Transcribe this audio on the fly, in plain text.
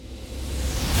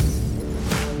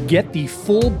Get the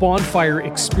full Bonfire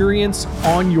experience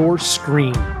on your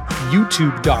screen.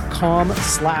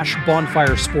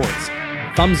 YouTube.com/Bonfire Sports.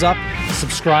 Thumbs up,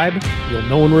 subscribe, you'll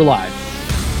know when we're live.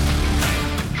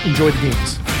 Enjoy the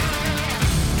games.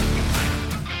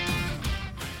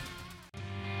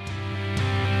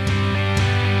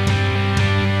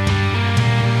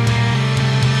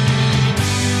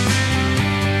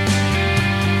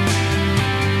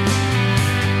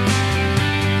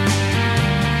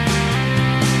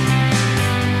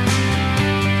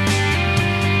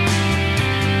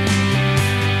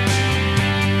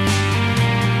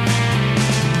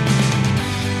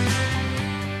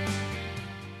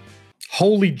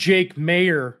 Holy Jake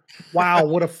Maier. Wow,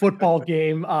 what a football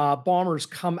game. Bombers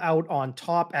come out on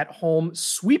top at home,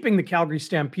 sweeping the Calgary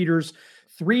Stampeders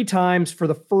 3 times for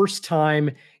the first time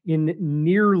in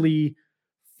nearly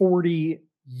 40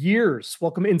 years.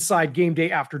 Welcome inside Game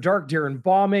Day After Dark. Darren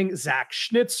Bombing, Zach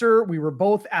Schnitzer. We were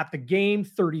both at the game,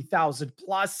 30,000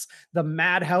 plus, the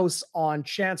Madhouse on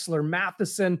Chancellor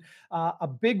Matheson. A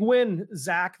big win,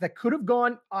 Zach, that could have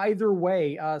gone either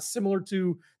way, similar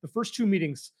to the first 2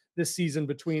 meetings this season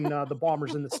between the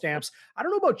Bombers and the Stamps. I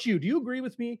don't know about you. Do you agree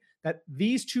with me that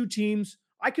these 2 teams,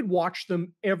 I could watch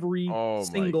them every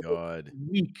single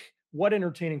week? What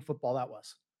entertaining football that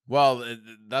was. Well,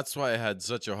 that's why I had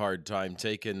such a hard time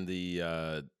taking the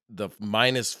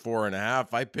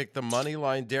 -4.5. I picked the money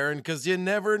line, Darren, because you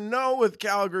never know with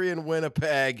Calgary and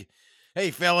Winnipeg.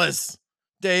 Hey, Phyllis,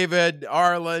 David,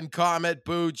 Arlen, Comet,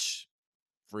 Booch,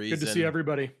 Friesen. Good to see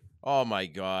everybody. Oh my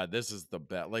God, this is the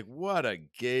bet. Like, what a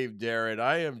game, Darren.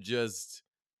 I am just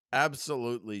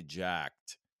absolutely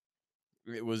jacked.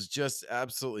 It was just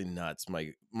absolutely nuts.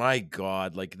 My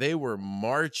God, like they were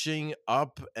marching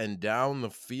up and down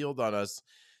the field on us.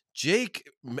 Jake,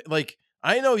 like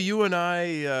I know you and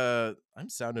am I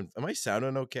sounding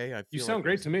okay? I feel you sound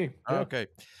great to me. Yeah. Okay.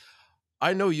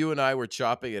 I know you and I were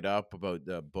chopping it up about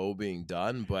Bo being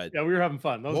done, but yeah, we were having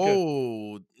fun. That was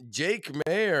good. Jake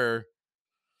Maier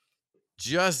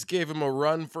just gave him a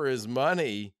run for his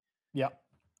money. Yeah.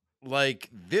 Like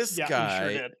this guy, sure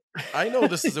did. I know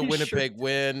this is a Winnipeg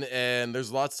win and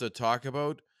there's lots to talk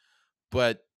about,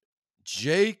 but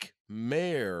Jake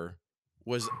Maier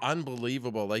was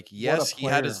unbelievable. Like, yes, he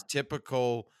had his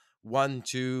typical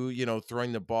 1-2,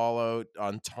 throwing the ball out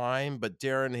on time, but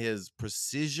Darren, his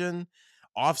precision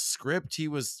off script, he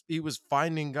was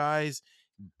finding guys.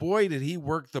 Boy, did he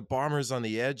work the Bombers on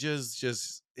the edges,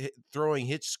 just throwing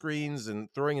hitch screens and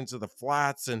throwing into the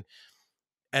flats. And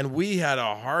we had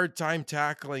a hard time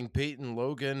tackling Peyton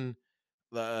Logan.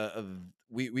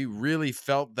 We really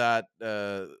felt that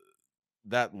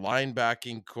that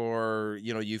linebacking core.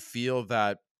 You feel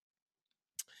that.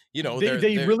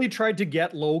 They really tried to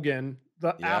get Logan,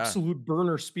 the absolute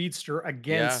burner speedster,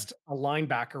 against a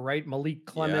linebacker, right? Malik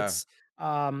Clements.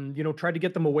 Tried to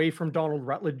get them away from Donald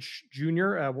Rutledge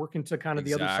Jr., working to kind of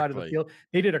the other side of the field.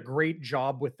 They did a great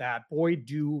job with that. Boy,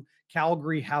 do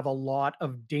Calgary have a lot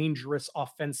of dangerous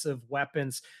offensive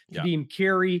weapons. Kadeem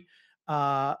Carey,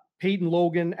 Peyton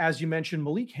Logan, as you mentioned,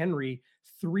 Malik Henry,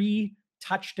 3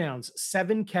 touchdowns,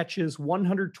 7 catches,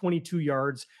 122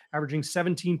 yards, averaging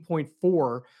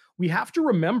 17.4. We have to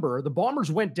remember the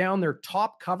Bombers went down their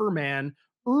top cover man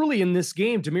early in this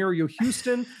game. Demario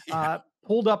Houston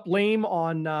pulled up lame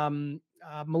on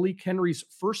Malik Henry's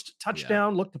first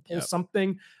touchdown, looked to pull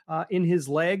something in his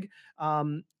leg,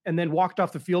 and then walked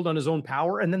off the field on his own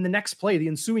power. And then the next play, the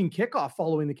ensuing kickoff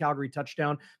following the Calgary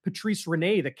touchdown, Patrice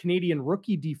Rene, the Canadian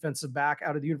rookie defensive back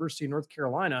out of the University of North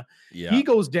Carolina, he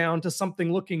goes down to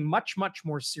something looking much, much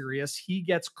more serious. He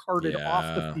gets carted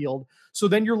off the field. So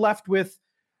then you're left with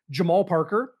Jamal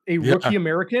Parker, a rookie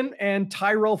American, and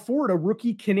Tyrell Ford, a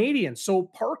rookie Canadian. So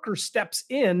Parker steps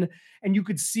in, and you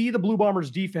could see the Blue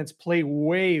Bombers defense play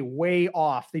way, way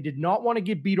off. They did not want to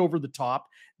get beat over the top.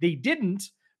 They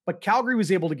didn't, but Calgary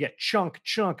was able to get chunk,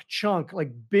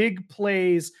 like big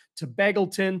plays to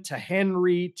Begelton, to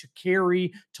Henry, to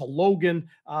Carey, to Logan,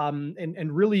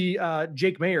 and really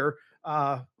Jake Maier.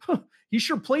 He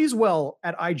sure plays well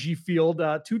at IG Field.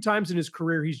 2 times in his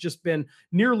career, he's just been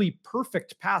nearly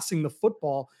perfect passing the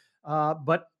football.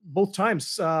 But both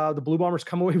times, the Blue Bombers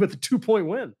come away with a 2-point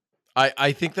win.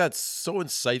 I think that's so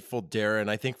insightful, Darren.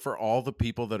 I think for all the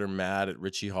people that are mad at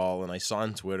Richie Hall, and I saw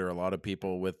on Twitter a lot of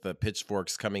people with the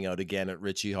pitchforks coming out again at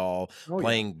Richie Hall,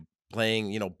 playing,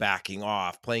 backing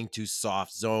off, playing too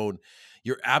soft zone.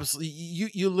 You're absolutely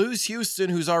you lose Houston,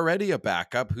 who's already a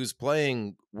backup, who's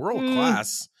playing world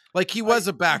class. Like he was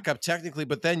a backup technically,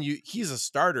 but then he's a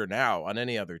starter now on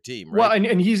any other team, right? Well,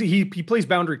 and he plays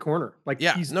boundary corner. Like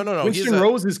no. Winston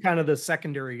Rose is kind of the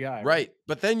secondary guy, right?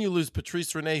 But then you lose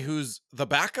Patrice Rene, who's the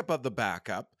backup of the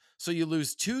backup. So you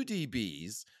lose 2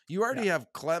 DBs. You already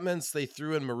have Clements. They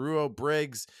threw in Maruo,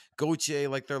 Briggs, Gauthier.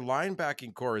 Like their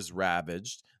linebacking core is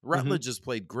ravaged. Rutledge has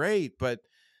played great, but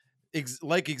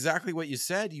like exactly what you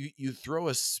said, you throw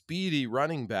a speedy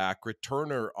running back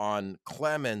returner on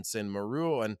Clements and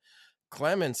Maruo, and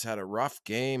Clements had a rough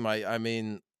game. I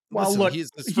mean, well, listen, look, he's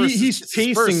he's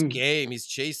his first chasing game. He's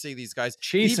chasing these guys.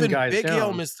 chasing Even guys Big Hill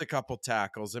down. missed a couple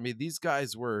tackles. I mean, these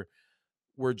guys were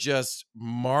just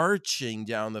marching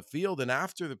down the field. And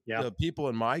after the people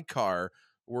in my car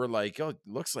were like, oh, it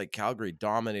looks like Calgary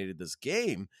dominated this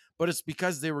game, but it's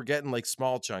because they were getting like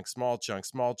small chunk.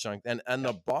 And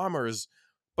the Bombers,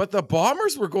 but the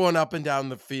Bombers were going up and down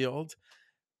the field.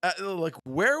 Like,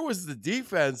 where was the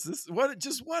defense?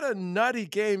 What a nutty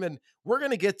game. And we're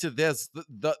going to get to this.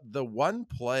 The one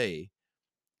play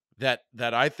that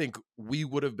I think we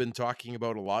would have been talking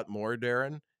about a lot more,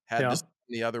 Darren, had this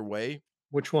the other way.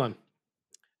 Which one?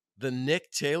 The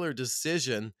Nick Taylor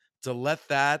decision to let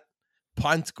that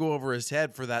punt go over his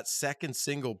head for that second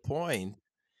single point.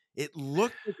 It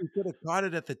looked like he could have caught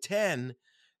it at the 10.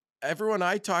 Everyone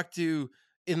I talked to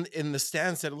in the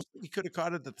stand said it looked like he could have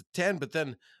caught it at the 10, but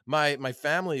then my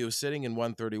family who was sitting in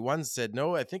 131 said,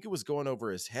 no, I think it was going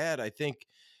over his head. I think,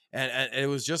 and it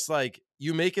was just like,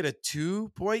 you make it a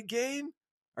 2-point game?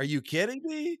 Are you kidding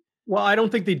me? Well, I don't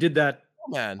think they did that.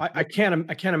 Oh, man. I can't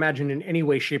imagine in any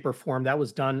way, shape, or form that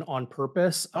was done on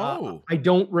purpose. Oh. I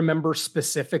don't remember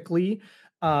specifically,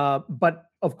 but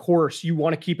of course, you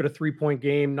want to keep it a 3-point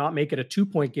game, not make it a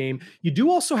 2-point game. You do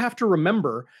also have to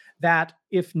remember that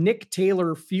if Nick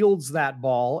Taylor fields that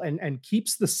ball and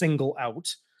keeps the single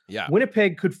out,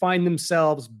 Winnipeg could find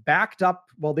themselves backed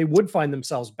up. Well, they would find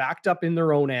themselves backed up in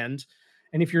their own end.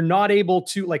 And if you're not able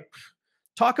to, like,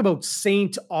 talk about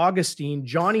St. Augustine,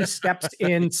 Johnny steps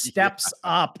in, steps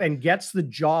up, and gets the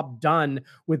job done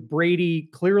with Brady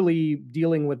clearly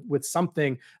dealing with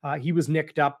something. He was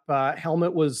nicked up.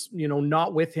 Helmet was,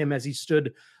 not with him as he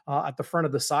stood at the front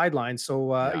of the sideline.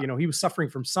 So, he was suffering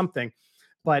from something.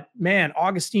 But man,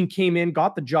 Augustine came in,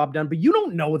 got the job done. But you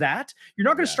don't know that. You're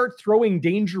not going to start throwing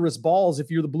dangerous balls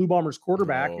if you're the Blue Bombers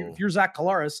quarterback. No. If you're Zach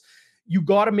Collaros, you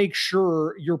got to make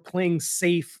sure you're playing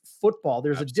safe football.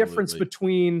 There's a difference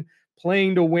between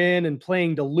playing to win and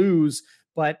playing to lose.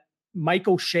 But Mike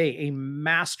O'Shea, a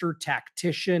master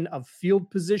tactician of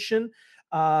field position,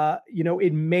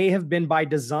 it may have been by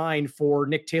design for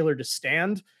Nick Taylor to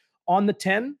stand on the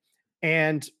 10.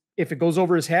 And if it goes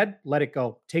over his head, let it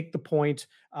go. Take the point.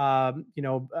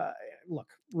 Look,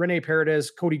 Rene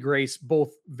Paredes, Cody Grace,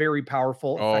 both very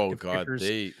powerful, effective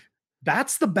kickers.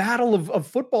 That's the battle of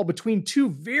football between two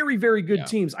very, very good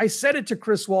teams. I said it to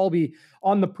Chris Walby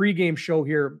on the pregame show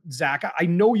here, Zach. I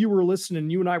know you were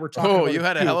listening. You and I were talking. Oh, you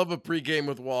had a hell of a pregame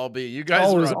with Walby. You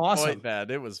guys were on awesome. Point,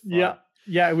 man. It was fun.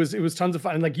 Yeah, it was tons of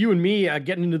fun. And like you and me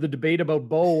getting into the debate about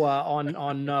Bo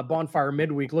on Bonfire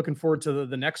Midweek. Looking forward to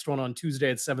the next one on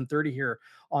Tuesday at 7:30 here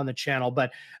on the channel.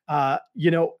 But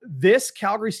this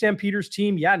Calgary Stampeders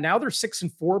team, now they're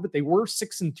 6-4, but they were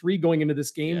 6-3 going into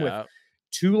this game with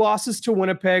 2 losses to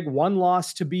Winnipeg, 1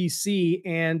 loss to BC,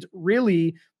 and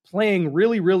really playing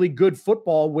really, really good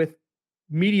football with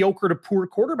mediocre to poor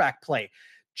quarterback play.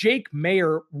 Jake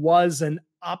Maier was an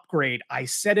upgrade. I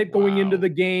said it going into the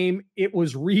game. It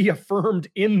was reaffirmed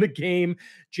in the game.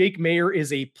 Jake Maier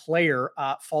is a player,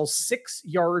 falls 6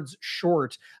 yards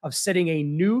short of setting a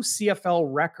new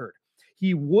CFL record.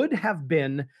 He would have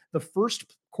been the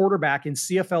first quarterback in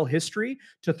CFL history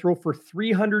to throw for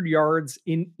 300 yards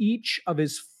in each of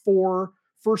his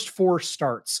first 4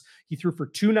 starts. He threw for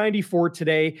 294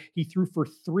 today. He threw for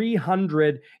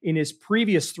 300 in his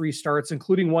previous 3 starts,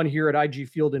 including one here at IG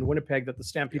Field in Winnipeg that the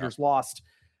Stampeders lost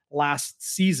last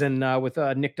season with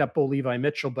nicked up Bo Levi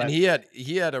Mitchell. But and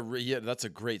he had that's a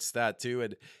great stat too.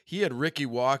 And he had Ricky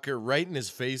Walker right in his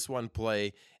face one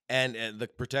play, and the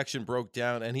protection broke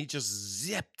down, and he just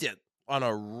zipped it on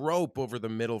a rope over the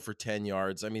middle for 10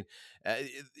 yards. I mean,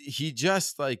 he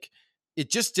just it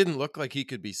just didn't look like he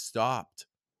could be stopped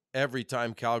every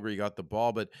time Calgary got the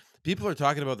ball. But people are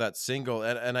talking about that single,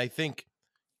 and I think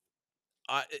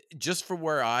just from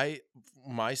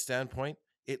my standpoint,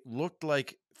 it looked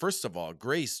like, first of all,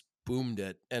 Grace boomed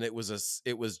it, and it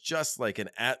was just like an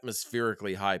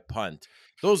atmospherically high punt.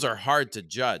 Those are hard to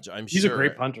judge, I'm sure. He's a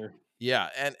great punter. Yeah,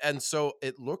 and so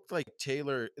it looked like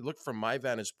Taylor, it looked from my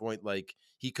vantage point like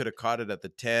he could have caught it at the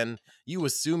 10. You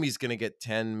assume he's going to get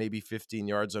 10, maybe 15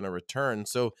 yards on a return.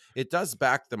 So it does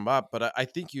back them up, but I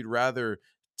think you'd rather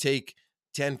take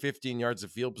 10, 15 yards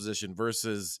of field position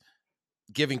versus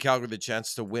giving Calgary the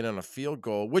chance to win on a field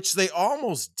goal, which they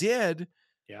almost did.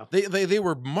 Yeah. They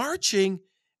were marching,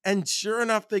 And sure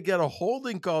enough, they get a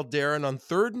holding call, Darren, on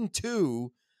 3rd and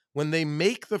 2 when they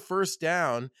make the first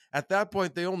down. At that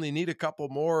point, they only need a couple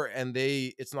more, and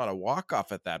it's not a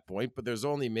walk-off at that point, but there's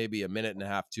only maybe a minute and a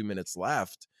half, 2 minutes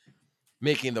left,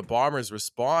 making the Bombers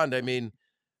respond. I mean,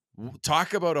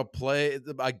 talk about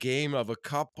a game of a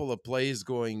couple of plays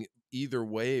going either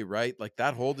way, right? Like,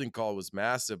 that holding call was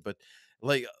massive, but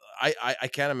like, I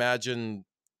can't imagine.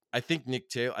 I think Nick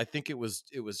Taylor, I think it was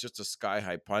just a sky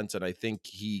high punt, and I think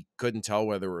he couldn't tell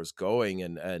where it was going,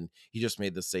 and he just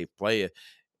made the safe play.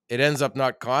 It ends up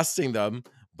not costing them,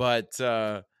 but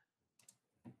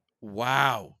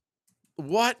wow.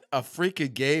 What a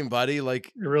freaking game, buddy. Like,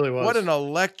 it really was. What an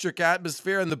electric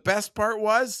atmosphere. And the best part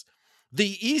was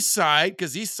the East Side,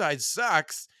 because East Side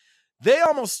sucks. They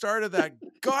almost started that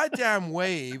goddamn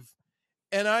wave.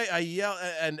 And I yell,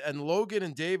 and Logan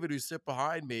and David, who sit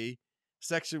behind me,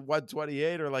 section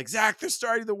 128, are like, Zach, they're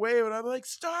starting the wave. And I'm like,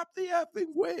 stop the effing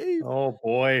wave. Oh,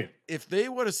 boy. If they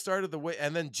would have started the wave,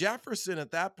 and then Jefferson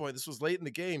at that point, this was late in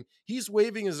the game, he's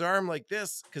waving his arm like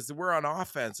this because we're on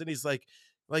offense. And he's like,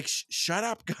 shut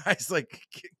up, guys. Like,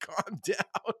 calm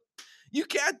down. You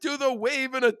can't do the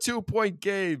wave in a 2-point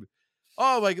game.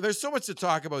 Oh, like, there's so much to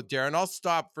talk about, Darren. I'll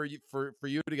stop for you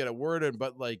to get a word in,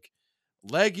 but like,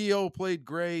 Leggio played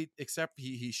great, except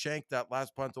he shanked that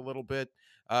last punt a little bit.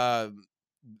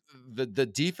 The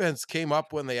defense came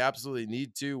up when they absolutely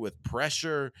need to with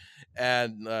pressure,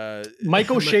 and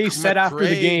Mike O'Shea said after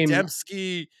the game,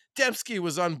 Dembski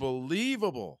was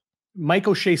unbelievable. Mike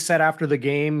O'Shea said after the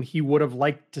game he would have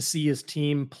liked to see his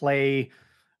team play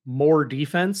more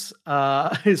defense.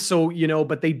 So,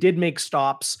 but they did make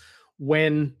stops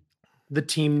when the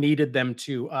team needed them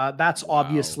to. That's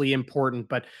obviously important.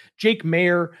 But Jake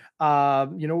Maier,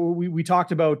 we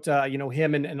talked about,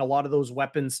 him and a lot of those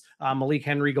weapons. Malik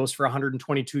Henry goes for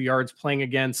 122 yards playing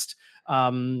against,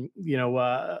 a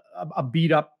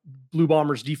beat up Blue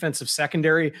Bombers defensive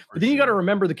secondary. But then you got to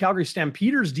remember the Calgary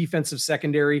Stampeders defensive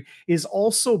secondary is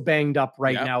also banged up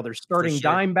right now. They're starting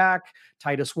dime back,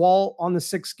 Titus Wall on the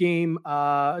 6th game,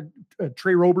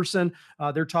 Trey Roberson,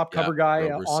 their top cover guy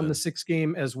on the 6th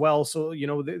game as well. So,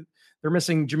 they're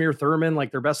missing Jameer Thurman,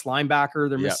 like their best linebacker.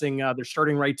 They're missing their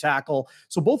starting right tackle.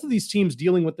 So both of these teams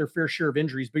dealing with their fair share of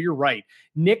injuries, but you're right.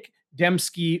 Nick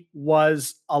Dembski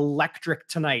was electric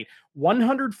tonight.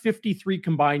 153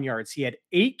 combined yards. He had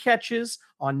 8 catches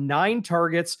on 9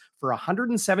 targets for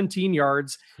 117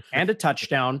 yards and a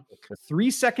touchdown, 3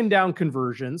 second down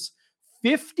conversions,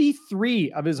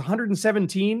 53 of his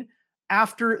 117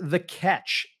 after the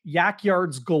catch, yak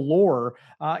yards galore.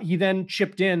 He then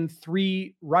chipped in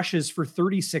 3 rushes for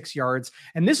 36 yards.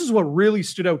 And this is what really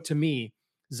stood out to me,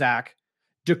 Zach.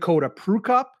 Dakota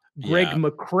Prukop, Greg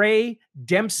McCrae,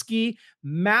 Dembski,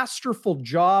 masterful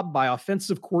job by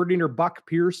offensive coordinator Buck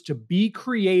Pierce to be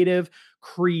creative,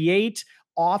 create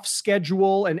off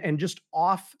schedule and just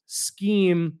off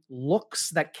scheme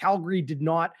looks that Calgary did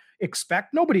not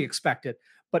expect. Nobody expected,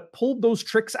 but pulled those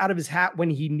tricks out of his hat when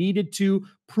he needed to.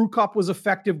 Prukop was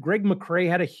effective. Greg McCrae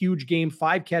had a huge game,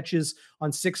 5 catches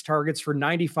on 6 targets for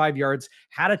 95 yards,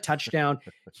 had a touchdown.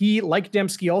 He, like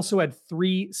Dembski, also had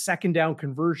 3 second down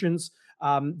conversions.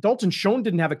 Dalton Schoen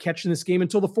didn't have a catch in this game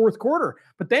until the 4th quarter,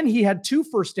 but then he had 2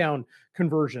 first down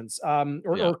conversions,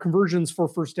 or conversions for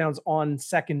first downs on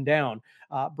second down.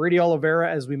 Brady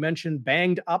Oliveira, as we mentioned,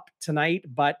 banged up tonight,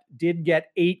 but did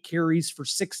get 8 carries for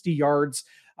 60 yards.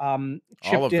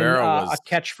 Chipped in a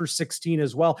catch for 16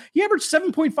 as well. He averaged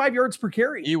 7.5 yards per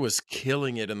carry. He was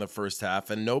killing it in the first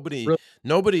half, and nobody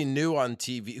knew on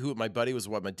TV who my buddy was.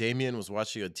 My Damien was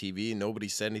watching on TV. Nobody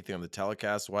said anything on the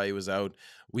telecast why he was out.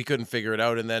 We couldn't figure it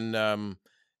out, and then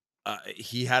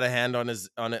he had a hand on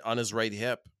his right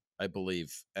hip, I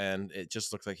believe, and it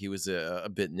just looked like he was a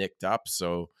bit nicked up.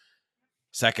 So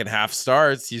second half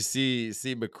starts, you see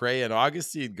McCrae and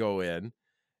Augustine go in.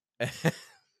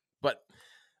 But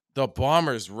the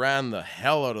Bombers ran the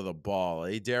hell out of the ball,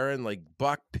 Darren? Like,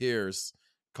 Buck Pierce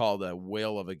called a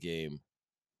whale of a game,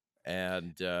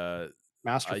 and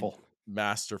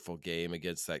masterful game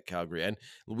against that Calgary. And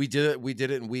we did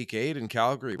it in week 8 in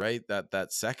Calgary, right?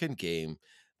 That second game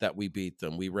that we beat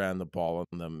them, we ran the ball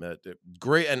on them.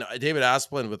 Great, and David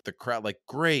Asplund with the crowd, like,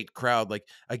 great crowd. Like,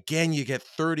 again, you get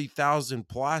 30,000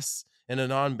 plus in a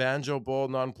non-Banjo Bowl,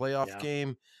 non-playoff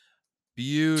game.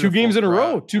 Beautiful. 2 games in a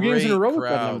row. 2 games in a row crowd, with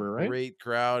that number, right? Great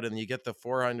crowd, and you get the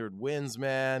 400 wins,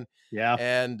 man. Yeah.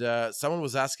 And someone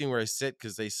was asking where I sit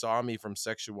because they saw me from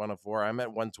section 104. I'm at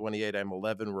 128. I'm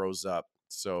 11 rows up.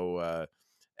 So,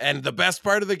 and the best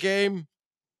part of the game,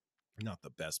 not the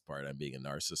best part, I'm being a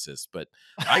narcissist, but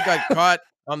I got caught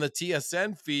on the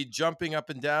TSN feed jumping up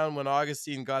and down when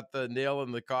Augustine got the nail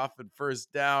in the coffin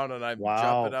first down, and I'm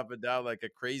jumping Wow. up and down like a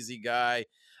crazy guy.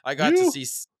 I got to You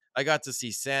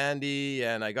see Sandy,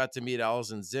 and I got to meet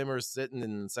Allison Zimmer sitting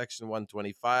in section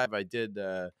 125. I did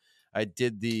a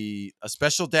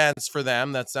special dance for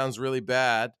them. That sounds really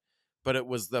bad, but it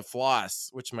was the floss,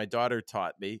 which my daughter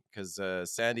taught me because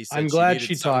Sandy I'm said she glad needed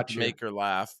she something taught to you. make her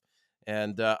laugh.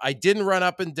 And I didn't run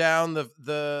up and down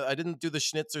I didn't do the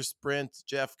Schnitzer sprint,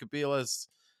 Jeff Kapilas.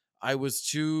 I was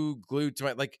too glued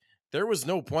to there was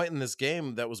no point in this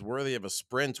game that was worthy of a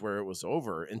sprint where it was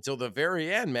over until the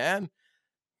very end, man.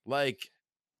 Like,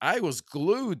 I was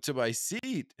glued to my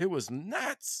seat. It was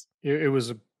nuts. It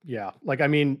was, yeah. Like, I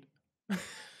mean,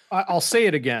 I'll say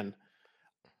it again.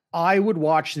 I would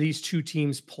watch these two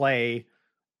teams play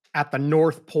at the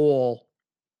North Pole,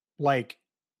 like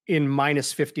in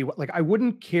minus 50. Like, I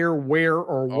wouldn't care where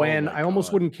or Oh when. my I almost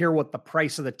God. wouldn't care what the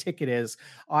price of the ticket is.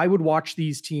 I would watch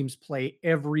these teams play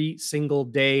every single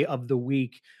day of the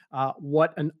week.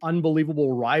 What an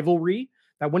unbelievable rivalry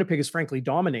that Winnipeg is frankly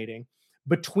dominating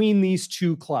between these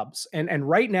two clubs. And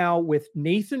right now, with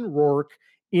Nathan Rourke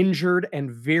injured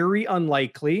and very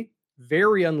unlikely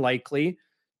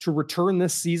to return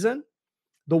this season,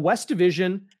 the West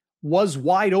Division was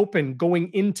wide open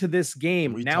going into this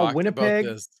game. We Now talked about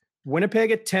this. Winnipeg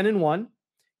at 10-1,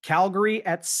 Calgary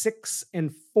at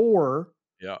 6-4.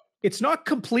 Yeah. It's not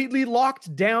completely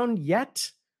locked down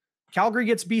yet. Calgary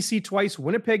gets BC twice.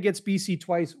 Winnipeg gets BC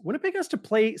twice. Winnipeg has to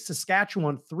play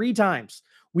Saskatchewan 3 times.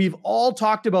 We've all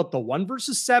talked about the 1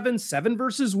 versus 7, 7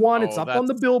 versus 1. It's up on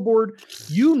the billboard.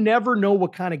 You never know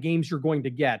what kind of games you're going to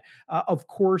get. Of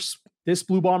course, this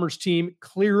Blue Bombers team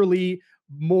clearly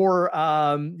more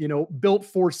built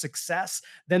for success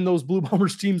than those Blue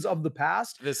Bombers teams of the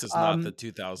past. This is not the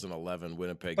 2011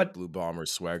 Winnipeg Blue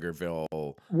Bombers Swaggerville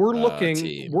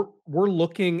team. We're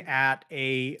looking at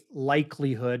a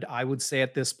likelihood, I would say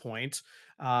at this point,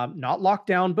 not locked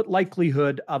down, but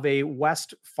likelihood of a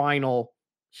West final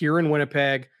here in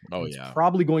Winnipeg. It's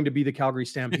probably going to be the Calgary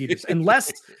Stampeders,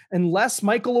 unless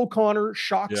Michael O'Connor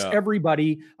shocks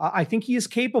everybody. I think he is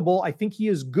capable. I think he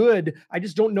is good. I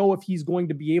just don't know if he's going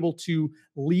to be able to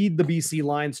lead the BC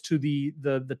Lions to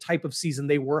the type of season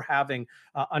they were having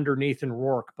under Nathan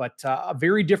Rourke. But a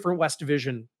very different West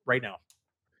Division right now.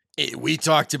 We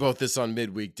talked about this on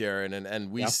midweek, Darren,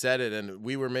 and we said it, and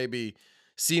we were maybe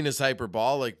seen as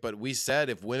hyperbolic, but we said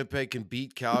if Winnipeg can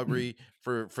beat Calgary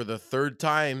for the 3rd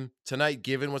time tonight,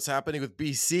 given what's happening with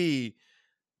BC,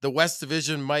 the West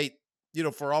Division might,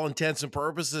 for all intents and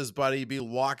purposes, buddy, be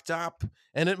locked up.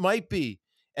 And it might be.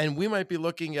 And we might be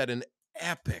looking at an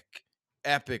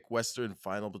epic Western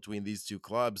final between these two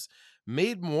clubs,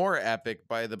 made more epic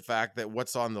by the fact that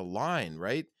what's on the line,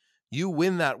 right? You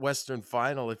win that Western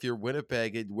final if you're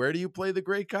Winnipeg. Where do you play the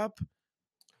Grey Cup?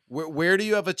 Where do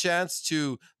you have a chance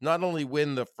to not only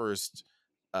win the first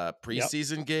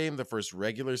preseason game, the first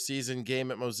regular season game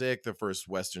at Mosaic, the first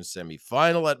Western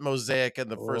semifinal at Mosaic,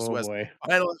 and the first Western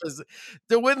final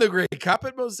to win the Grey Cup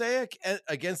at Mosaic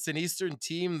against an Eastern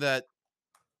team that,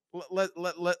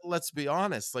 let's be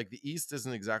honest, like the East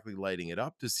isn't exactly lighting it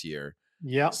up this year.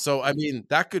 Yeah. So, I mean,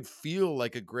 that could feel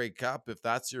like a Grey Cup if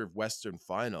that's your Western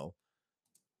final.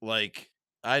 Like,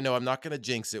 I know I'm not going to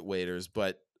jinx it, waiters,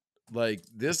 but like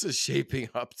this is shaping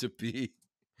up to be.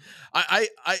 I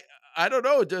don't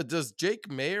know. Does Jake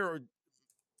Maier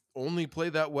only play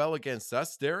that well against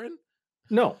us, Darren?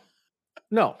 No.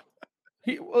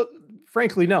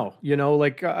 Frankly, no.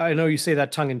 I know you say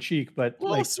that tongue in cheek, but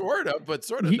sort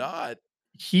of not.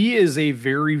 He is a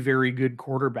very, very good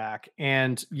quarterback,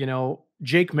 and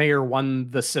Jake Maier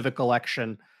won the civic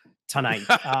election tonight.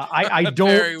 I don't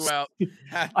very well.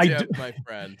 My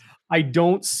friend. I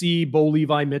don't see Bo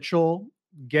Levi Mitchell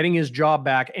getting his job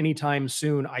back anytime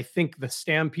soon. I think the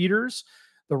Stampeders,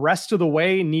 the rest of the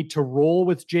way, need to roll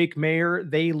with Jake Maier.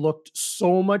 They looked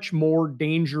so much more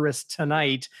dangerous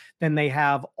tonight than they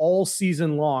have all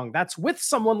season long. That's with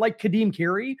someone like Kadeem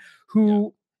Carey,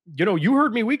 who, you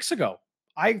heard me weeks ago.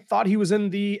 I thought he was in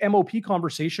the MOP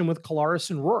conversation with Collaros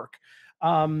and Rourke.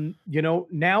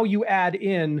 Now you add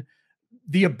in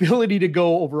the ability to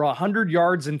go over 100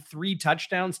 yards and 3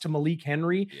 touchdowns to Malik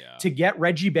Henry, to get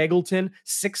Reggie Begelton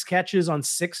 6 catches on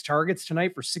 6 targets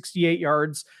tonight for 68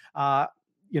 yards, and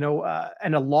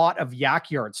a lot of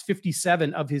yak yards.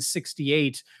 57 of his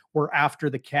 68 were after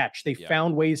the catch. They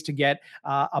found ways to get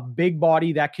a big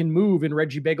body that can move in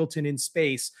Reggie Begelton in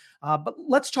space. But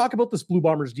let's talk about this Blue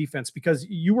Bombers defense, because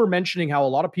you were mentioning how a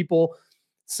lot of people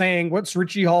saying, "What's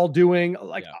Richie Hall doing?"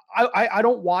 Like, Yeah. I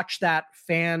don't watch that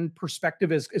fan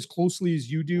perspective as closely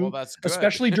as you Well, do, that's good.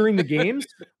 especially during the games.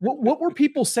 What were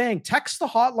people saying? Text the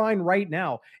hotline right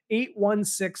now,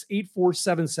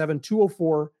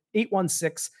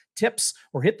 816-8477-204-816 tips,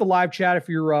 or hit the live chat if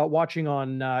you're watching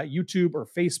on YouTube or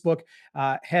Facebook.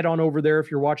 Head on over there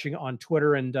if you're watching on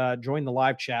Twitter and join the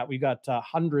live chat. We got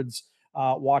hundreds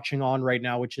watching on right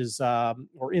now, which is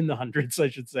or in the hundreds, I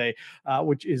should say,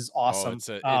 which is Oh, awesome.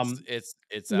 it's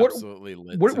What absolutely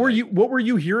lit what were tonight.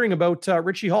 you hearing about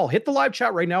Richie Hall? Hit the live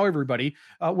chat right now, everybody.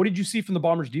 What did you see from the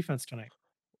Bombers defense tonight?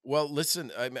 Well,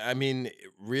 listen, I mean,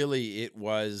 really, it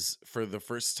was for the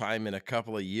first time in a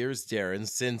couple of years, Darren,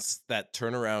 since that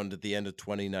turnaround at the end of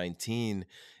 2019.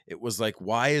 It was like,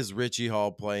 why is Richie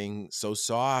Hall playing so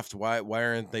soft? Why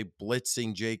aren't they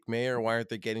blitzing Jake Maier? Why aren't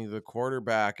they getting to the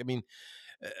quarterback? I mean,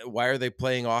 why are they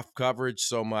playing off coverage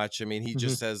so much? I mean, he Mhm.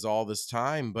 just has all this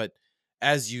time, but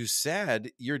as you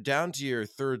said, you're down to your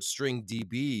third string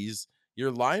DBs.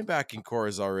 Your linebacking core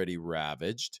is already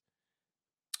ravaged.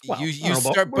 You Well, I you don't know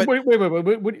about start, but wait,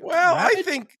 well, I Ravage?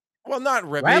 think, well, not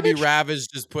maybe Ravage?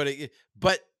 ravaged is putting it,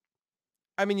 but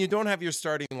I mean, you don't have your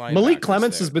starting Malik linebackers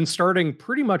Clements has there. been starting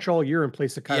pretty much all year in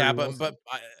place of Yeah, Kyrie but Wilson.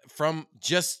 from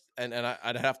just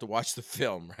I'd have to watch the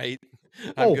film, right?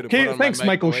 I'm Oh, gonna put okay. on my Thanks,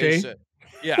 Michael Michael A. Shea.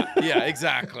 Yeah,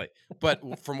 exactly. But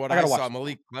from what I I gotta saw, watch that.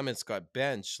 Malik Clements got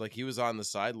benched. Like he was on the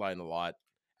sideline a lot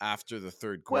after the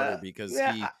third quarter Well, because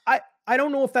yeah, he, I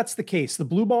don't know if that's the case. The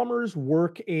Blue Bombers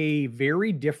work a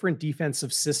very different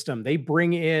defensive system. They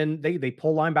bring in they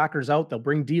pull linebackers out. They'll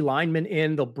bring D linemen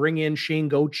in. They'll bring in Shane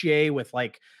Gauthier with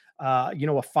like a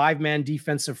 5-man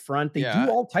defensive front. They do yeah,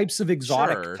 all types of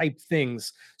exotic sure, type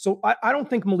things. So I don't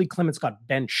think Malik Clements got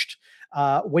benched.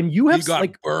 When you he have got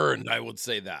like burned. I would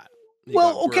say that he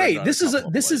well, got okay, burned on a couple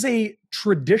of this is plays. a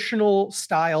traditional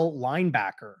style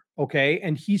linebacker, okay,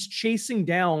 and he's chasing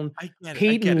down I get it. I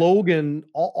Peyton get it. Logan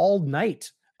all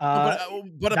night. No, Uh,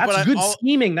 but that's I good all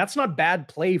scheming. That's not bad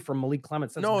play from Malik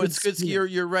Clements. That's no, good it's good. scheming.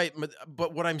 You're right.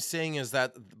 But what I'm saying is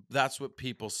that that's what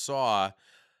people saw,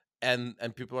 and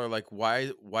people are like,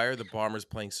 why are the Bombers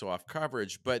playing so off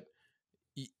coverage? But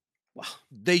y- Wow,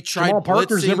 they Jamal tried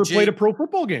Parker's blitzing never played a Jake. pro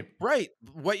football game. Right.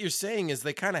 What you're saying is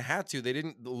they kind of had to. They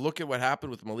didn't look at what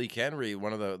happened with Malik Henry.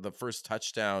 One of the first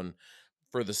touchdown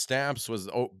for the Stamps was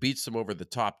beats them over the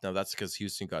top. Now that's because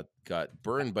Houston got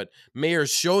burned, but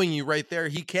Mayer's showing you right there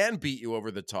he can beat you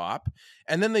over the top.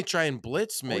 And then they try and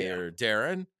blitz Oh yeah. Mayer,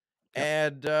 Darren,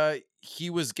 Yep. and he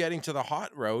was getting to the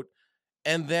hot route.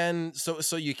 And then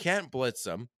so you can't blitz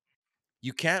him.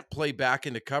 You can't play back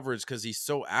into coverage because he's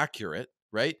so accurate,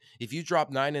 right? If you drop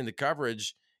 9 into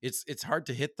coverage, it's hard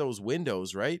to hit those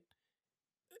windows, right?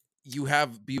 You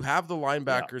have the Yeah.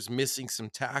 linebackers missing some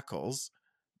tackles,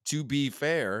 to be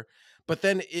fair. But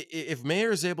then if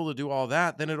Mayer is able to do all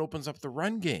that, then it opens up the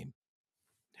run game.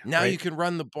 Now you Right. can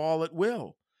run the ball at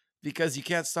will because you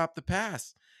can't stop the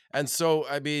pass. And so,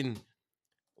 I mean,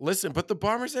 listen, but the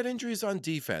Bombers had injuries on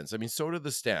defense. I mean, so did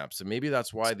the Stamps. And maybe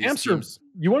that's why these Stamps are teams,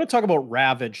 you want to talk about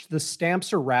ravaged. The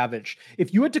Stamps are ravaged.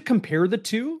 If you had to compare the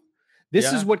two, this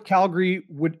is yeah, what Calgary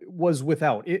was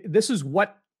without. This is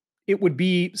what it would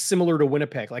be similar to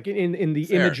Winnipeg, like in the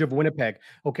image fair. of Winnipeg.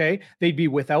 Okay. They'd be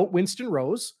without Winston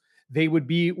Rose. They would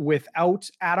be without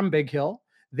Adam Bighill.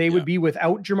 They Yeah. would be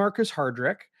without Jamarcus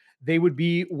Hardrick. They would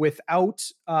be without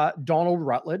Donald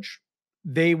Rutledge.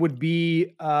 They would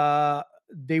be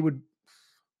they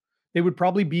would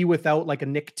probably be without like a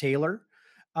Nick Taylor.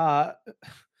 Uh,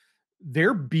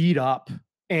 they're beat up.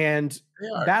 And They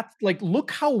are. that's like, look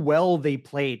how well they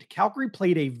played. Calgary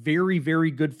played a very,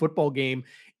 very good football game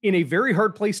in a very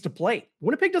hard place to play.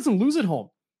 Winnipeg doesn't lose at home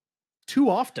too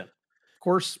often. Of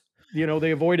course,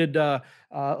 they avoided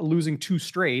losing two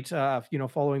straight,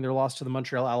 following their loss to the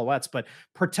Montreal Alouettes, but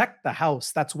protect the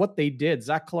house. That's what they did.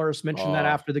 Zach Collaros mentioned that Oh,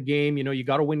 after the game. You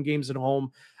got to win games at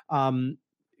home.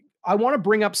 I want to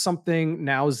bring up something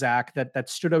now, Zach, that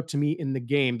stood out to me in the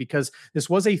game because this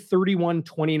was a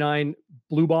 31-29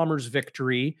 Blue Bombers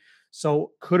victory.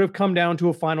 So could have come down to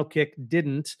a final kick,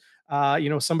 didn't.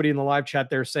 Somebody in the live chat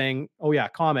there saying, "Oh yeah,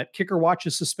 comment kicker watch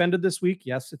is suspended this week."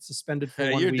 Yes, it's suspended for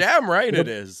 1 you're week. damn right It'll, it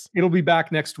is. it'll be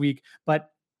back next week.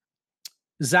 But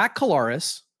Zach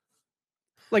Collaros,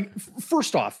 like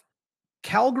first off,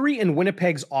 Calgary and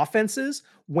Winnipeg's offenses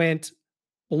went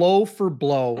blow for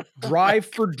blow, Oh my drive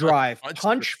for God, drive,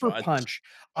 punch for punch.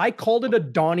 I called it a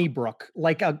Donnybrook,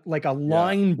 like a Yeah,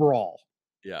 line brawl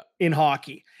yeah. in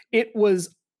hockey. It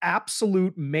was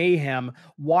absolute mayhem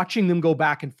watching them go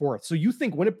back and forth. So you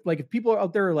think if people are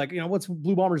out there like, what's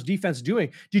Blue Bombers defense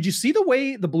doing? Did you see the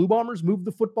way the Blue Bombers moved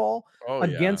the football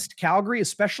against Calgary,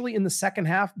 especially in the second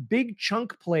half? Big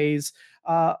chunk plays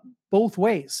both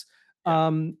ways.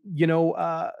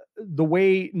 The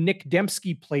way Nick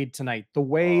Dembski played tonight, the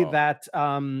way that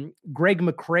Greg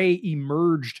McCrae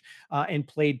emerged and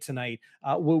played tonight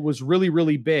was really,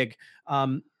 really big.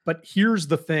 But here's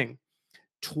the thing.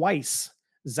 Twice,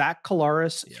 Zach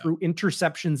Collaros threw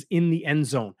interceptions in the end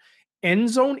zone. End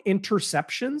zone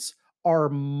interceptions are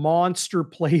monster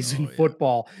plays in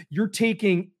football. You're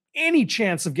taking any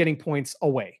chance of getting points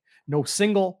away. No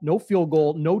single, no field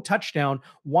goal, no touchdown.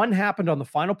 One happened on the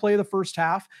final play of the first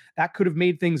half. That could have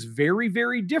made things very,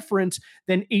 very different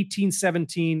than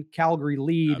 18-17 Calgary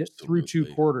lead through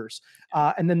 2 quarters.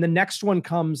 And then the next one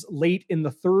comes late in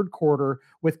the third quarter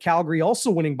with Calgary also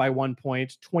winning by 1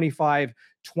 point,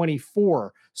 25-24.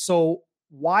 So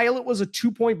while it was a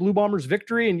 2-point Blue Bombers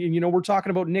victory, and we're talking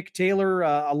about Nick Taylor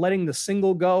letting the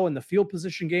single go and the field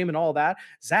position game and all that,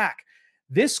 Zach,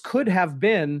 this could have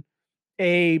been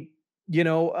an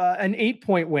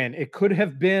 8-point win. It could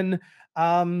have been,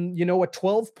 a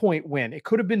 12-point win. It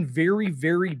could have been very,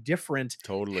 very different.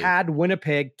 Totally. Had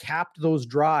Winnipeg capped those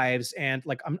drives. And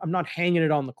I'm not hanging it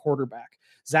on the quarterback.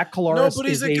 Zach Collaros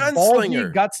is a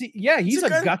gunslinger. Ballsy, gutsy. Yeah, he's a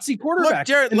gutsy quarterback. Look,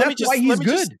 Jared, and that's why he's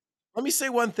good. Let me say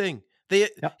one thing.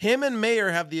 Him and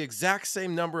Mayer have the exact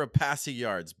same number of passing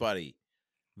yards, buddy.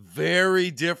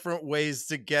 Very different ways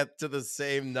to get to the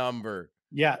same number.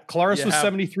 Yeah, Collaros was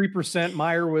 73%.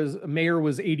 Mayer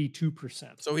was 82%.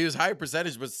 So he was higher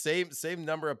percentage, but same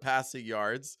number of passing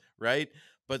yards, right?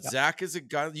 But Zach is a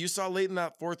gun. You saw late in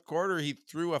that fourth quarter, he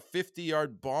threw a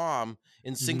 50-yard bomb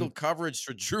in single coverage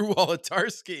for Drew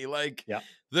Wolodarski.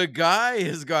 The guy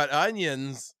has got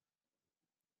onions,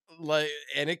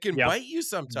 and it can bite you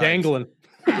sometimes.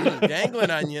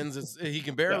 Dangling onions. He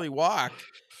can barely walk.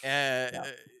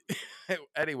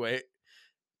 Anyway.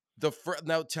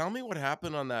 Now tell me what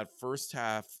happened on that first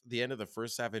half, the end of the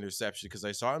first half interception, because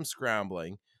I saw him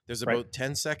scrambling. There's about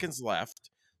 10 seconds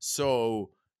left. So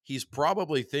he's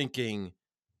probably thinking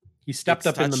he stepped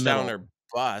up in the middle or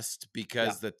bust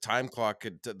because the time clock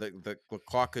the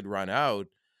clock could run out.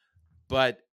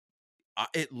 But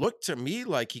it looked to me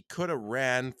like he could have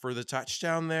ran for the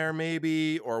touchdown there,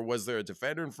 maybe, or was there a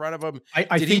defender in front of him?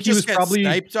 I think he was probably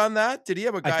sniped on that. Did he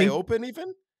have a guy open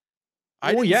even?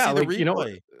 I didn't see the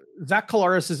replay. Zach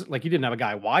Collaros is he didn't have a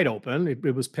guy wide open.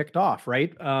 It was picked off,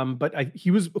 right? But he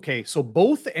was okay. So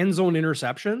both end zone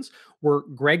interceptions were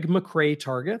Greg McCrae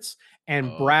targets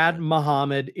and Brad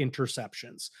Muhammad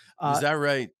interceptions. Is that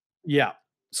right? Yeah.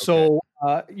 So,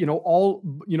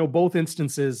 both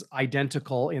instances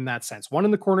identical in that sense. One in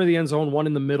the corner of the end zone, one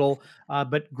in the middle.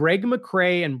 But Greg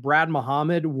McCrae and Brad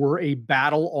Muhammad were a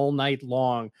battle all night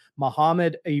long.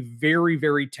 Muhammad, a very,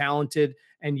 very talented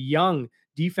and young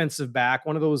defensive back,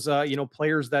 one of those,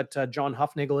 players that John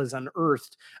Hufnagel has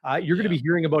unearthed. You're going to be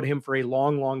hearing about him for a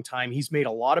long, long time. He's made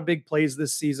a lot of big plays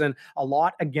this season, a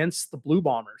lot against the Blue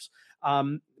Bombers.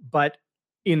 But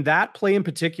in that play in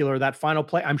particular, that final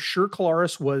play, I'm sure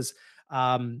Collaros was,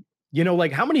 how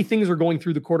many things are going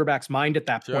through the quarterback's mind at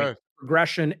that point?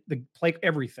 Progression, the play,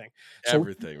 everything.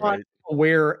 Everything, right?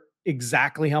 Aware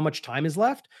exactly how much time is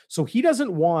left. So he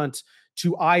doesn't want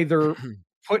to either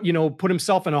put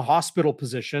himself in a hospital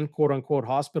position, quote unquote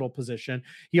hospital position.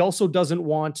 He also doesn't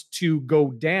want to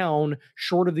go down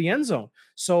short of the end zone.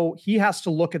 So he has to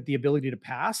look at the ability to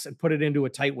pass and put it into a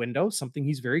tight window, something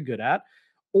he's very good at,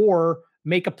 or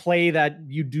make a play that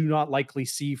you do not likely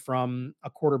see from a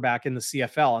quarterback in the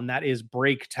CFL, and that is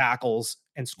break tackles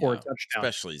and score a touchdown.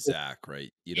 Especially Zach,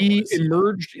 right? He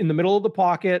emerged in the middle of the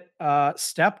pocket,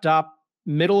 stepped up,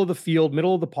 middle of the field,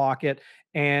 middle of the pocket,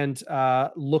 and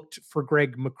looked for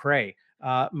Greg McCrae.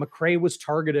 McCrae was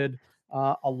targeted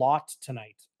a lot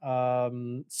tonight,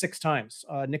 6 times.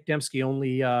 Nick Dembski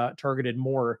only targeted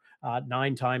more,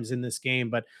 9 times in this game,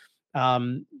 but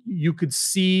you could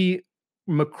see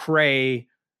McCrae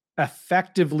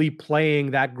effectively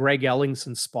playing that Greg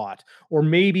Ellingson spot, or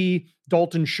maybe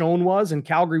Dalton Schoen was, and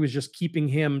Calgary was just keeping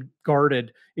him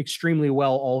guarded extremely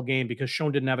well all game because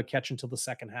Schoen didn't have a catch until the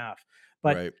second half.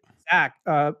 But Zach,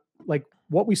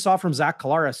 what we saw from Zach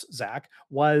Collaros,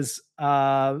 was,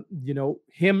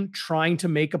 him trying to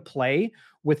make a play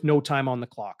with no time on the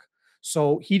clock.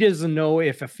 So he doesn't know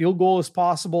if a field goal is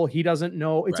possible. He doesn't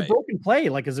know. It's a broken play.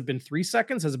 Has it been 3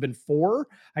 seconds? Has it been 4?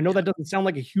 I know that doesn't sound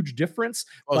like a huge difference,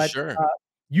 but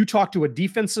you talk to a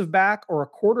defensive back or a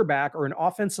quarterback or an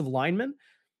offensive lineman,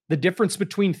 the difference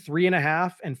between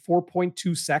 3.5 and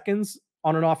 4.2 seconds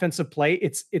on an offensive play,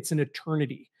 it's an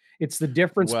eternity. It's the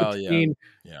difference Well, yeah. between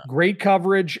Yeah. great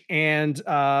coverage and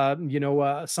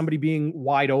somebody being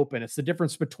wide open. It's the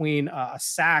difference between a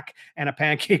sack and a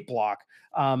pancake block.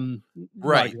 Not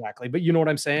Right. exactly, but you know what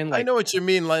I'm saying? I Like, know what you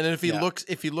mean. Like, and yeah.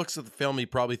 if he looks at the film, he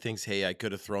probably thinks, "Hey, I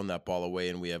could have thrown that ball away,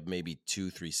 and we have maybe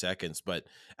 2-3 seconds." But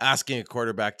asking a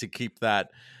quarterback to keep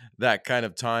that kind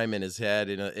of time in his head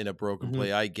in a broken Mhm.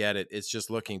 play, I get it. It's just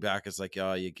looking back, it's like,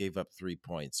 oh, you gave up 3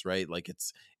 points, right? Like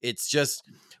it's just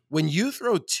when you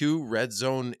throw two red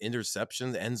zone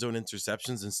interceptions, end zone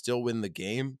interceptions, and still win the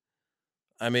game.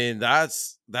 I mean,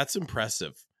 that's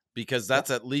impressive because Yep.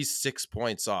 that's at least 6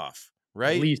 points off, At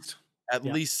right? least. At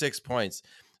Yeah. least 6 points.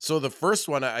 So the first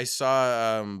one I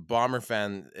saw, Bomber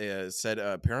fan, said,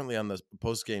 apparently on the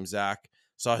post game, Zach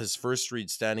saw his first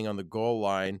read standing on the goal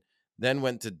line, then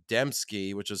went to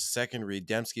Dembski, which was the second read.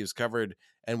 Dembski was covered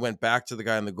and went back to the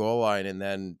guy on the goal line, and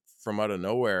then from out of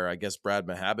nowhere, I guess Brad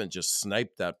Mahabin just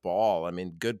sniped that ball. I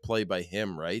mean, good play by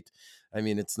him, right? I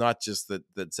mean, it's not just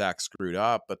that Zach screwed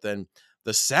up, but then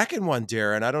the second one,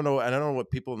 Darren, I don't know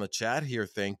what people in the chat here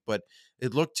think, but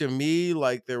it looked to me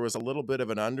like there was a little bit of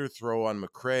an underthrow on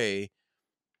McCray,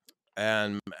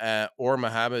 and or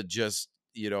Muhammad just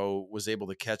was able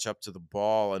to catch up to the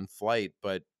ball in flight.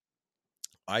 But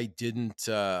I didn't.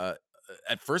 At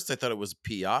first, I thought it was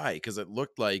PI because it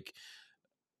looked like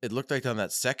on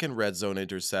that second red zone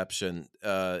interception,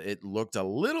 it looked a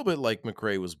little bit like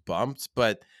McCray was bumped,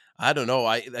 but I don't know.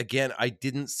 I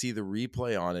didn't see the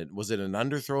replay on it. Was it an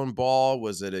underthrown ball?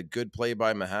 Was it a good play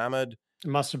by Muhammad? It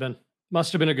must have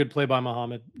been a good play by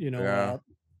Muhammad. Yeah.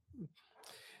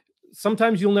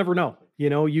 Sometimes you'll never know.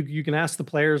 You can ask the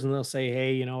players and they'll say,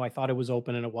 "Hey, I thought it was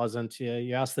open and it wasn't."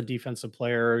 You ask the defensive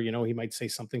player, he might say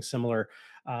something similar.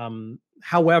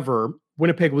 However,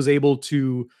 Winnipeg was able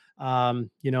to,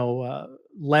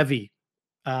 levy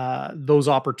those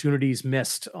opportunities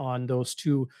missed on those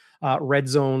two red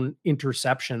zone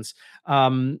interceptions.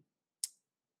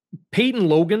 Peyton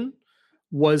Logan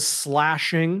was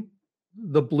slashing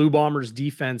the Blue Bombers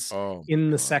defense Oh my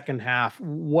in the god. second half.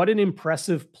 What an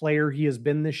impressive player he has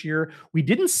been this year. We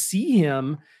didn't see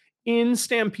him in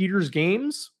Stampeders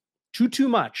games too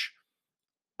much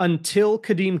until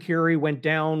Kadeem Carey went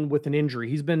down with an injury.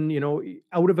 He's been,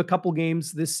 out of a couple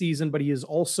games this season, but he has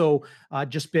also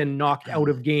just been knocked out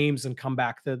of games and come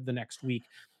back the next week.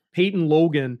 Peyton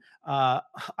Logan, I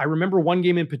remember one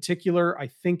game in particular. I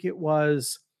think it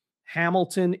was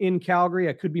Hamilton in Calgary.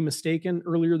 I could be mistaken,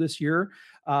 earlier this year,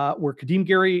 where Kadeem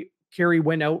Carey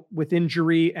went out with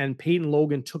injury and Peyton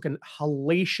Logan took an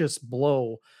hellacious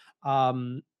blow.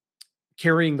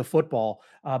 Carrying the football.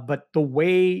 But the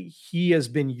way he has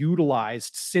been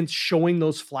utilized since showing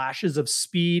those flashes of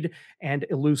speed and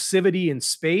elusivity in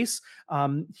space,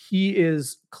 he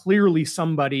is clearly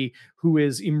somebody who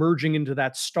is emerging into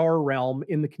that star realm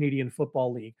in the Canadian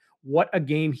Football League. What a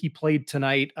game he played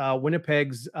tonight.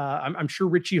 Winnipeg's, I'm sure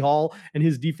Richie Hall and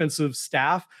his defensive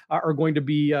staff are going to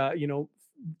be,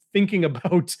 thinking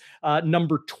about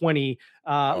number 20,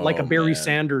 like a Oh Barry man.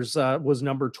 Sanders was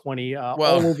number 20, Well,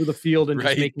 all over the field and just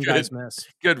right. making guys miss.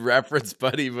 Good reference,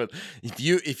 buddy. But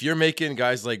if you're making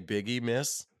guys like Biggie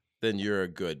miss, then you're a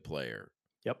good player.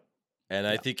 Yep. And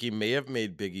I Yeah. think he may have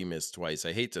made Biggie miss twice.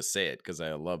 I hate to say it because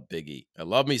I love Biggie. I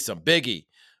love me some Biggie.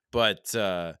 But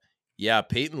yeah,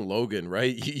 Peyton Logan,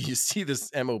 right? You see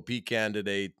this MOP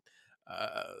candidate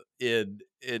uh, in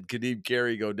Kadeem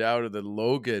Carey go down to the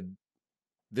Logan.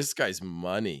 This guy's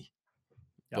money.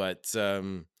 Yep.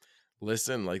 But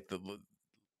listen, like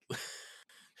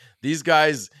these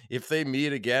guys, if they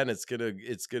meet again, it's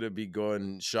gonna be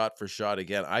going shot for shot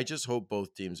again. I just hope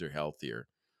both teams are healthier.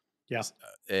 Yeah.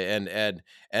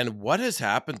 And what has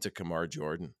happened to Kamar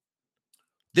Jordan?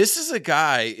 This is a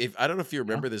guy. If I don't know if you Yeah.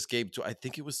 remember this game, I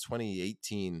think it was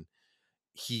 2018.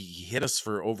 He hit us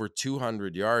for over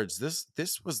 200 yards. This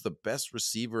was the best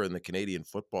receiver in the Canadian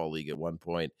Football League at one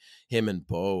point. Him and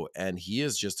Bo, and he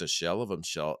is just a shell of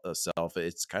himself.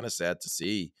 It's kind of sad to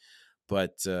see,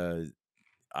 but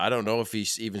I don't know if he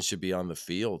even should be on the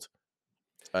field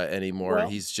anymore. Well,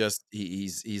 He's just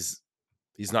he's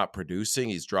not producing.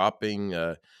 He's dropping.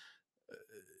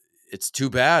 It's too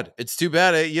bad. It's too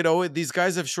bad. These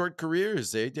guys have short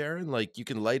careers, Darren? Like you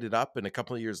can light it up, and a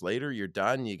couple of years later, you're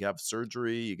done. You have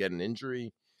surgery. You get an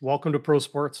injury. welcome to pro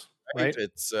sports, Right? right?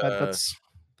 It's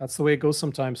That's the way it goes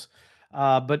sometimes.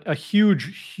 But a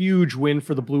huge win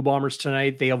for the Blue Bombers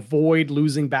tonight. They avoid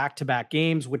losing back-to-back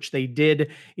games, which they did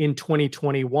in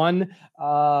 2021.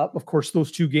 Of course,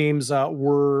 those two games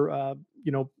were,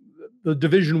 the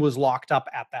division was locked up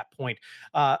at that point.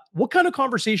 What kind of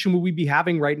conversation would we be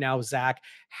having right now, Zach,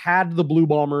 had the Blue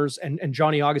Bombers and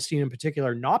Johnny Augustine in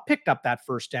particular not picked up that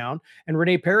first down, and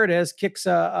Rene Paredes kicks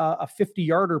a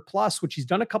 50-yarder plus, which he's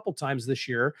done a couple times this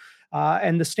year,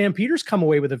 and the Stampeders come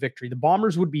away with a victory? The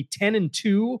Bombers would be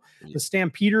 10-2. The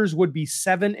Stampeders would be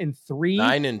 7-3.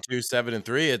 9-2,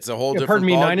 7-3. It's a whole different pardon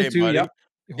me, ball game, 9-2. buddy. Yep.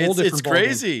 It's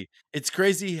crazy. It's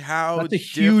crazy how that's a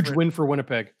huge win for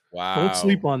Winnipeg. Wow. Don't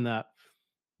sleep on that.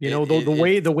 You know,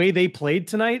 the way they played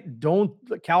tonight,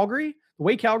 Calgary, the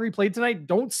way Calgary played tonight,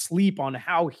 don't sleep on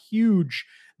how huge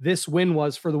this win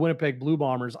was for the Winnipeg Blue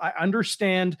Bombers. I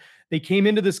understand they came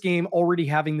into this game already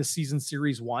having the season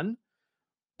series won,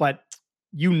 but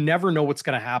you never know what's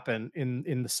going to happen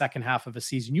in the second half of a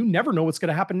season. You never know what's going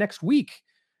to happen next week.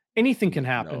 Anything can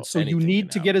happen. No, so you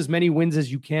need to get as many wins as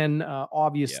you can.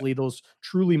 Obviously, those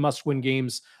truly must-win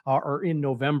games are in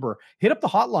November. Hit up the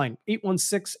hotline,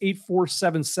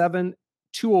 816-8477,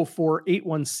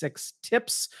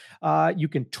 204-816-TIPS. You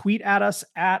can tweet at us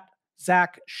at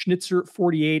Zach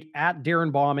Schnitzer48, at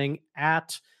Darren Bombing,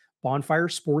 at Bonfire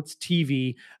Sports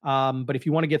TV. But if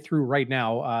you want to get through right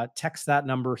now, text that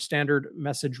number. Standard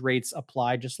message rates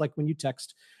apply, just like when you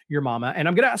text your mama. And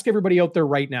I'm going to ask everybody out there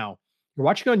right now, you're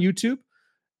watching on YouTube.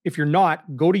 If you're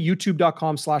not, go to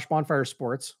youtube.com/bonfire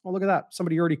sports. Oh, look at that.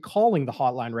 Somebody already calling the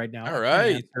hotline right now. All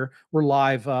right. We're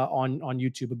live on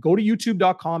YouTube. But go to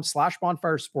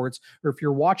youtube.com/bonfire sports. Or if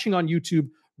you're watching on YouTube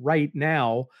right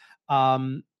now,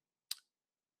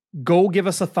 go give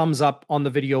us a thumbs up on the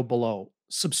video below.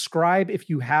 Subscribe if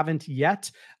you haven't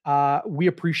yet. We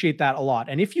appreciate that a lot.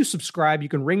 And if you subscribe, you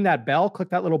can ring that bell, click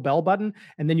that little bell button,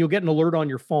 and then you'll get an alert on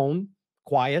your phone.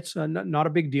 Quiet, not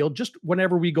a big deal. Just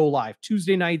whenever we go live,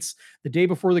 Tuesday nights, the day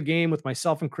before the game with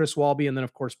myself and Chris Walby, and then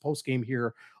of course post game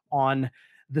here on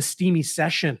the Steamy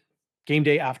Session. Game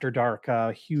day after dark,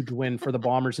 huge win for the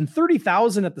Bombers, and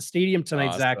 30,000 at the stadium tonight.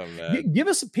 Awesome, Zach,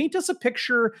 paint us a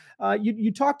picture.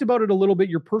 You talked about it a little bit,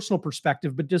 your personal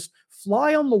perspective, but just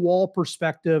fly on the wall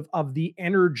perspective of the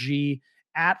energy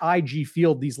at IG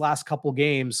Field these last couple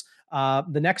games.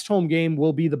 The next home game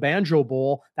will be the Banjo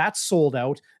Bowl. That's sold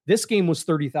out. This game was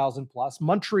 30,000 plus.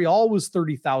 Montreal was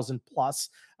 30,000 plus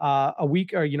a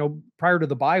week, or prior to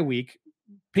the bye week.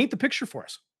 Paint the picture for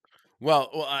us.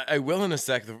 Well, I will in a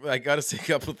sec. I got to say a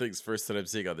couple of things first that I'm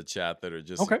seeing on the chat that are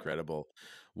just incredible.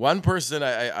 One person,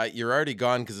 you're already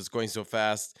gone because it's going so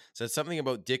fast, said something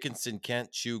about Dickinson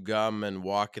can't chew gum and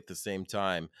walk at the same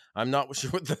time. I'm not sure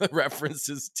what the reference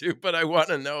is to, but I want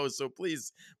to know. So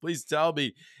please tell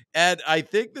me. And I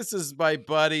think this is my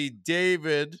buddy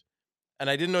David, and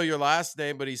I didn't know your last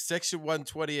name, but he's section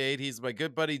 128. He's my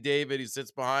good buddy David. He sits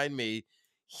behind me.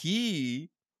 He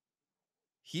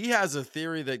has a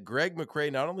theory that Greg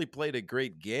McCrae not only played a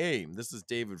great game, this is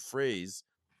David Freeze,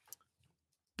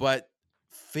 but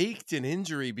faked an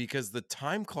injury because the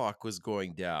time clock was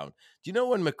going down. Do you know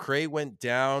when McCrae went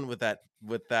down with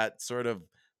that sort of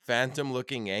phantom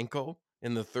looking ankle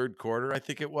in the third quarter, I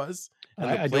think it was, and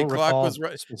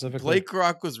the play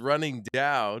clock was running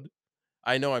down.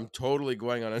 I know I'm totally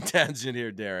going on a tangent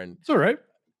here, Darren. It's all right.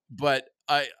 But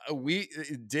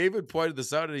David pointed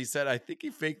this out, and he said, I think he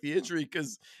faked the injury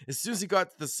because as soon as he got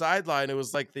to the sideline, it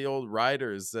was like the old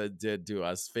Riders did to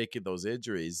us, faking those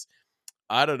injuries.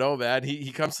 I don't know, man.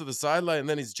 He comes to the sideline and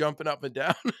then he's jumping up and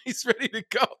down. He's ready to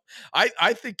go.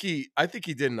 I think he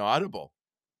did an audible.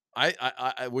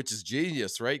 I which is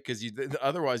genius, right? Because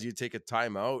otherwise you take a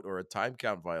timeout or a time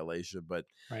count violation. But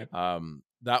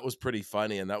that was pretty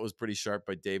funny, and that was pretty sharp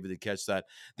by David to catch that.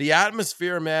 The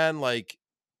atmosphere, man, like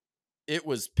it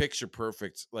was picture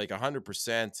perfect, like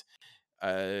 100%.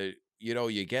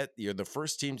 You're the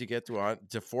first team to get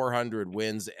to 400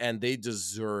 wins, and they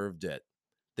deserved it.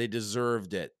 They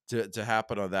deserved it to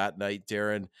happen on that night,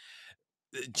 Darren.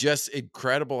 Just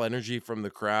incredible energy from the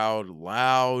crowd,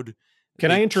 loud. Can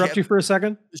I interrupt you for a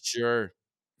second? Sure.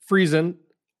 Friesen,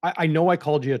 I know I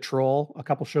called you a troll a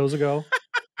couple shows ago.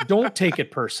 Don't take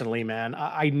it personally, man.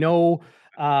 I know,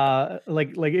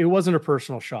 like it wasn't a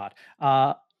personal shot.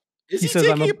 Is he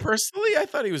taking it personally? I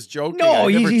thought he was joking. No,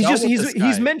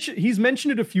 he's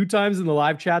mentioned it a few times in the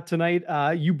live chat tonight.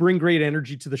 You bring great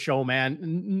energy to the show,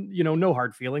 man. No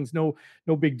hard feelings, no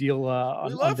big deal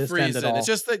on this end at all. It's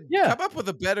just that come up with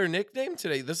a better nickname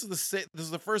today. This is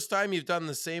the first time you've done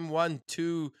the same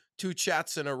two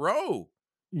chats in a row.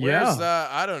 Where's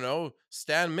I don't know,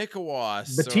 Stan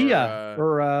Mikawas, Batia,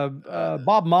 or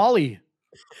Bob Molly.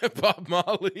 Bob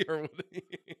Molly, or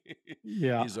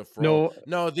he's a fraud.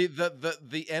 No,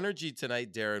 the energy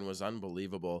tonight, Darren, was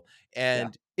unbelievable,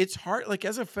 and it's hard. Like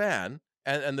as a fan,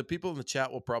 and the people in the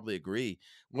chat will probably agree.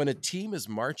 When a team is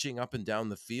marching up and down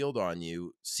the field on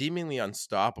you, seemingly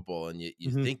unstoppable, and you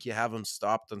Mhm. think you have them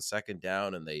stopped on second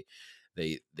down, and they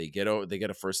get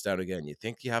a first down again. You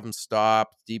think you have them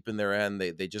stopped deep in their end.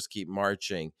 They just keep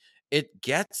marching. It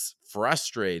gets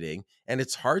frustrating, and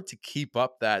it's hard to keep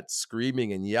up that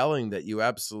screaming and yelling that you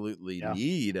absolutely Yeah.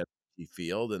 need at the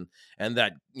field, and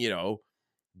that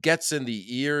gets in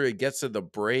the ear, it gets in the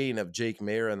brain of Jake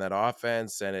Maier and that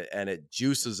offense, and it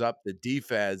juices up the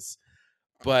defense.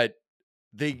 But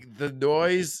the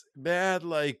noise, man,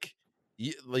 like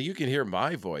you can hear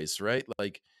my voice, right?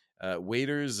 Like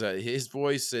waiters, his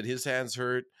voice and his hands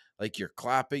hurt. Like you're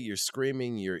clapping, you're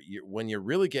screaming, you're when you're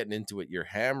really getting into it, you're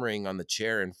hammering on the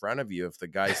chair in front of you if the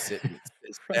guy's sitting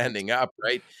Right. standing up,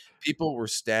 right? People were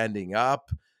standing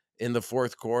up in the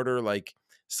fourth quarter. Like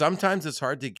sometimes it's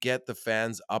hard to get the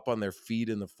fans up on their feet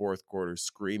in the fourth quarter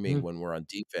screaming Mhm. when we're on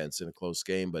defense in a close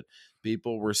game, but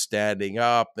people were standing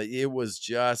up. It was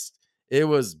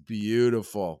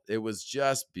beautiful. It was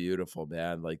just beautiful,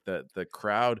 man. Like the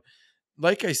crowd,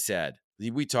 like I said,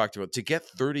 we talked about to get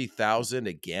 30,000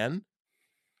 again,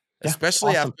 Yeah,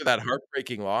 especially awesome. after that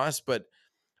heartbreaking loss. But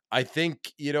I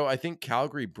think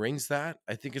Calgary brings that.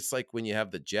 I think it's like when you have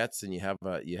the Jets and you have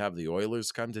the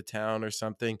Oilers come to town or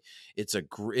something.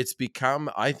 It's become,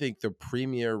 I think, the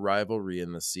premier rivalry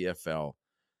in the CFL,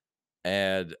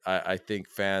 and I think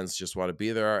fans just want to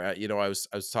be there. I was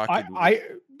I talking. I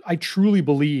I truly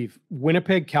believe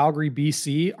Winnipeg, Calgary,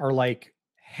 BC are like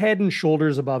head and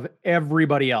shoulders above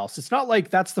everybody else. It's not like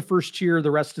that's the first tier,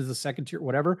 the rest is the second tier,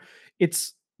 whatever.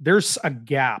 It's there's a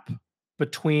gap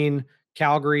between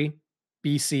Calgary,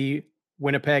 BC,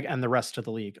 Winnipeg, and the rest of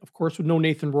the league. Of course, with no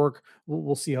Nathan Rourke,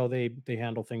 we'll see how they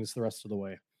handle things the rest of the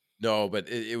way. No, but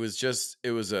it was just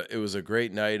it was a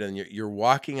great night, and you're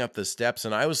walking up the steps,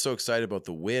 and I was so excited about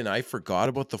the win, I forgot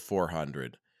about the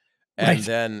 400, Right.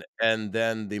 and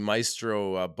then the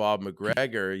maestro Bob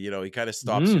McGregor, he kind of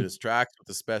stops you in Mm. his tracks with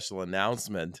the special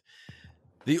announcement.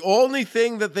 The only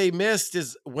thing that they missed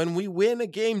is when we win a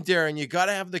game, Darren, you got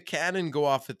to have the cannon go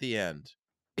off at the end.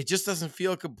 It just doesn't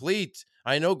feel complete.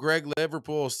 I know Greg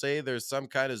Liverpool will say there's some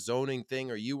kind of zoning thing,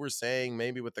 or you were saying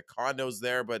maybe with the condos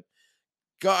there, but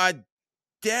God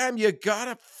damn, you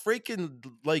gotta freaking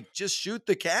like just shoot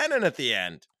the cannon at the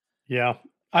end. Yeah.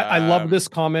 I love Um, this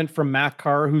comment from Mac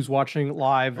Carr, who's watching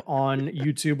live on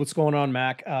YouTube. What's going on,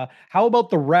 Mac? How about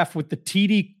the ref with the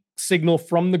TD signal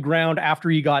from the ground after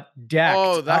he got decked?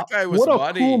 oh, that guy was What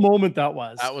a cool money. moment that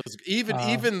was. That was Uh,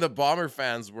 even the Bomber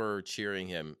fans were cheering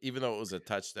him, even though it was a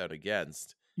touchdown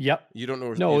against. yep. You No,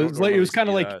 don't it normally was kind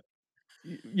of see like that.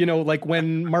 like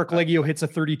when Mark Leggio hits a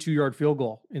 32-yard field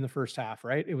goal in the first half,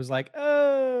 right? It was like,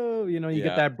 oh, you get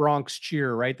Yeah, that Bronx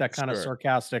cheer, right? That kind of sure.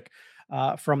 sarcastic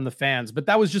from the fans. But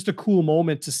that was just a cool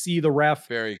moment to see the ref.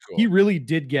 Very He cool. really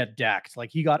did get decked. Like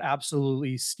he got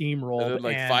absolutely And steamrolled. then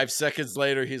like And 5 seconds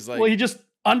later, he's well, like, he just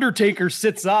Undertaker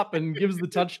sits up and gives the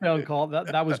touchdown call.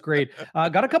 That was great.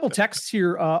 Got a couple texts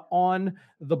here on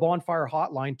the Bonfire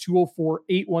Hotline,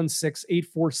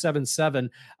 204-816-8477.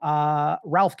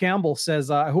 Ralph Campbell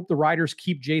says, I hope the Riders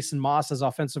keep Jason Moss as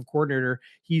offensive coordinator.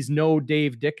 He's no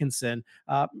Dave Dickinson.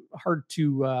 Hard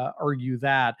to argue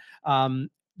that.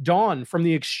 Don from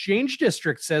the Exchange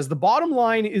District says, the bottom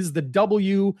line is the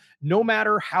W, no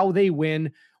matter how they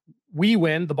win. We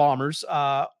win, the Bombers.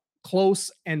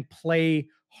 Close and play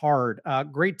hard.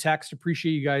 Great text.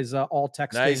 Appreciate you guys all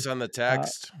texting nice on the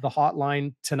text. the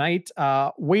hotline tonight.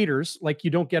 Waiters, like you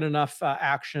don't get enough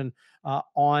action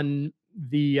on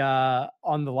the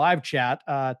live chat.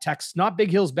 Text, not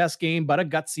Big Hill's best game, but a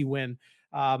gutsy win.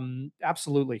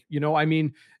 Absolutely. I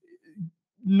mean,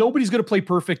 nobody's going to play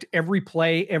perfect every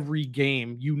play, every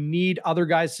game. You need other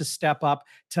guys to step up.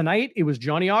 Tonight, it was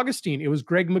Johnny Augustine. It was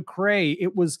Greg McCrae.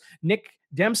 It was Nick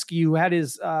Dembski, who had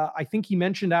his, I think he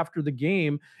mentioned after the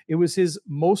game, it was his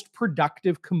most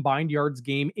productive combined yards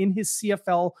game in his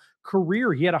CFL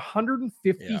career. He had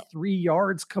 153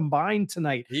 yards combined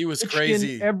tonight. He was Pitched in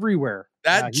crazy. everywhere.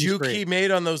 That He was juke great. he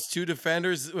made on those two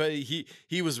defenders,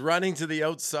 he was running to the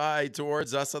outside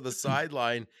towards us on the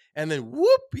sideline, and then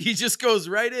whoop, he just goes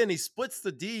right in. He splits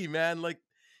the D, man. Like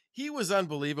he was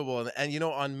unbelievable. And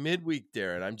on midweek,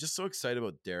 Darren, I'm just so excited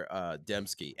about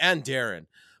Dembski and Darren.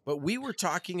 But we were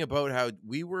talking about how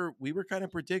we were kind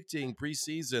of predicting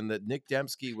preseason that Nick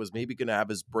Dembski was maybe going to have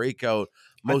his breakout,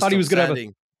 I thought he was going to have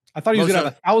most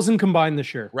of 1,000 combined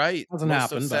this year. right, Hasn't most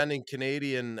happened, but outstanding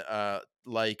Canadian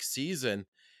like season.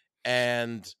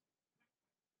 And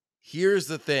Here's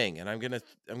the thing, and I'm gonna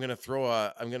throw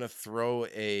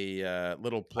a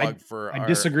little plug for I our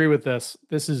disagree with this.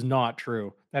 This is not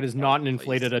true. That is oh, not an please.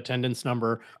 inflated attendance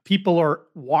number. People are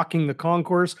walking the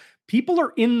concourse. People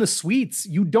are in the suites.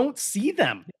 You don't see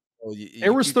them. Oh,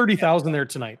 There was you can't. 30,000 there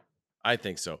tonight. I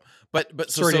think so.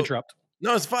 But Sorry to interrupt.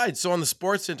 no, it's fine. So on the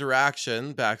sports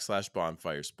interaction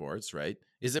 /bonfire sports, right?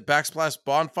 Is it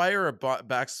 /bonfire or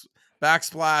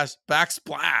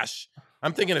backsplash?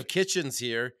 I'm thinking of kitchens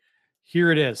here.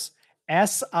 Here it is.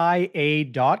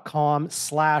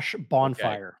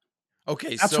 SIA.com/bonfire.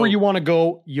 Okay. That's where you want to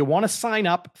go. You want to sign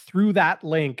up through that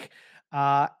link,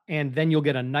 and then you'll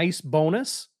get a nice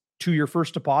bonus to your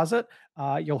first deposit.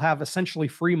 You'll have essentially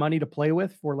free money to play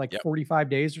with for like 45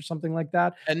 days or something like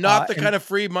that. And not the kind of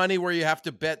free money where you have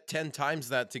to bet 10 times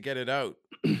that to get it out.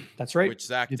 That's right. Which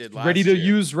Zach did last ready year. to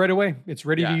use right away. It's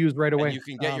ready to use right away. And you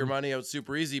can get your money out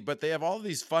super easy, but they have all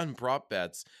these fun prop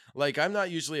bets. Like, I'm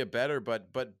not usually a bettor,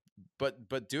 but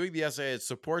doing the SIA, it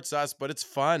supports us, but it's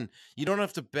fun. You don't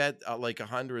have to bet like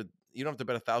 100. You don't have to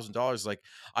bet $1,000. Like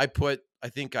I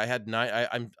think I had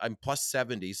I'm plus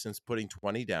 70 since putting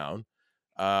 20 down.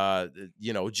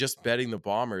 Just betting the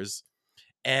Bombers.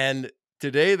 And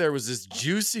today there was this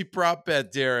juicy prop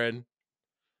bet, Darren,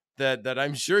 that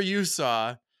I'm sure you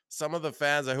saw. Some of the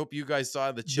fans, I hope you guys saw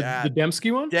in the chat. The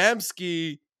Dembski one?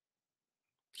 Dembski.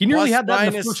 He nearly had that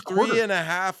in the first quarter.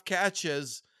 3.5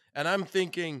 catches. And I'm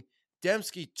thinking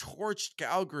Dembski torched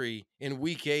Calgary in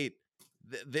week 8.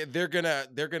 They're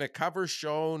gonna cover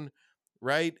Schoen,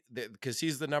 right? Because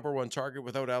he's the number one target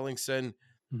without Ellingson.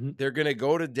 Mm-hmm. They're gonna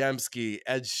go to Dembski,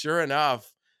 and sure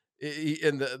enough,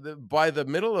 by the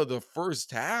middle of the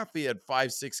first half, he had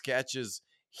 5-6 catches.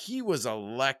 He was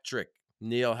electric.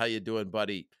 Neil, how you doing,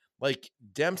 buddy? Like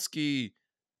Dembski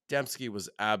was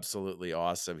absolutely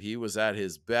awesome. He was at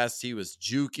his best. He was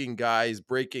juking guys,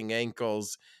 breaking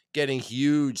ankles, getting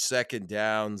huge second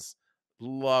downs.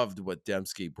 Loved what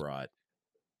Dembski brought.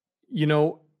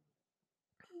 You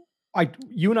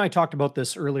and I talked about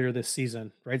this earlier this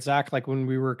season, right, Zach? Like when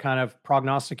we were kind of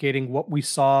prognosticating what we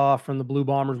saw from the Blue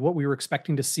Bombers, what we were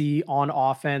expecting to see on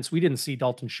offense. We didn't see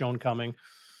Dalton Schoen coming.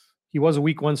 He was a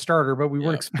week 1 starter, but we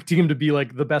weren't expecting him to be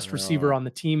like the best receiver on the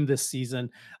team this season.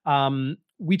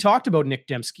 We talked about Nick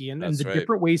Dembski and the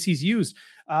different ways he's used.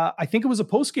 I think it was a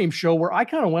post-game show where I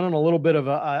kind of went on a little bit of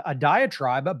a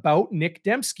diatribe about Nick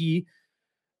Dembski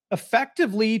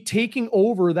effectively taking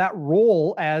over that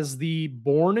role as the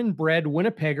born and bred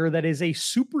Winnipegger that is a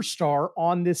superstar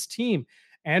on this team.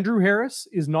 Andrew Harris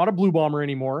is not a Blue Bomber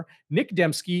anymore. Nick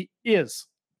Dembski is.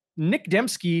 Nick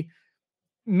Dembski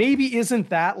maybe isn't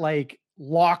that like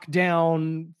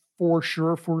lockdown for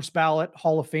sure first ballot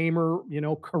Hall of Famer,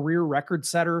 career record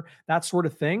setter, that sort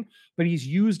of thing. But he's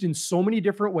used in so many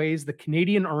different ways. The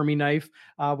Canadian Army knife,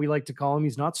 we like to call him.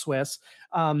 He's not Swiss.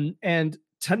 And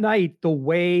tonight, the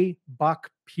way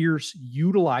Buck Pierce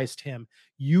utilized him,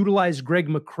 utilized Greg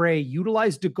McCrae,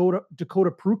 utilized Dakota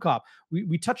Prukop.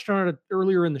 We touched on it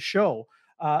earlier in the show.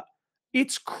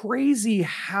 It's crazy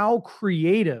how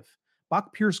creative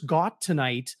Buck Pierce got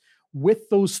tonight with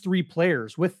those 3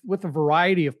 players, with a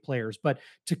variety of players, but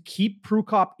to keep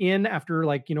Prukop in after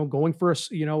going for a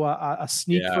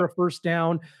sneak for a first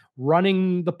down,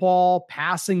 running the ball,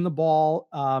 passing the ball,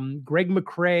 Greg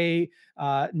McCrae,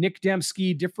 Nick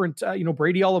Dembski, different,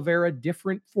 Brady Oliveira,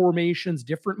 different formations,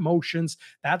 different motions,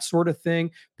 that sort of thing.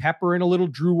 Pepper in a little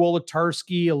Drew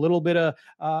Wolodarski, a little bit of,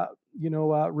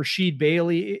 Rashid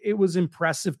Bailey. It was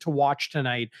impressive to watch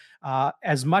tonight.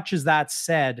 As much as that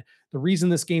said, the reason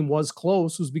this game was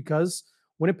close was because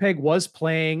Winnipeg was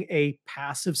playing a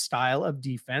passive style of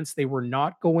defense. They were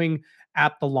not going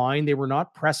at the line. They were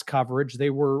not press coverage.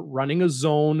 They were running a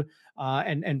zone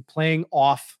and playing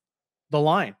off the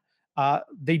line.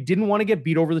 They didn't want to get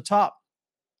beat over the top.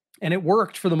 And it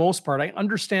worked for the most part. I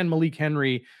understand Malik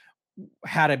Henry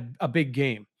had a big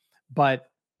game, but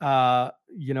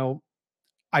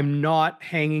I'm not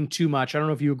hanging too much. I don't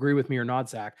know if you agree with me or not,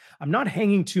 Zach. I'm not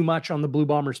hanging too much on the Blue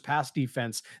Bombers pass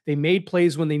defense. They made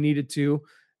plays when they needed to,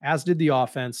 as did the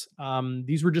offense.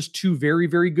 These were just 2 very,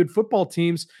 very good football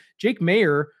teams. Jake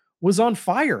Maier was on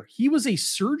fire. He was a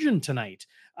surgeon tonight.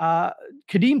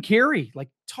 Kadeem Carey,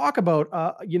 talk about,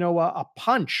 a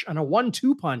punch and a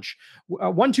 1-2 punch, a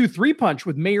 1-2-3 punch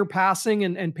with Maier passing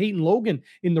and Peyton Logan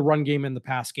in the run game and the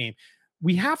pass game.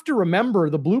 We have to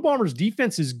remember the Blue Bombers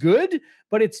defense is good,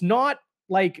 but it's not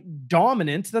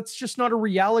dominant. That's just not a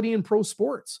reality in pro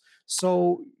sports.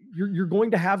 So you're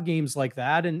going to have games like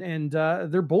that. And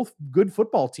they're both good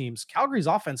football teams. Calgary's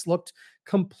offense looked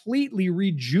completely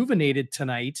rejuvenated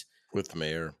tonight with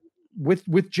Maier,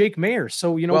 with Jake Maier.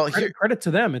 So, credit to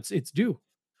them. It's due.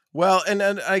 Well, and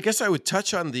I guess I would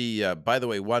touch on the, by the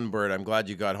way, One Bird, I'm glad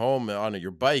you got home on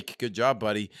your bike. Good job,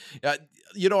 buddy. Uh,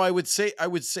 I would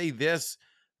say this,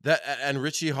 that and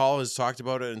Richie Hall has talked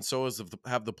about it, and so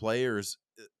have the players,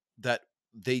 that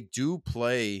they do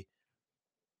play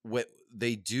what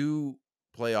they do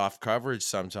play off coverage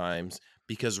sometimes,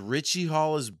 because Richie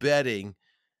Hall is betting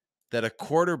that a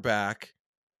quarterback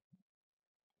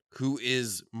who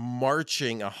is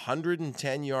marching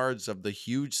 110 yards of the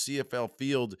huge CFL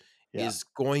field Yeah. is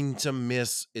going to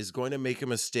make a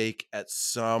mistake at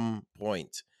some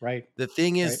point. Right. The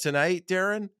thing is, Right. tonight,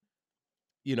 Darren,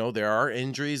 there are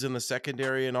injuries in the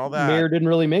secondary and all Mayer that. didn't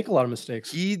really make a lot of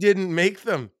mistakes. He didn't make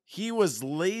them. He was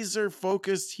laser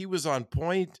focused. He was on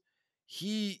point.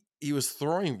 He was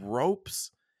throwing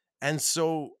ropes. And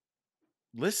so,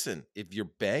 listen, if you're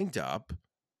banged up,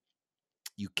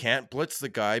 you can't blitz the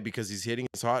guy because he's hitting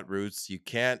his hot routes. You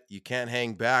can't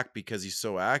hang back because he's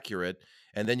so accurate,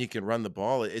 and then you can run the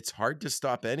ball. It's hard to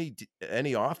stop any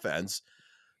offense.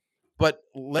 But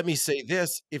let me say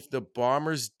this, if the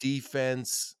Bombers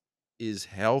defense is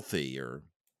healthier,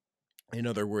 in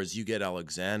other words, you get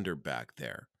Alexander back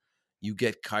there, you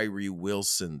get Kyrie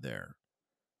Wilson there,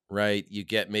 right? You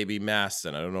get maybe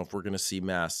Maston. I don't know if we're going to see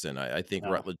Maston. I think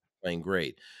No. Rutledge is playing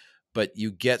great. But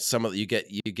you get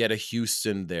you get a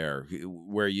Houston there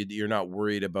where you're not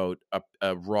worried about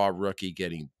a raw rookie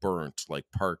getting burnt like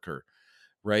Parker,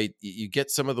 right? You get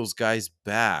some of those guys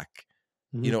back.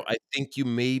 Mhm. I think you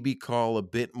maybe call a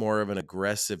bit more of an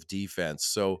aggressive defense.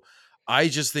 So I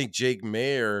just think Jake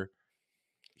Mayer,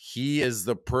 he is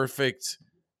the perfect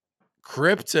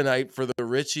kryptonite for the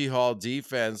Richie Hall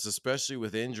defense, especially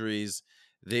with injuries.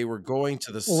 They were going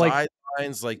to the Well, like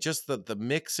sidelines, like just the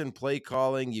mix and play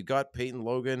calling. You got Peyton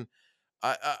Logan.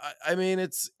 I mean,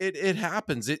 it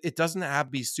happens. It doesn't have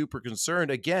to be super concerned.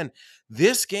 Again,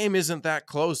 this game isn't that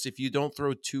close if you don't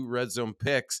throw 2 red zone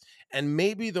picks. And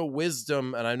maybe the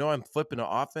wisdom, and I know I'm flipping to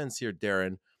offense here,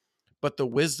 Darren, but the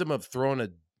wisdom of throwing a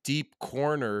deep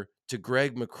corner to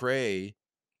Greg McCray,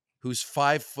 who's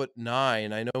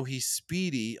 5'9", I know he's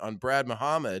speedy, on Brad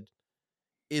Muhammad,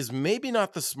 is maybe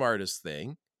not the smartest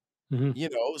thing.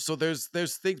 Mhm. So there's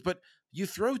things, but you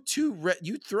throw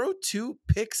 2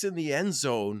 picks in the end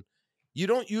zone, you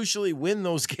don't usually win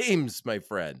those games, my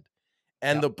friend.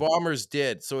 And Yeah. the Bombers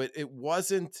did. So it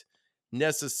didn't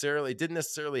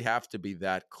necessarily have to be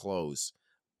that close,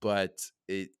 but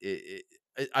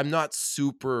I'm not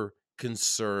super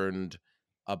concerned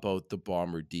about the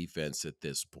Bomber defense at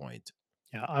this point.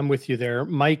 Yeah, I'm with you there.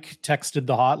 Mike texted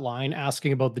the hotline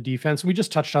asking about the defense. We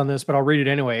just touched on this, but I'll read it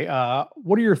anyway.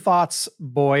 What are your thoughts,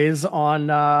 boys, on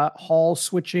Hall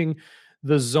switching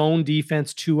the zone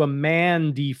defense to a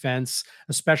man defense,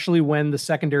 especially when the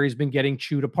secondary has been getting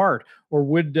chewed apart? Or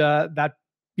would that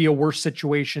be a worse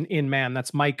situation in man?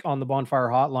 That's Mike on the Bonfire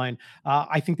hotline.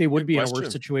 I think they would Good be in a worse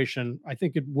question. situation. I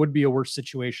think it would be a worse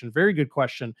situation. Very good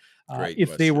question. Great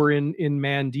If they question. were in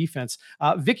man defense.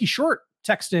 Vicky Short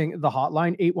texting the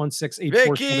hotline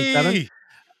 816-8477. Vicky!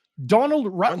 Donald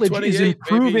Rutledge is 128, baby.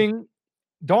 improving.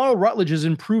 Donald Rutledge is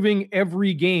improving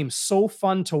every game. So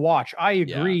fun to watch. I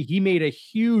Yeah. agree. He made a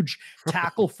huge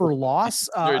tackle for loss,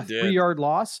 Sure a did. 3-yard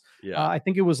loss. Yeah. I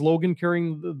think it was Logan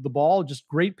carrying the ball. Just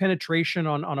great penetration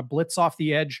on a blitz off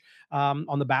the edge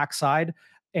on the backside.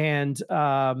 And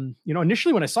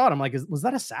initially when I saw it, I'm like, was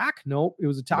that a sack? No, it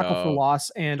was a tackle for No. loss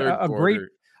and Third a great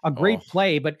quarter. Oh,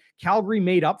 play. But Calgary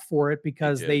made up for it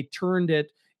because did. they turned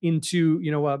it into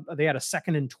they had a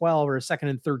 2nd and 12 or a 2nd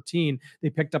and 13. They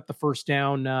picked up the first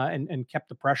down and kept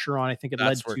the pressure on. I think it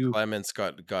That's led where to Clements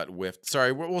got whiffed.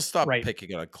 Sorry, we'll stop right.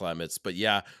 picking on Clements, but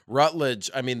yeah, Rutledge.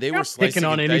 I mean, they You're were not picking slicing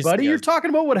on and anybody. dicing You're us. talking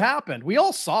about what happened. We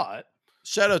all saw it.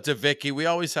 Shout out to Vicky. We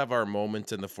always have our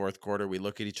moment in the fourth quarter. We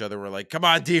look at each other. We're like, "Come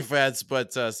on, defense!"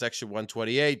 But section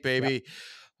 128, baby. Yep.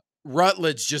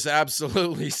 Rutledge just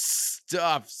absolutely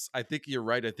stuffs. I think you're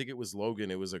right. I think it was Logan.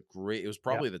 It was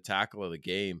probably the tackle of the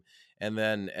game. And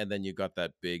then you got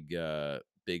that big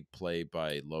play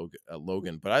by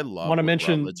Logan. But I love what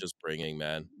Rutledge is bringing,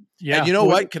 man. Yeah. And you know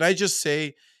what? Can I just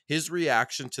say his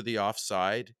reaction to the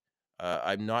offside?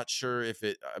 I'm not sure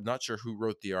who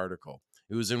wrote the article.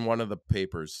 It was in one of the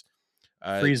papers.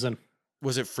 Friesen.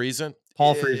 Was it Friesen?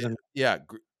 Paul Friesen. Yeah.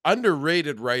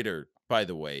 Underrated writer, by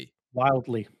the way.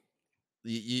 Wildly.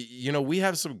 We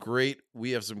have some great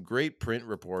print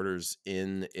reporters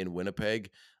in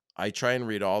Winnipeg. I try and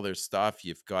read all their stuff.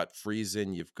 You've got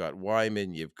Friesen, you've got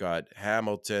Wyman, you've got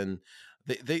Hamilton.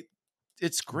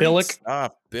 It's great Billick.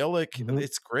 stuff. Billick,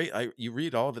 it's great. You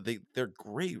read all of it. They're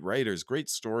great writers, great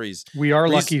stories. We are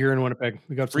lucky here in Winnipeg.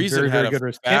 We got some Friesen very, very good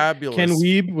writers. Fabulous. Ken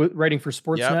Wiebe writing for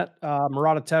Sportsnet.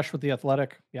 Murat Atesh with The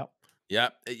Athletic. Yep. Yeah,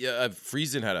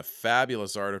 Friesen had a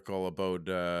fabulous article about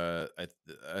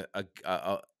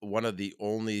one of the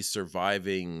only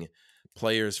surviving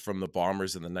players from the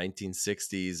Bombers in the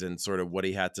 1960s, and sort of what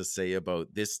he had to say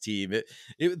about this team.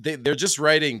 They're just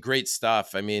writing great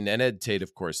stuff. I mean, and Ed Tate,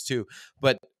 of course, too.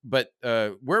 But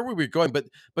where were we going? But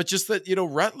just that,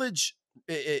 Rutledge.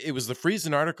 It was the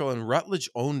Friesen article, and Rutledge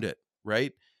owned it,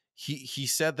 right? He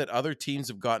said that other teams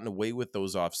have gotten away with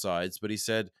those offsides, but he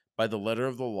said by the letter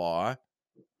of the law,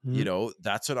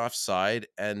 that's an offside,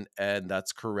 and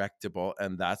that's correctable,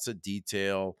 and that's a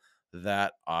detail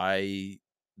that I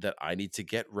need to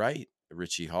get right.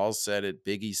 Richie Hall said it,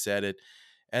 Biggie said it,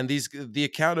 and the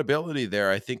accountability there,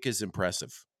 I think, is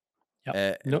impressive.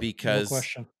 Yep. No Because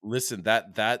question. listen,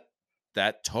 that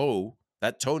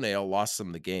toenail lost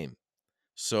them the game.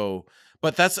 So,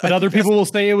 but other people will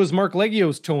say it was Mark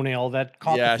Leggio's toenail that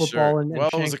caught the football, sure. and Well,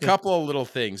 it was a shanked it. couple of little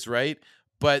things, right?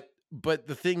 But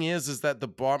the thing is that the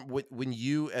bomb, when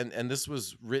you, and this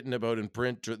was written about in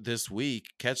print this week,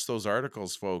 catch those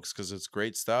articles, folks, because it's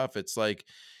great stuff. It's like,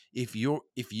 if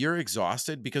you're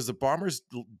exhausted, because the Bombers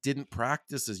didn't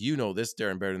practice, as you know this,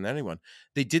 Darren, better than anyone,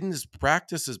 they didn't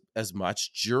practice as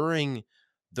much during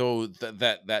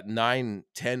that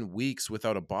 9-10 weeks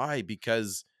without a bye,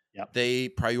 because they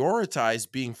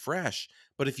prioritize being fresh.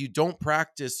 But if you don't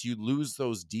practice, you lose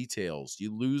those details.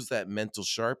 You lose that mental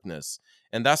sharpness.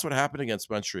 And that's what happened against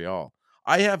Montreal.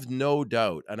 I have no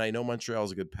doubt, and I know Montreal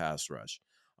is a good pass rush.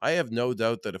 I have no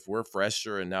doubt that if we're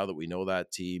fresher, and now that we know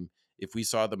that team, if we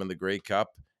saw them in the Grey Cup,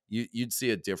 you'd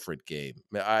see a different game.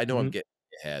 I know I'm getting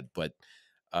ahead, but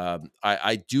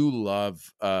I do love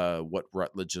what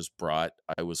Rutledge has brought.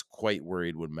 I was quite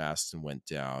worried when Maston went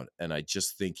down, and I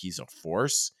just think he's a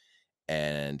force.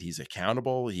 And he's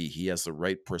accountable. He has the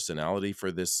right personality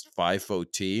for this FIFO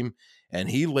team, and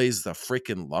he lays the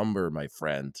freaking lumber, my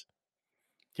friend.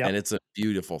 Yep. And it's a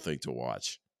beautiful thing to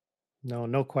watch.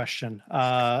 No question.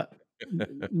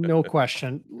 No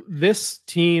question. This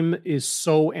team is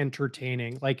so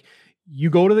entertaining. Like, you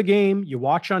go to the game, you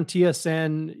watch on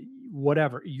TSN,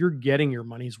 whatever, you're getting your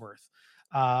money's worth.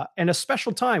 And a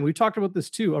special time. We talked about this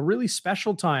too. A really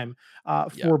special time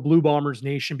for Blue Bombers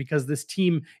Nation, because this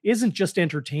team isn't just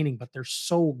entertaining, but they're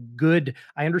so good.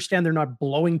 I understand they're not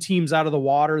blowing teams out of the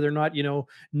water. They're not,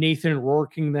 Nathan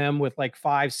Rourking them with like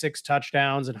 5-6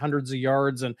 touchdowns and hundreds of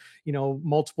yards and,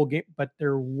 multiple games, but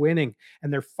they're winning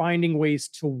and they're finding ways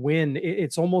to win.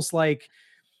 It's almost like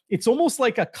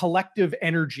a collective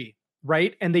energy,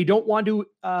 right? And they don't want to,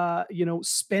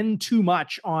 spend too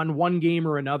much on one game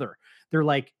or another. They're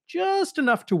like, just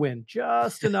enough to win,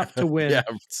 just enough to win.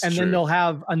 And then they'll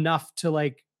have enough to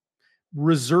like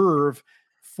reserve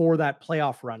for that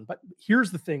playoff run. But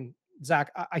here's the thing,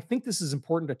 Zach, I think this is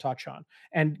important to touch on,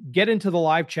 and get into the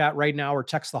live chat right now or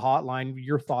text the hotline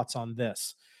your thoughts on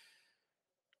this.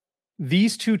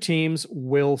 These two teams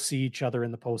will see each other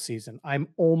in the postseason. I'm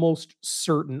almost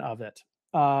certain of it,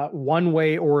 one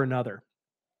way or another.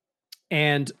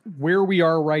 And where we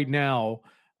are right now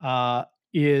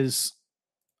is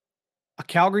a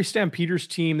Calgary Stampeders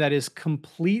team that is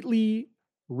completely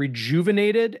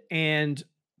rejuvenated and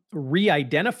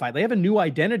re-identified. They have a new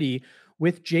identity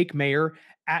with Jake Maier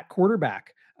at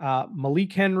quarterback.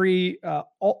 Malik Henry,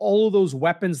 all of those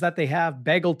weapons that they have,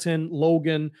 Begelton,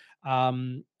 Logan,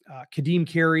 Kadeem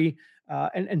Carey,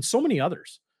 and so many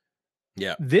others.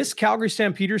 Yeah. This Calgary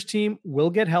Stampeders team will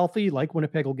get healthy, like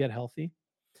Winnipeg will get healthy,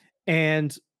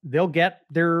 and they'll get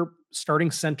their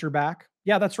starting center back.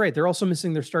 Yeah, that's right. They're also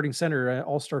missing their starting center,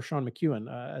 All-Star Sean McEwen,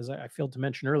 as I failed to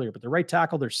mention earlier. But their right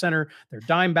tackle, their center, their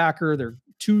dime backer, their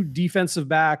two defensive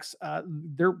backs,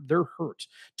 they're hurt.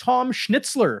 Tom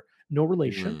Schnitzler, no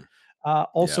relation,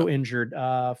 also injured,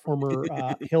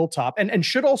 former Hilltop, and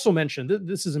should also mention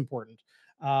this is important.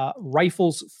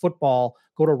 Rifles Football.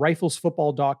 Go to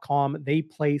riflesfootball.com. They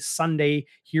play Sunday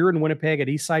here in Winnipeg at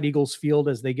Eastside Eagles Field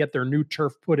as they get their new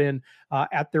turf put in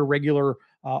at their regular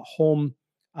home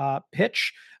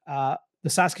pitch. The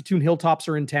Saskatoon Hilltops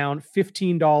are in town.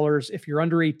 $15. If you're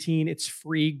under 18, it's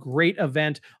free. Great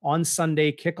event on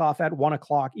Sunday. Kickoff at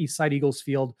 1:00, Eastside Eagles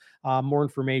Field. More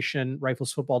information,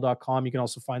 riflesfootball.com. You can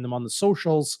also find them on the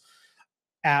socials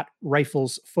at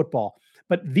Rifles Football.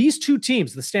 But these two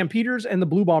teams, the Stampeders and the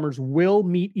Blue Bombers, will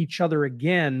meet each other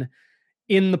again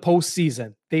in the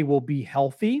postseason. They will be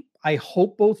healthy. I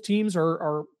hope both teams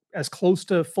are as close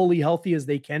to fully healthy as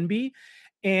they can be.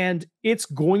 And it's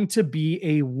going to be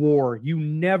a war. You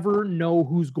never know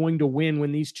who's going to win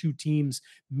when these two teams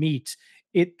meet.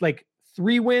 It like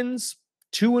 3 wins,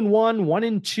 2-1,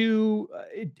 1-2.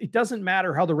 It doesn't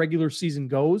matter how the regular season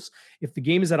goes. If the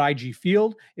game is at IG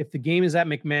Field, if the game is at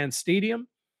McMahon Stadium,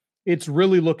 It's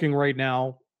really looking right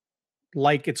now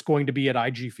like it's going to be at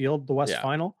IG Field, the West Yeah.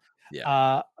 Final.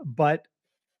 Yeah. But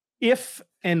if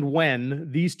and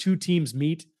when these two teams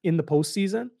meet in the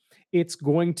postseason, it's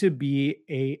going to be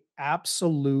a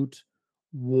absolute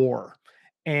war.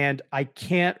 And I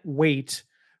can't wait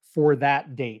for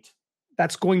that date.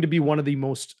 That's going to be one of the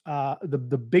most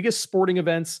the biggest sporting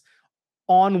events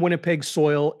on Winnipeg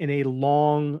soil in a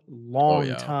long, Oh long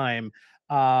yeah. time.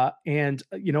 And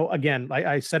you know, again,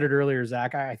 I said it earlier,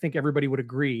 Zach. I think everybody would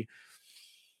agree.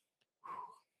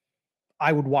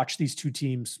 I would watch these two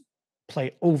teams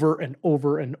play over and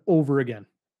over and over again.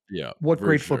 Yeah, What for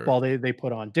great sure. football they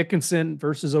put on. Dickinson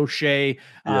versus O'Shea,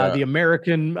 Yeah. the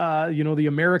American, the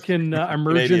American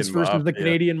emergence Canadian versus the Mafia.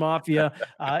 Canadian Mafia.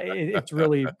 It's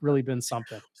really, really been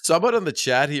something. Someone on the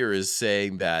chat here is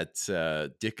saying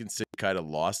that Dickinson kind of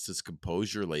lost his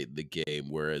composure late in the game,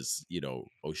 whereas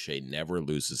O'Shea never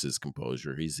loses his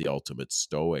composure. He's the ultimate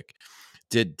stoic.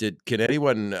 Can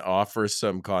anyone offer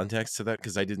some context to that?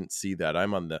 Because I didn't see that.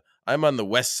 I'm on the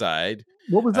west side.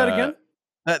 What was that again?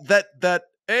 That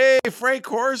hey, Frank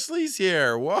Horsley's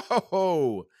here.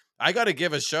 Whoa. I got to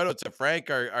give a shout out to Frank,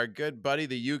 our good buddy,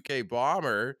 the UK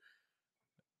Bomber,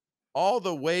 all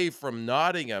the way from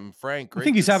Nottingham. Frank, I great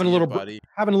think he's to having see a you, little buddy.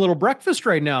 having a little breakfast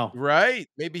right now. Right?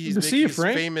 Maybe Good he's to see making you,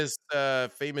 his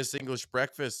Frank. famous English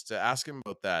breakfast. Ask him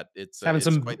about that. It's Having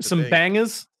it's quite the some thing.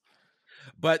 bangers.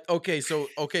 But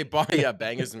yeah,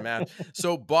 bangers and math.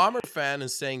 So Bomber fan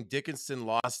is saying Dickinson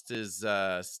lost his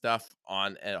stuff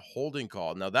on a holding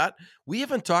call. Now that we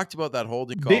haven't talked about that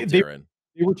holding call, Darren.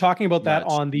 They were talking about that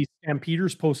Much. on the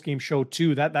Stampeders post-game show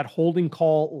too. That holding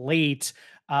call late.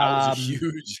 That was a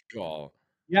huge call.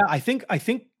 Yeah, I think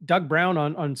Doug Brown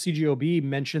on CGOB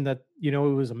mentioned that it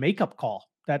was a makeup call,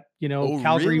 that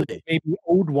Calgary really? maybe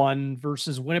owed one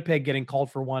versus Winnipeg getting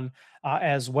called for one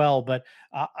as well. But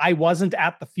I wasn't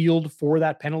at the field for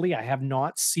that penalty. I have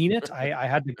not seen it. I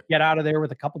had to get out of there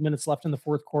with a couple minutes left in the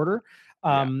fourth quarter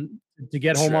to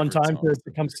get home on time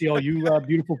to come see all you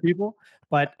beautiful people.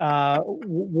 But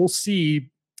we'll see.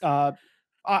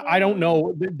 I don't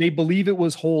know. They believe it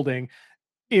was holding.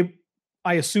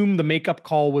 I assume the makeup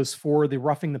call was for the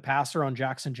roughing the passer on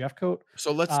Jackson Jeffcoat.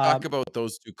 So let's talk about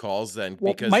those two calls then,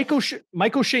 Well, because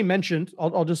Mike O'Shea mentioned.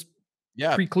 I'll just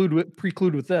preclude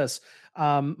with this.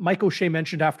 Mike O'Shea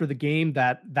mentioned after the game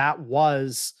that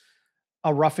was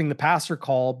a roughing the passer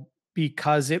call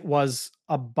because it was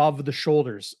above the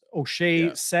shoulders.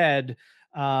 O'Shea said,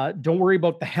 "Don't worry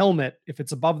about the helmet. If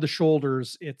it's above the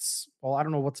shoulders, I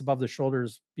don't know what's above the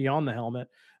shoulders beyond the helmet,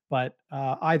 but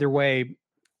either way."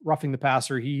 Roughing the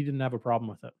passer, he didn't have a problem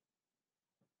with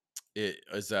it.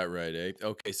 Is that right? Eh?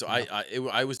 Okay, so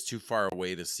I was too far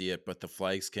away to see it, but the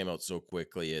flags came out so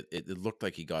quickly. It looked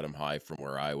like he got him high from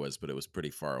where I was, but it was pretty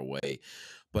far away.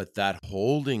 But that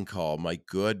holding call, my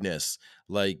goodness!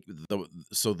 Like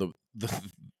the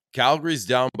Calgary's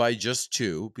down by just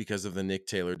 2 because of the Nick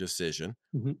Taylor decision.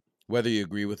 Mm-hmm. Whether you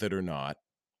agree with it or not,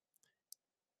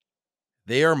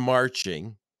 they are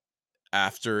marching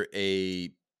after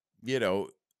a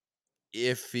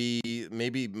iffy,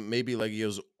 maybe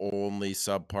Legio's only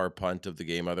subpar punt of the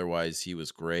game. Otherwise, he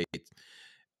was great.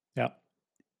 Yeah.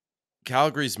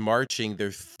 Calgary's marching. They're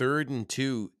 3rd and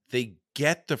 2. They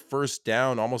get the first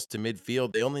down almost to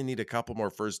midfield. They only need a couple more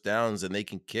first downs, and they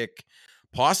can kick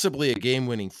possibly a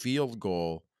game-winning field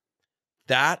goal.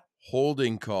 That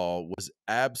holding call was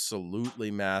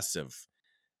absolutely massive.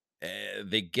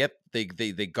 They got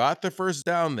the first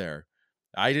down there.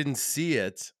 I didn't see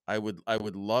it. I would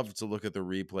love to look at the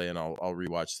replay, and I'll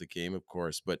rewatch the game, of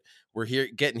course. But we're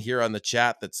getting here on the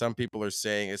chat that some people are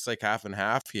saying it's like half and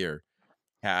half here.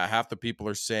 Half the people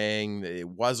are saying it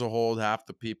was a hold. Half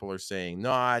the people are saying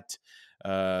not.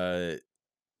 Love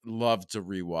to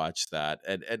rewatch that.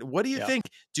 And what do you think?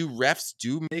 Do refs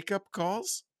do makeup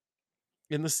calls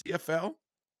in the CFL?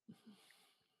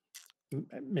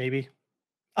 Maybe.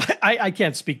 I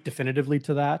can't speak definitively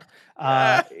to that.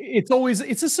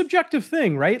 It's a subjective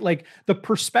thing, right? Like the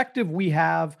perspective we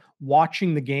have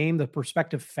watching the game, the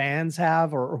perspective fans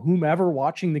have, or whomever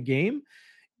watching the game,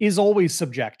 is always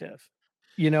subjective.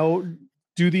 Do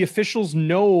the officials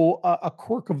know a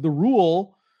quirk of the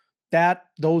rule that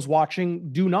those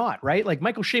watching do not, right? Like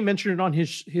Michael Shea mentioned it on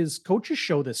his coach's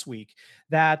show this week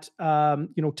that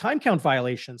time count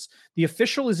violations. The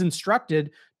official is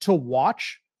instructed to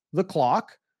watch the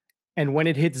clock, and when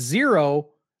it hits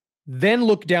 0, then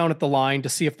look down at the line to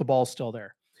see if the ball's still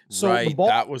there. So the ball,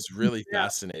 that was really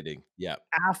fascinating. Yeah.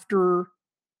 After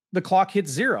the clock hits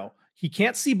 0, He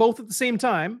can't see both at the same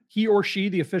time. He or she,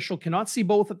 the official, cannot see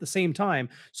both at the same time.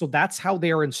 So that's how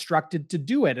they are instructed to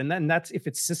do it. And then that's if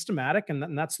it's systematic,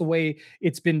 and that's the way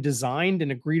it's been designed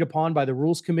and agreed upon by the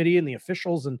rules committee and the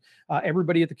officials and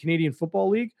everybody at the Canadian Football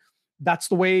League. That's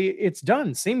the way it's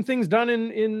done. Same thing's done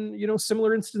in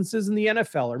similar instances in the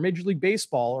NFL or Major League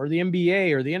Baseball or the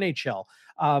NBA or the NHL.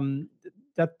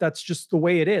 That's just the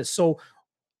way it is. So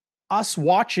us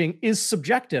watching is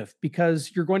subjective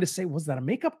because you're going to say, was that a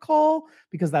makeup call?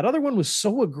 Because that other one was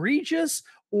so egregious,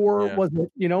 or was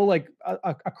it, like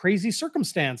a crazy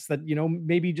circumstance that,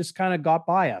 maybe just kind of got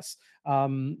by us,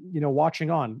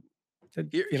 watching on.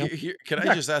 Can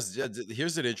I just ask?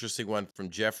 Here's an interesting one from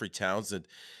Jeffrey Townsend,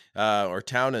 or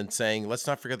Townend, saying, "Let's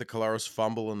not forget the Collaros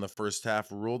fumble in the first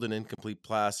half, ruled an incomplete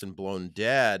pass and blown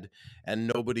dead, and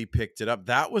nobody picked it up."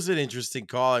 That was an interesting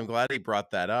call. I'm glad he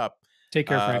brought that up. Take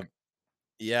care, Frank.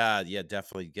 Yeah,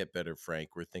 definitely get better, Frank.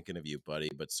 We're thinking of you, buddy,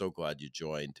 but so glad you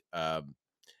joined.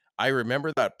 I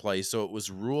remember that play. So it was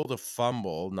ruled a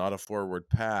fumble, not a forward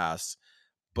pass,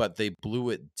 but they blew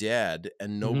it dead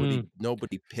and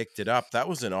nobody picked it up. That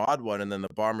was an odd one. And then the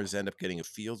Bombers end up getting a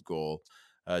field goal.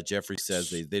 Jeffrey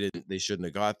says they shouldn't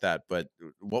have got that. But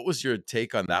what was your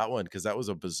take on that one? Because that was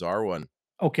a bizarre one.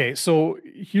 Okay, so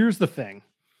here's the thing.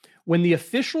 When the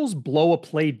officials blow a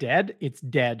play dead, it's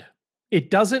dead. It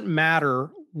doesn't matter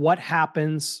what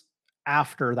happens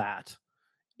after that,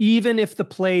 even if the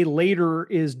play later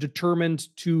is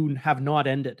determined to have not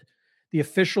ended. The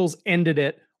officials ended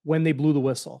it when they blew the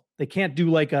whistle. They can't do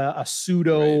like a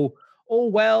pseudo, right. Oh,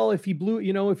 well, if he blew,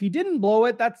 if he didn't blow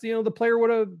it, that's, the player would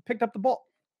have picked up the ball.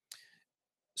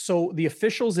 So the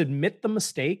officials admit the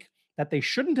mistake that they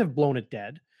shouldn't have blown it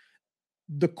dead.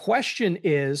 The question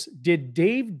is, did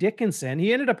Dave Dickenson,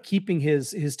 he ended up keeping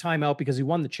his timeout because he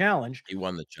won the challenge. He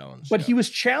won the challenge. But he was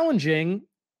challenging,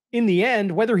 in the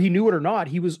end, whether he knew it or not,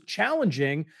 he was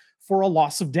challenging for a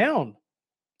loss of down.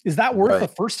 Is that worth a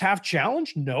first half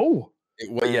challenge? No.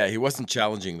 He wasn't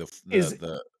challenging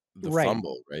the right.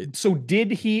 fumble, right? So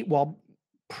did he,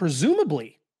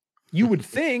 presumably, you would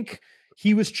think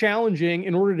he was challenging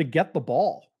in order to get the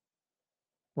ball,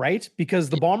 right? Because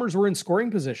the Bombers were in scoring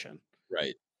position.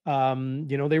 Right.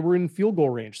 They were in field goal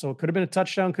range. So it could have been a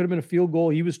touchdown, could have been a field goal.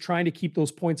 He was trying to keep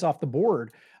those points off the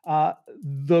board.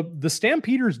 The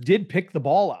Stampeders did pick the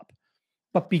ball up,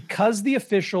 but because the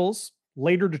officials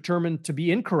later determined to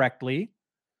be incorrectly,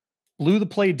 blew the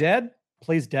play dead,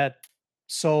 plays dead.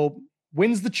 So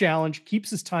wins the challenge, keeps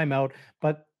his timeout,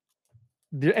 but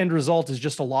the end result is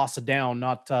just a loss of down,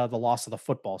 not the loss of the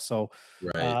football. So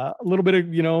a little bit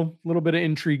of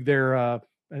intrigue there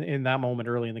in that moment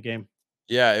early in the game.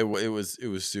 Yeah, it was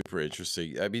super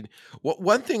interesting. I mean,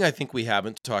 one thing I think we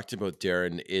haven't talked about,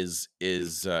 Darren, is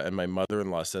and my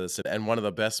mother-in-law said this, and one of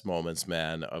the best moments,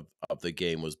 man, of the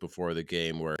game was before the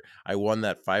game where I won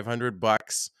that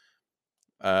 $500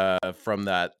 from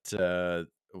that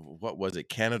what was it,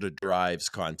 Canada Drives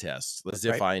contest. As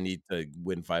if I need to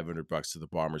win $500 to the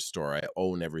Bombers store. I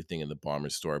own everything in the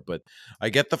Bombers store, but I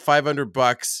get the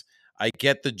 $500. I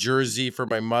get the jersey for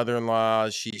my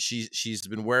mother-in-law. She's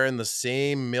been wearing the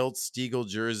same Milt Stegall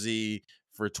jersey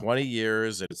for 20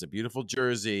 years, and it's a beautiful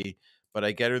jersey. But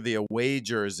I get her the away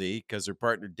jersey because her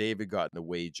partner David got an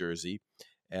away jersey,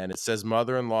 and it says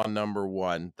mother-in-law number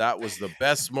 1. That was the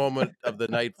best moment of the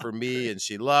night for me, and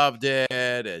she loved it.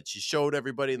 And she showed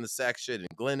everybody in the section,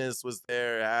 and Glynis was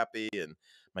there, happy, and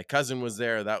my cousin was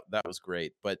there. That was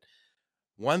great. But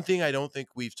one thing I don't think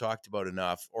we've talked about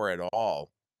enough or at all,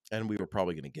 and we were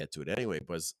probably going to get to it anyway,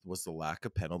 was the lack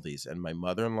of penalties. And my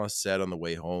mother-in-law said on the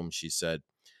way home, she said,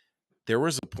 there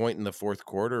was a point in the fourth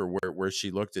quarter where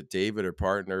she looked at David, her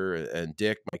partner, and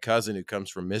Dick, my cousin, who comes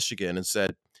from Michigan, and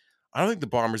said, I don't think the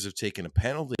Bombers have taken a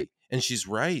penalty. And she's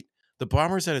right. The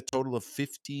Bombers had a total of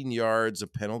 15 yards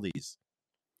of penalties.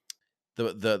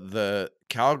 The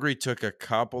Calgary took a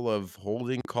couple of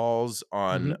holding calls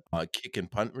on kick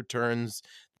and punt returns,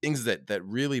 things that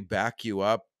really back you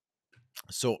up.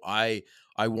 So I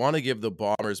want to give the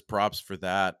Bombers props for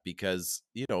that because,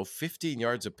 15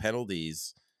 yards of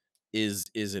penalties is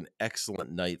an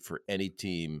excellent night for any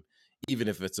team, even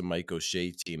if it's a Mike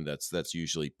O'Shea team that's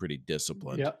usually pretty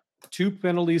disciplined. Yeah. 2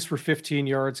 penalties for 15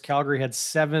 yards. Calgary had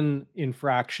 7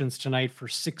 infractions tonight for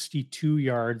 62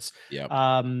 yards.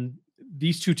 Yeah.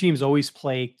 These two teams always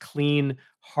play clean,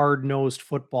 hard-nosed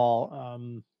football.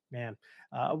 Man,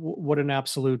 what an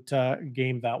absolute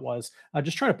game that was.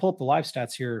 Just trying to pull up the live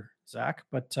stats here, Zach.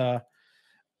 But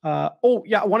I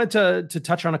wanted to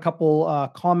touch on a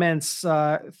couple comments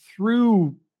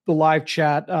through the live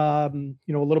chat. A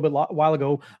little bit while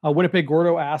ago, Winnipeg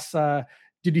Gordo asks,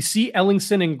 Did you see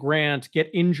Ellingson and Grant get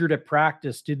injured at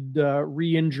practice? Did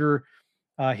re-injure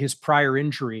his prior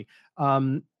injury?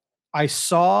 I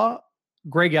saw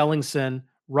Greg Ellingson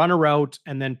run a route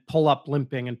and then pull up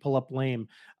limping and pull up lame.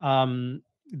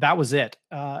 That was it.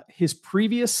 His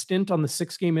previous stint on the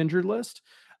 6-game injured list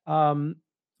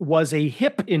was a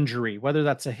hip injury, whether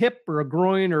that's a hip or a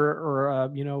groin or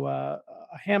a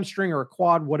hamstring or a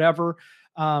quad, whatever.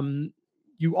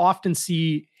 You often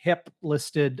see hip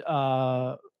listed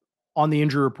on the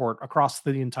injury report across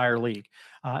the entire league.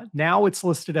 Now it's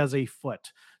listed as a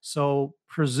foot. So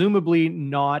presumably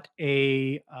not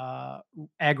a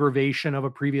aggravation of a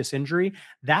previous injury.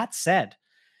 That said,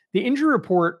 the injury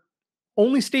report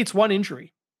only states one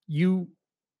injury.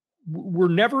 We're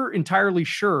never entirely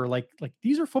sure. Like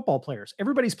these are football players.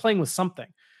 Everybody's playing with something.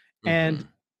 And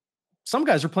some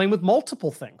guys are playing with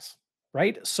multiple things,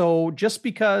 right? So just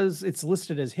because it's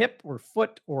listed as hip or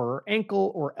foot or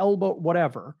ankle or elbow,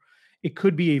 whatever, it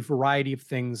could be a variety of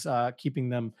things keeping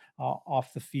them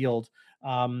off the field.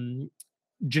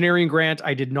 Janarian Grant,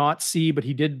 I did not see, but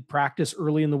he did practice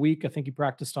early in the week. I think he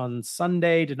practiced on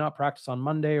Sunday, did not practice on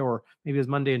Monday, or maybe it was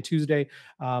Monday and Tuesday.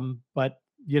 But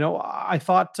I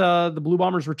thought the Blue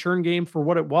Bombers return game for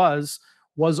what it was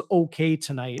okay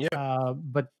tonight. Yeah.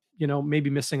 But maybe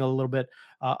missing a little bit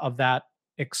of that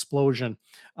explosion.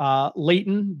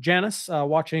 Leighton Janice,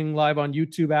 watching live on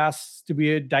YouTube, asks, "Do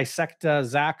we dissect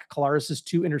Zach Collaros'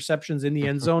 2 interceptions in the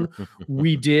end zone?"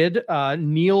 We did.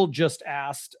 Neil just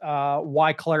asked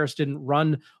why Collaros didn't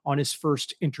run on his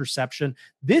first interception.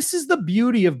 This is the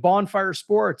beauty of Bonfire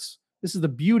Sports. This is the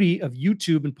beauty of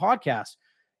YouTube and podcast.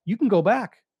 You can go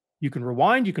back. You can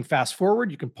rewind, you can fast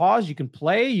forward, you can pause, you can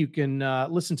play, you can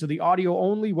listen to the audio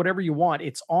only, whatever you want.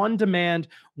 It's on demand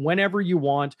whenever you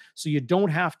want. So you don't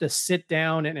have to sit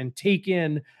down and take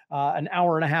in an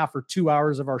hour and a half or 2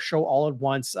 hours of our show all at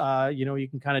once. You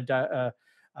can kind of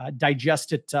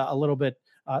digest it a little bit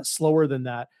slower than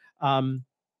that.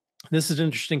 This is an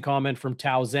interesting comment from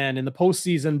Tao Zen. In the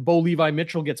postseason, Bo Levi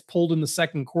Mitchell gets pulled in the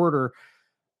second quarter.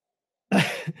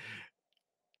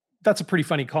 That's a pretty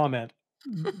funny comment.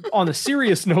 On a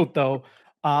serious note, though,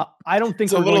 I don't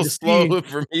think it's a little slow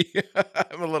for me.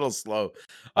 I'm a little slow.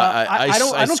 I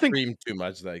don't screamed too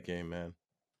much that game, man.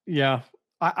 Yeah,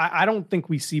 I don't think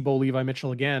we see Bo Levi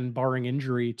Mitchell again, barring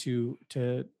injury to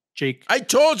Jake. I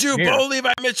told you, Bo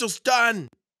Levi Mitchell's done.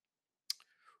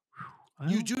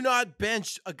 You do not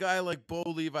bench a guy like Bo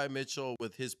Levi Mitchell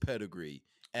with his pedigree.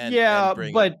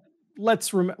 But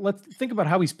let's think about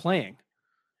how he's playing.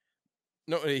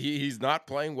 No, he's not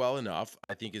playing well enough.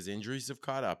 I think his injuries have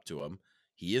caught up to him.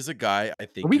 He is a guy. I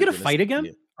think. Are we going to fight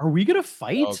again? Are we going to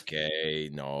fight? Okay,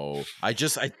 no. I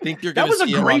think you're going to. That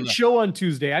was a great show on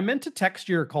Tuesday. I meant to text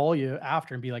you or call you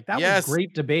after and be like, "That was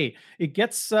great debate." It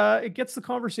gets the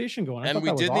conversation going. And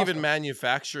we didn't even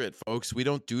manufacture it, folks. We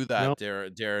don't do that,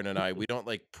 Darren and I. We don't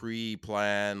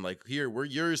pre-plan. Here,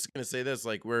 you're just going to say this.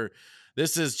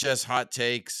 This is just hot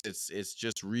takes. It's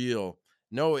just real.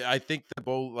 No, I think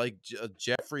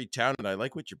Jeffrey Town, and I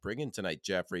like what you're bringing tonight,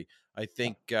 Jeffrey. I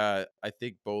think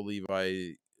Bo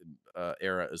Levi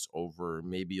era is over.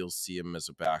 Maybe you'll see him as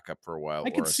a backup for a while.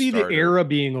 I could see the era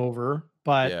being over,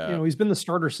 but he's been the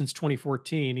starter since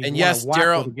 2014. He's and yes,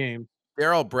 Daryl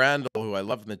Brandel, who I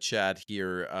love in the chat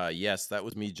here. Yes, that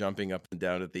was me jumping up and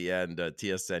down at the end.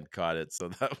 TSN caught it, so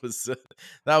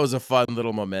that was a fun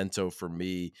little memento for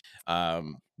me.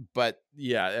 But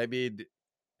yeah, I mean.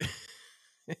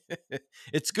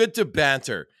 It's good to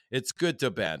banter. It is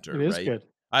right? Good.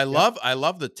 I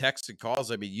love the text and calls.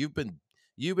 I mean, you've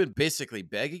been basically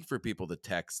begging for people to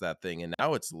text that thing, and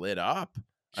now it's lit up.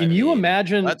 Can you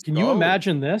imagine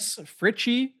this?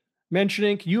 Fritchie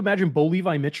mentioning, can you imagine Bo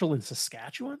Levi Mitchell in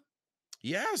Saskatchewan?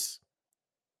 Yes.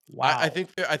 Wow. I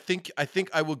think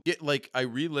I will get I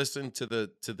re-listened to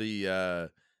the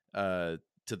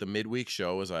midweek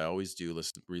show, as I always do,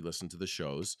 re-listen to the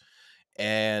shows.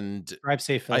 And drive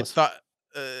safe, Phyllis.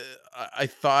 I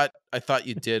thought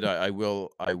you did. I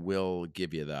will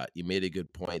give you that. You made a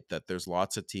good point that there's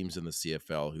lots of teams in the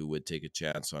CFL who would take a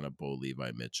chance on a Bo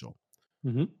Levi Mitchell.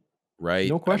 Mm-hmm. Right?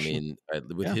 No question. I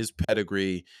mean, with his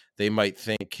pedigree, they might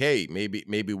think, hey,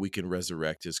 maybe we can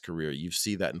resurrect his career. You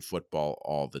see that in football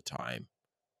all the time.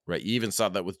 Right. You even saw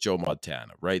that with Joe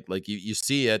Montana, right? You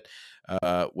see it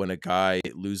when a guy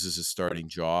loses his starting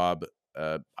job.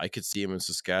 I could see him in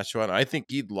Saskatchewan. I think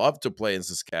he'd love to play in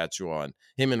Saskatchewan.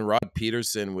 Him and Rod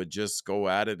Peterson would just go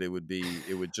at it. It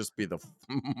would just be the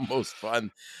most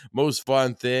fun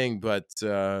thing. But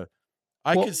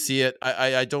I could see it.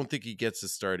 I don't think he gets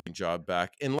his starting job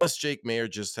back unless Jake Maier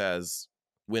just has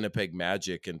Winnipeg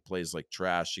magic and plays like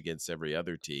trash against every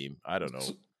other team. I don't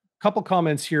know. Couple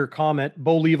comments here.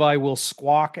 Bo Levi will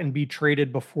squawk and be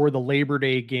traded before the Labor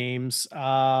Day games.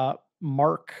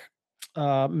 Mark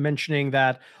mentioning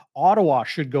that Ottawa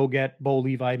should go get Bo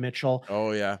Levi Mitchell.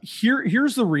 Oh, yeah.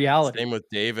 Here's the reality. Same with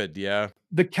David, yeah.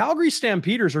 The Calgary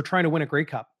Stampeders are trying to win a Grey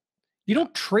Cup. You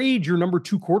don't trade your number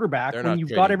 2 quarterback when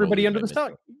you've got everybody under the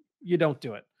sun. You don't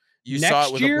do it. You saw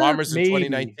it with the Bombers in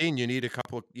 2019. You need a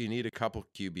couple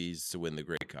QBs to win the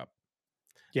Grey Cup.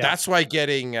 Yes. That's why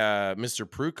getting Mr.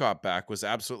 Prukop back was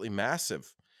absolutely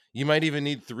massive. You might even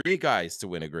need 3 guys to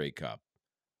win a Grey Cup.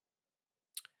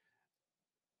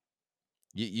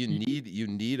 You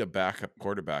need a backup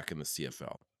quarterback in the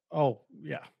CFL. Oh,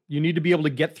 yeah. You need to be able to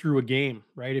get through a game,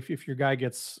 right? If your guy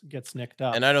gets nicked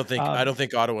up. And I don't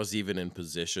think Ottawa's even in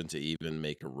position to even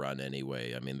make a run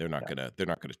anyway. I mean, they're not gonna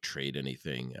trade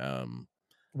anything.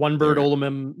 One Bird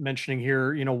Olamim mentioning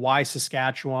here, why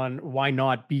Saskatchewan? Why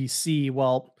not BC?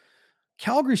 Well,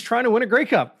 Calgary's trying to win a Grey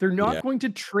Cup. They're not going to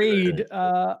trade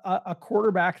a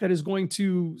quarterback that is going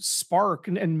to spark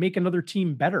and make another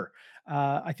team better.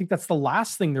 I think that's the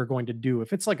last thing they're going to do.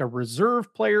 If it's like a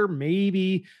reserve player,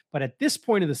 maybe, but at this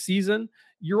point of the season,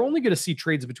 you're only going to see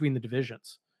trades between the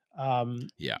divisions. I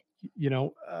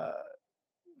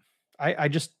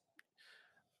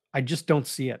just don't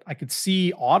see it. I could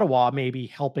see Ottawa maybe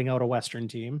helping out a Western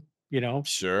team,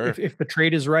 sure, if the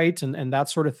trade is right and that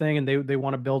sort of thing, and they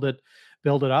want to build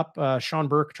it up. Sean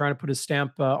Burke trying to put his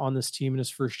stamp on this team in his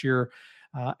first year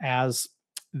as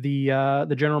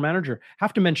the general manager.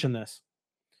 Have to mention this.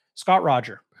 Scott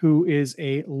Roger, who is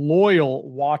a loyal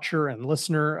watcher and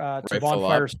listener to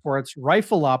Bonfire Sports,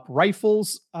 Rifle Up,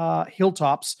 Rifles,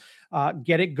 Hilltops,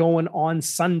 get it going on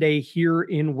Sunday here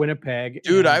in Winnipeg.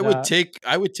 Dude, I would take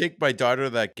my daughter to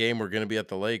that game. We're going to be at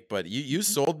the lake, but you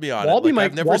sold me on it.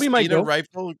 I've never seen a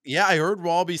rifle. Yeah, I heard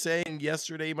Walby saying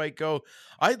yesterday he might go.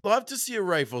 I'd love to see a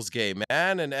Rifles game,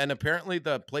 man. And apparently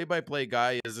the play-by-play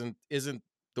guy isn't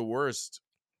the worst.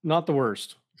 Not the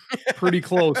worst. Pretty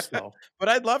close though. But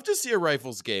I'd love to see a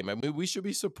Rifles game. I mean, we should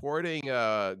be supporting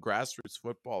grassroots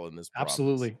football in this province.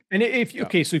 Absolutely. And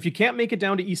so if you can't make it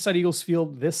down to Eastside Eagles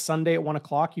Field this Sunday at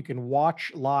 1:00, you can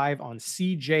watch live on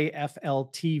cjfltv.com.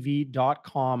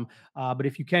 But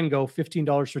if you can go,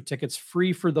 $15 for tickets,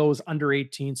 free for those under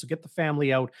 18. So get the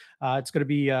family out. It's going to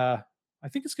be I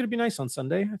think it's going to be nice on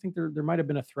Sunday. I think there might have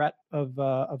been a threat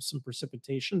of some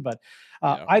precipitation, but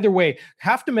either way,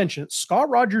 have to mention Scott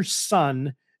Rogers'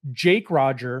 son, Jake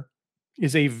Roger,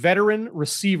 is a veteran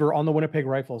receiver on the Winnipeg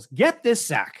Rifles. Get this,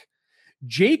 Zach.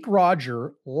 Jake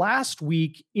Roger last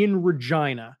week in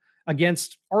Regina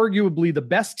against arguably the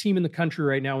best team in the country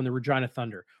right now in the Regina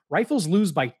Thunder. Rifles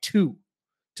lose by 2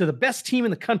 to the best team in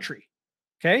the country.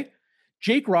 Okay.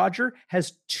 Jake Roger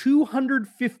has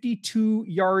 252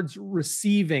 yards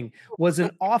receiving, was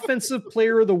an offensive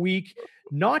player of the week,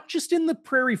 not just in the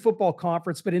Prairie Football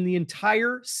Conference, but in the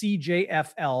entire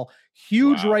CJFL.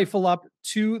 Huge rifle up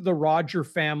to the Roger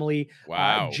family.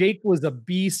 Wow. Jake was a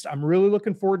beast. I'm really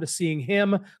looking forward to seeing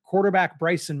him. Quarterback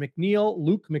Bryson McNeil,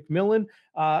 Luke McMillan,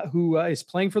 who is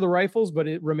playing for the Rifles, but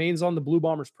it remains on the Blue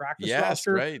Bombers practice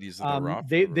roster. Right. He's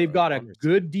they've got a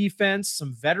good defense,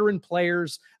 some veteran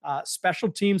players. Special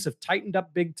teams have tightened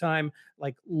up big time.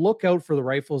 Like, look out for the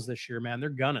Rifles this year, man. They're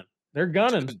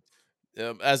gunning.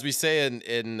 As we say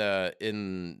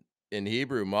in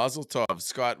Hebrew, Mazel Tov,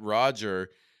 Scott Roger.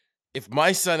 If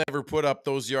my son ever put up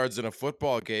those yards in a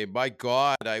football game, my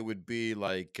God, I would be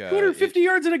like 250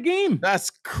 yards in a game. That's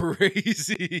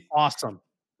crazy. Awesome.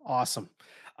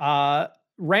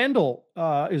 Randall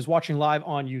is watching live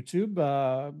on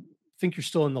YouTube. Think you're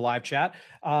still in the live chat.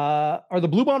 Are the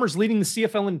Blue Bombers leading the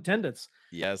CFL in attendance?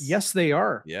 Yes, they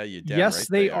are. Yeah,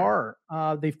 they are.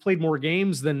 They've played more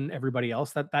games than everybody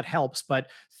else. That helps. But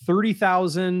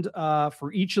 30,000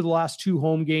 for each of the last 2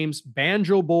 home games.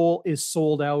 Banjo Bowl is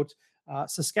sold out.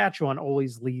 Saskatchewan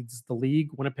always leads the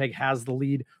league. Winnipeg has the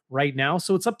lead right now.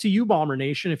 So it's up to you, Bomber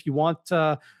Nation, if you want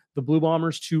the Blue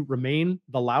Bombers to remain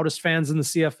the loudest fans in the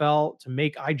CFL, to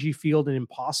make IG Field an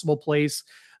impossible place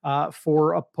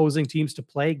for opposing teams to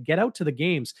play. Get out to the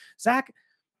games. Zach,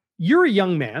 you're a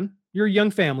young man. You're a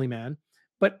young family man.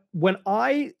 But when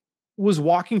I was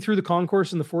walking through the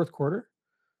concourse in the fourth quarter,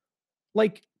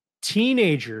 like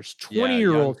teenagers,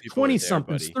 20-year-olds,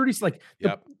 20-somethings, 30s, like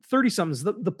 30-somethings,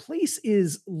 the place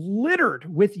is littered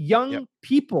with young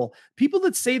people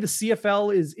that say the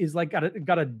CFL is like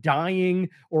got a dying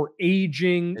or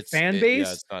aging fan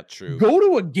base. It's not true. Go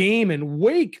to a game and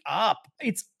wake up.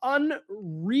 It's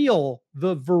unreal,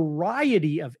 the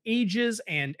variety of ages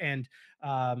and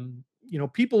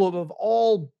people of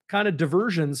all kind of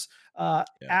diversions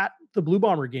at the Blue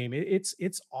Bomber game.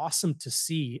 It's awesome to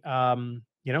see.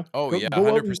 You know, Oh yeah, go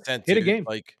out and 100%, hit a dude. game.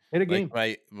 Like Hit a like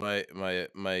game.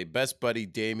 my best buddy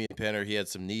Damian Penner, he had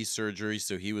some knee surgery,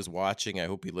 so he was watching. I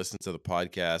hope he listened to the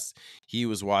podcast. He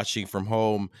was watching from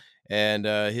home, and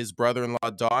his brother-in-law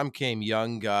Dom came,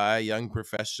 young guy, young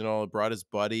professional, brought his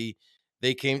buddy.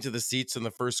 They came to the seats in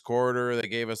the first quarter. They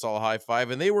gave us all a high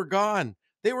five, and they were gone.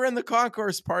 They were in the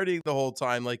concourse partying the whole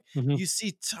time. Like Mhm. you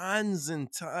see tons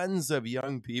and tons of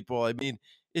young people. I mean,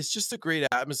 it's just a great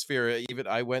atmosphere. Even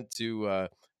I went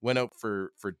out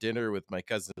for dinner with my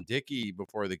cousin Dickie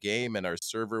before the game, and our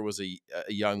server was a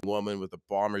young woman with a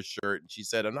bomber shirt, and she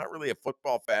said, "I'm not really a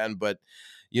football fan, but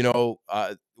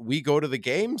we go to the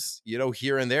games,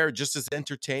 here and there, just as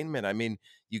entertainment. I mean,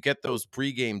 you get those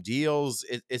pregame deals.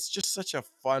 It's just such a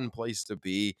fun place to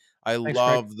be. I Thanks, Greg.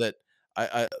 love that.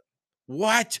 I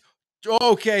what?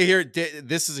 Okay, here.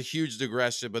 This is a huge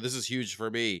digression, but this is huge for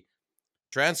me.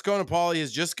 Transcona Poly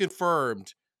has just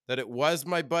confirmed that it was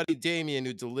my buddy Damien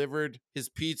who delivered his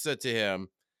pizza to him.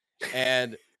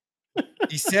 And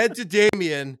he said to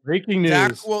Damien, Breaking Zach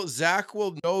news. will Zach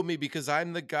will know me because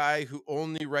I'm the guy who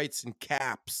only writes in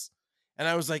caps. And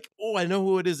I was like, oh, I know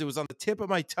who it is. It was on the tip of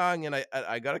my tongue, and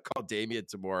I gotta call Damien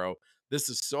tomorrow. This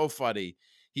is so funny.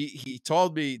 He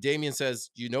told me, Damien says,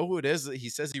 "Do you know who it is?" He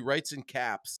says he writes in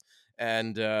caps.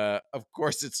 And of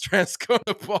course, it's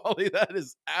Transcona Poly. That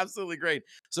is absolutely great.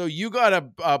 So you got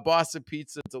a Boston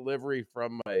Pizza delivery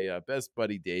from my best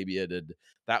buddy Damien, and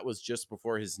that was just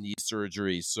before his knee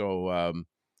surgery. So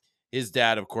his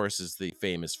dad, of course, is the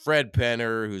famous Fred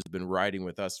Penner, who's been riding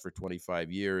with us for 25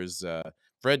 years.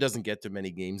 Fred doesn't get to many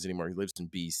games anymore. He lives in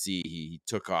BC. He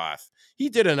took off. He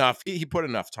did enough. He put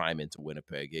enough time into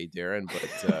Winnipeg, Darren?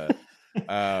 But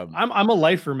I'm a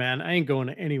lifer, man. I ain't going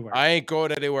anywhere. I ain't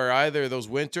going anywhere either. Those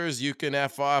winters, you can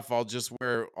F off. I'll just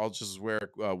wear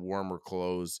warmer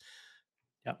clothes.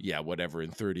 Yep. Yeah, whatever.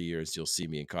 In 30 years, you'll see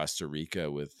me in Costa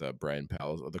Rica with Brian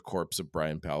Pallister, the corpse of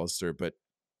Brian Pallister. But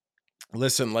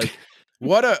listen, like,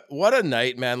 what a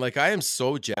night, man. Like, I am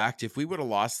so jacked. If we would have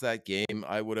lost that game,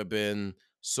 I would have been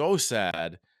so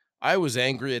sad. I was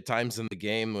angry at times in the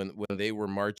game when they were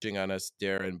marching on us,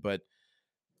 Darren. But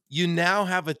you now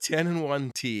have a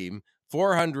 10-1 team,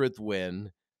 400th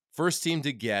win, first team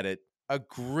to get it. A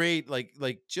great, like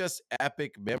just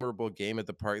epic, memorable game at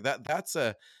the park. That's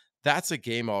a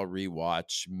game I'll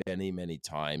rewatch many, many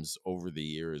times over the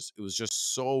years. It was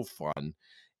just so fun.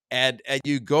 And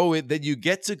you go in, then you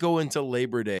get to go into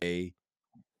Labor Day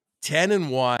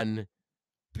 10-1,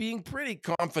 being pretty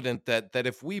confident that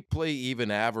if we play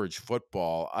even average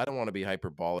football, I don't want to be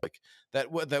hyperbolic,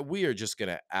 that we are just going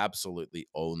to absolutely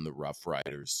own the Rough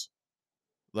Riders.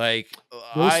 Like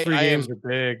Those 3 I am. games are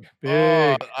big,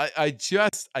 Oh, big.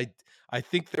 I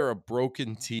think they're a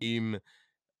broken team.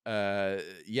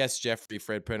 Yes, Jeffrey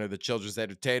Fred Penner, the children's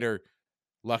entertainer,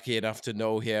 lucky enough to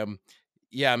know him.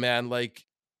 Yeah, man, like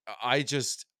I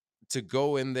just to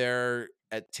go in there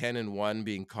at 10-1,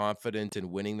 being confident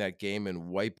in winning that game and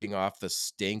wiping off the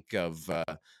stink of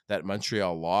that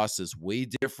Montreal loss is way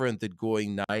different than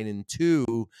going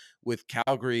 9-2 with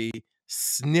Calgary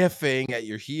sniffing at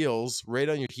your heels, right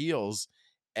on your heels,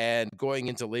 and going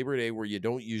into Labor Day where you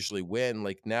don't usually win.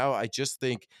 Like now, I just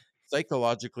think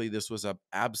psychologically this was a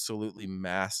absolutely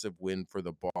massive win for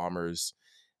the Bombers.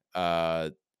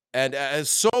 And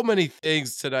so many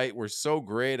things tonight were so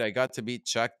great. I got to meet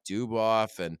Chuck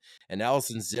Duboff and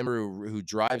Allison Zimmer, who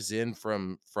drives in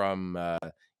from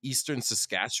Eastern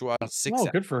Saskatchewan, 6 Oh,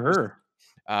 good for hours.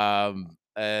 her.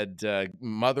 And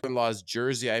mother-in-law's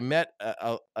Jersey. I met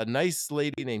a nice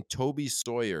lady named Toby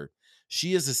Sawyer.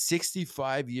 She is a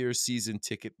 65-year season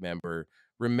ticket member.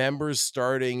 Remembers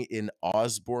starting in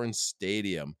Osborne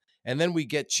Stadium, and then we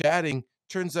get chatting.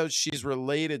 Turns out she's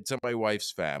related to my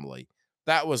wife's family.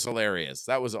 That was hilarious.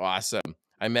 That was awesome.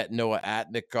 I met Noah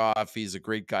Atnikoff. He's a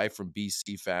great guy from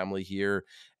BC family here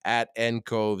at N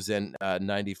Coves and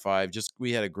 95. Just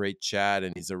we had a great chat,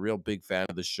 and he's a real big fan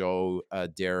of the show,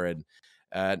 Darren.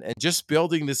 And just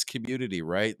building this community,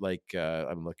 right? Like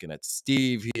I'm looking at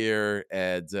Steve here,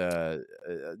 and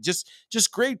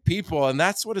just great people, and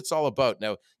that's what it's all about.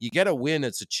 Now you get a win;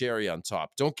 it's a cherry on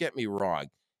top. Don't get me wrong.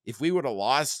 If we would have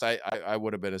lost, I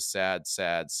would have been a sad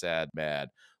man.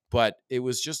 But it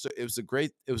was a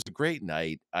great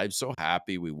night. I'm so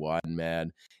happy we won,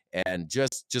 man, and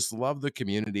just love the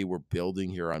community we're building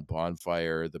here on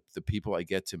Bonfire. The people I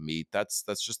get to meet. That's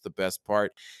just the best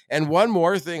part. And one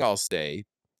more thing I'll say,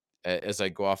 as I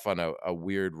go off on a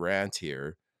weird rant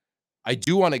here. We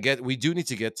do need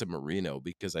to get to Marino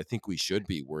because I think we should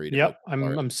be worried about. Yep,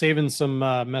 I'm saving some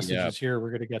Yeah, messages here.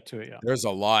 We're gonna get to it. Yeah. there's a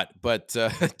lot, but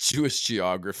Jewish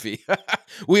geography.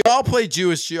 We all play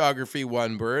Jewish geography,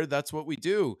 one bird. That's what we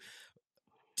do.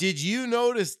 Did you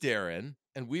notice, Darren,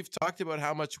 and we've talked about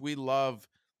how much we love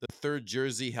the third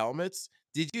jersey helmets.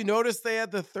 Did you notice they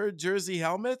had the third jersey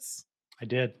helmets? I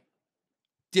did.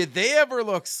 Did they ever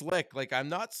look slick? Like, I'm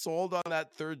not sold on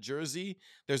that third jersey.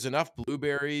 There's enough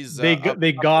blueberries They up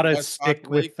gotta Westcott stick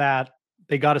with Lake. that.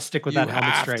 They gotta stick with You that helmet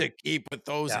have stripe. to keep with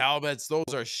those Yeah. helmets.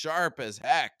 Those are sharp as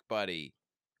heck, buddy.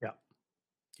 Yeah.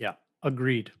 Yeah.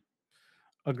 Agreed.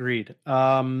 Agreed.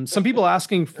 Some people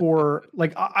asking for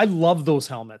like I love those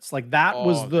helmets. Like that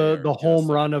was Oh, they're the home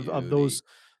just a run of beauty. those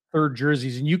third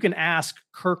jerseys. And you can ask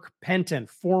Kirk Penton,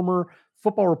 former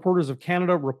Football Reporters of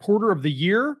Canada Reporter of the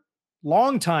Year,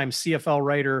 longtime CFL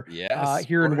writer Yes, of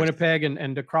here in course. Winnipeg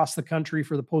and across the country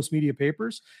for the Post Media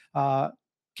Papers.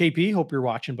 KP, hope you're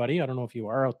watching, buddy. I don't know if you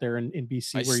are out there in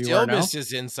BC I where you are still now. miss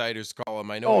his insiders column.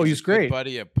 I know Oh, he's a he's good great.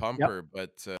 buddy at Yep. Pumper,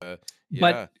 but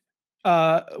yeah.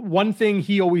 But one thing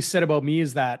he always said about me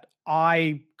is that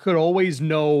I could always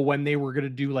know when they were going to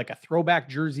do like a throwback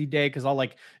jersey day because I'll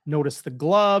like notice the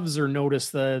gloves or notice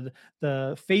the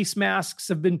face masks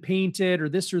have been painted or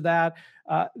this or that.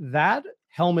 That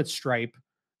helmet stripe,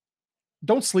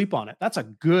 don't sleep on it. That's a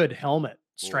good helmet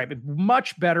stripe. It's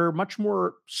much better, much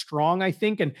more strong, I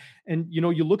think. And you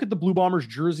know, you look at the Blue Bombers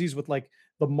jerseys with like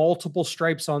the multiple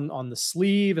stripes on the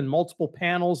sleeve and multiple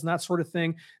panels and that sort of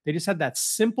thing. They just had that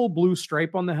simple blue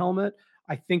stripe on the helmet.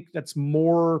 I think that's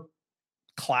more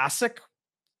classic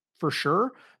for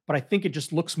sure, but I think it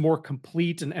just looks more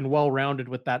complete and well-rounded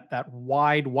with that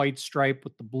wide white stripe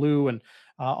with the blue and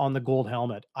on the gold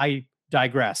helmet. I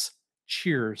digress.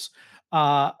 Cheers.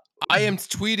 I am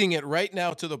tweeting it right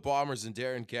now to the Bombers and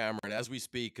Darren Cameron as we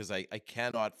speak because I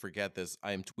cannot forget this.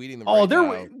 I am tweeting them Oh, right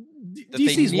now that they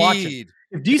DC's watching. need.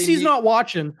 If DC's not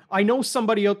watching, I know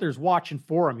somebody out there's watching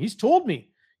for him. He's told me.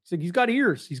 He's like, he's got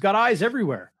ears. He's got eyes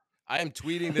everywhere. I am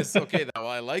tweeting this. Okay, well,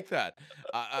 I like that.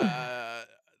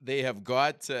 They have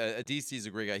got DC's a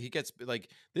great guy. He gets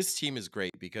like this team is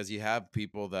great because you have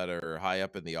people that are high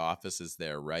up in the offices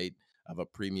there, right? Of a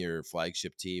premier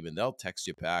flagship team, and they'll text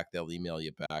you back, they'll email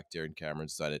you back. Darren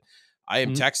Cameron's done it. I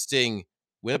am texting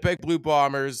Winnipeg Blue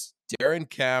Bombers, Darren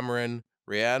Cameron,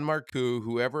 Ryan Marcoux,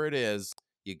 whoever it is.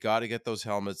 You got to get those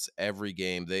helmets every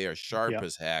game. They are sharp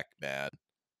as heck, man.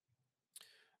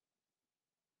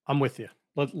 I'm with you.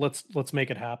 Let's make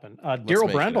it happen.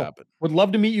 Daryl Brandel would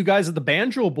love to meet you guys at the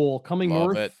Banjo Bowl coming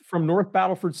from North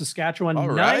Battleford, Saskatchewan. All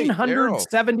right,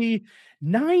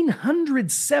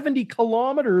 970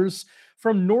 kilometers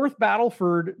from North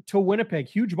Battleford to Winnipeg.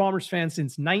 Huge Bombers fan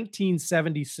since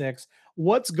 1976.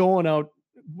 What's going on,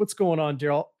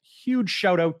 Daryl? Huge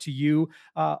shout out to you.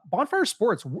 Bonfire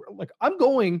Sports. Like, I'm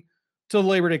going to the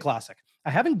Labor Day Classic. I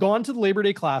haven't gone to the Labor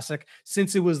Day Classic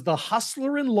since it was the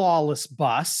Hustler and Lawless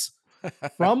bus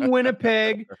from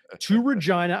Winnipeg to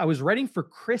Regina. I was writing for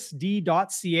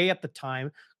chrisd.ca at the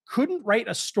time. Couldn't write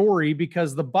a story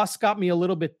because the bus got me a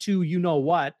little bit too, you know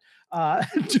what,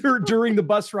 during the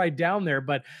bus ride down there.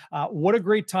 But what a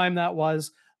great time that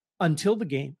was until the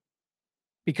game,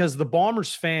 because the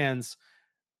Bombers fans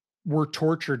were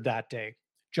tortured that day.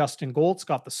 Justin Goltz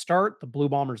got the start. The Blue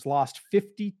Bombers lost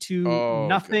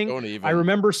 52-0. I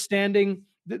remember standing.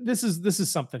 This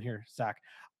is something here, Zach.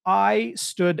 I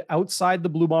stood outside the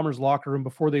Blue Bombers locker room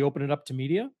before they opened it up to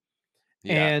media.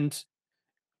 Yeah. And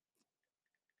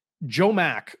Joe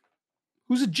Mack,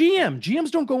 who's a GM, GMs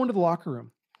don't go into the locker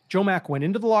room. Joe Mack went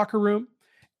into the locker room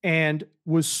and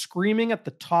was screaming at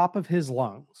the top of his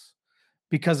lungs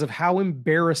because of how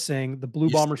embarrassing the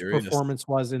Blue Bombers performance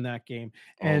was in that game.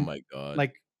 And oh my God.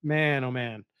 Like, man, oh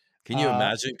man. Can you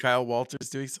imagine Kyle Walters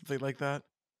doing something like that?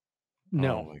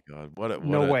 No. Oh my God. What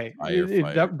no a way.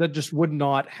 That just would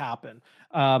not happen.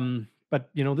 But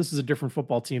you know, this is a different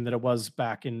football team than it was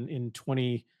back in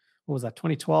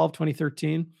 2012,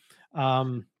 2013.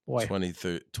 Boy.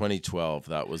 2012,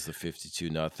 that was the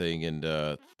 52-0.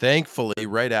 And thankfully,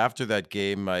 right after that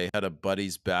game, I had a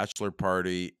buddy's bachelor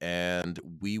party, and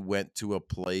we went to a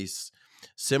place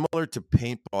similar to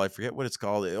paintball. I forget what it's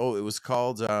called. Oh, it was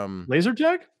called laser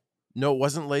tag? No, it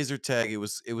wasn't laser tag. It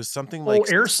was something like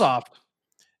airsoft.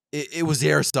 It was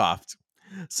airsoft.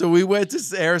 So we went to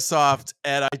airsoft,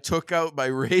 and I took out my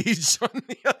rage on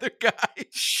the other guy.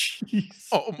 Jeez.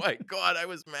 Oh my God, I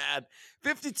was mad.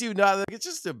 52-0. It's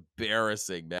just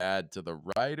embarrassing, man, to the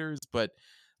riders. But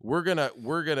we're gonna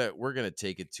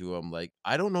take it to them. Like,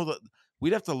 I don't know that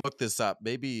we'd have to look this up.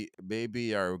 Maybe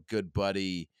our good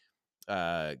buddy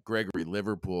Gregory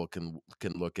Liverpool can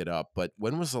look it up. But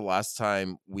when was the last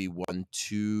time we won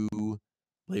 2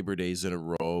 Labor Days in a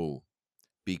row?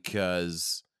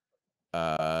 Because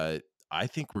I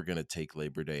think we're gonna take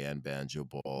Labor Day and Banjo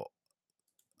Bowl.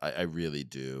 I really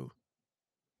do.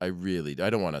 I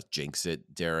don't want to jinx it,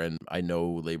 Darren. I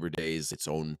know Labor Day is its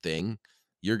own thing.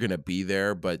 You're going to be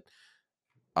there, but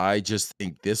I just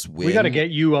think this We got to win get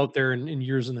you out there in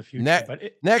years in the future. But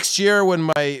next year when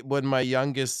my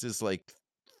youngest is like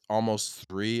almost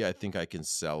 3, I think I can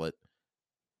sell it.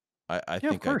 I yeah, of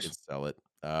think I can course. sell it.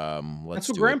 Let's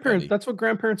do it, buddy. That's what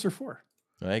grandparents are for.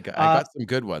 I got some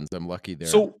good ones. I'm lucky there.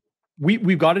 So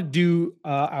we've got to do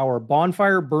our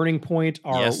bonfire burning point,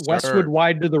 our Yes, Westwood sir.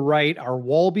 wide to the right, our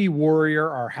Walby warrior,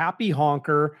 our happy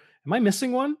honker. Am I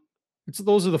missing one?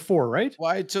 Those are the 4, right?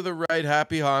 Wide to the right,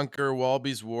 happy honker,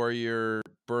 Walby's warrior,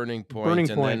 burning point, Burning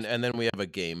point. and then we have a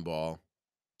game ball.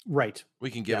 Right. We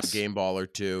can give a game ball or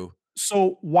 2.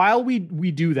 So while we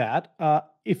do that,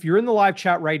 if you're in the live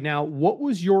chat right now, what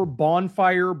was your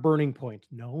bonfire burning point?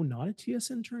 No, not a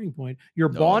TSN turning point. Your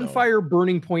bonfire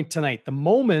burning point tonight. The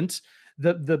moment,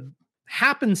 the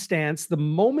happenstance, the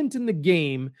moment in the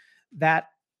game that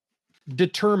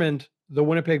determined the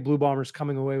Winnipeg Blue Bombers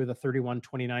coming away with a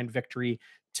 31-29 victory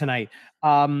tonight.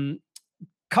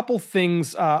 Couple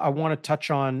things I want to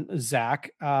touch on, Zach.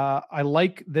 I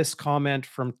like this comment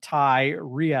from Ty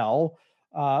Riel,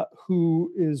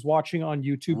 who is watching on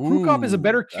YouTube. Prukop is a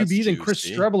better QB than Chris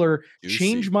Streveler.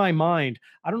 Change my mind.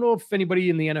 I don't know if anybody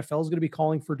in the NFL is going to be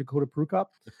calling for Dakota Prukop,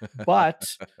 but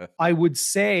I would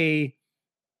say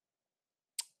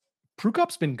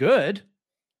Prukop's been good.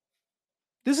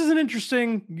 This is an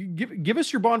interesting, give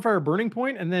us your bonfire burning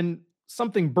point and then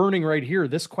something burning right here.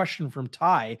 This question from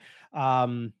Ty.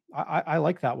 I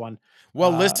like that one. Well,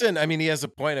 listen, I mean, he has a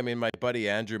point. I mean, my buddy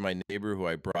Andrew, my neighbor who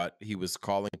I brought, he was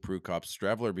calling Prukop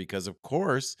Streveler because of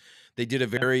course they did a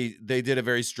very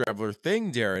Streveler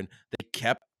thing, Darren. They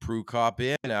kept Prukop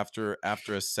in after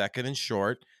a second and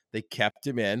short. They kept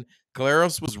him in.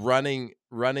 Claros was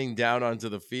running down onto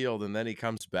the field, and then he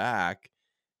comes back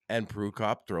and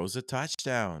Prukop throws a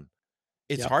touchdown.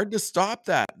 It's hard to stop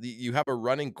that. You have a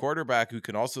running quarterback who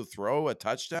can also throw a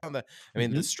touchdown. The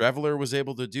Streveler was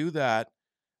able to do that.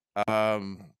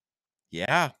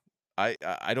 Yeah,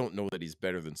 I don't know that he's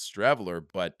better than Streveler,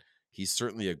 but he's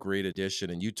certainly a great addition.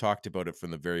 And you talked about it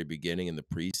from the very beginning in the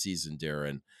preseason,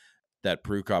 Darren, that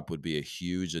Prukop would be a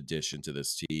huge addition to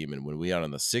this team. And when he went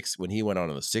on the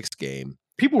 6th game,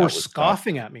 people were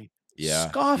scoffing at me. Yeah,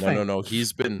 scoffing. No.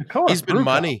 He's been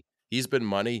money. He's been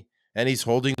money. And he's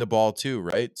holding the ball too,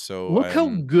 right? So look how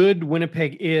good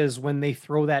Winnipeg is when they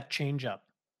throw that changeup.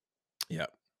 Yeah.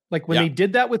 Like when they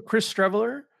did that with Chris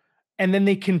Streveler, and then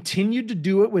they continued to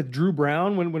do it with Drew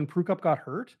Brown when Prukop got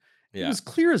hurt. It was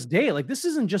clear as day. Like this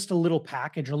isn't just a little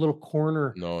package, a little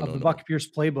corner of the Buck Pierce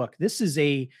playbook. This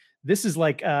is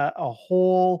like a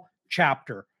whole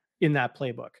chapter in that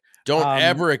playbook. Don't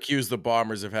ever accuse the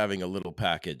Bombers of having a little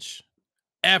package.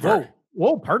 Ever.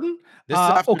 Whoa, pardon? This is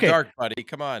after dark, buddy.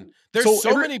 Come on. There's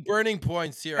so many burning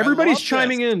points here. Everybody's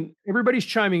chiming in. Everybody's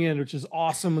chiming in, which is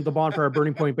awesome with the bonfire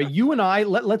burning point. But you and I,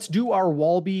 let's do our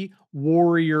Walby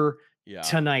warrior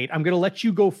tonight. I'm going to let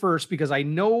you go first because I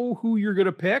know who you're going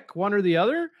to pick, one or the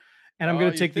other, and I'm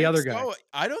going to take the other guy.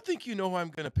 I don't think you know who I'm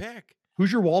going to pick.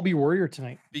 Who's your Walby warrior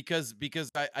tonight? Because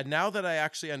I now that I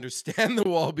actually understand the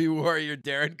Walby warrior,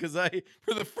 Darren, because I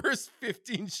for the first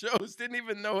 15 shows didn't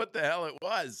even know what the hell it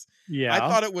was. Yeah, I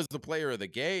thought it was the player of the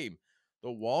game. The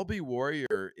Walby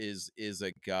warrior is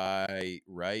a guy,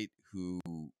 right, who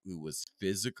was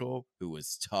physical, who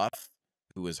was tough,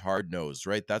 who was hard nosed,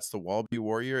 right? That's the Walby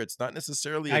warrior. It's not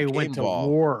necessarily a game ball.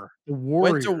 War. The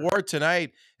warrior went to war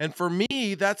tonight, and for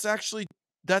me, that's actually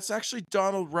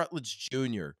Donald Rutledge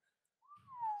Jr.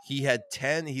 He had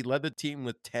 10. He led the team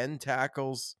with 10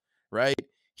 tackles, right?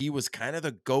 He was kind of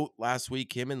the GOAT last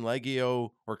week, him and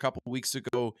Legio, or a couple of weeks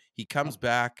ago. He comes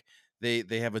back. They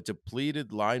have a depleted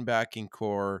linebacking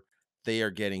core. They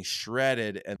are getting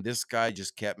shredded, and this guy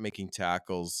just kept making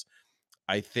tackles.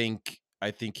 I think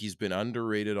he's been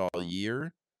underrated all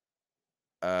year.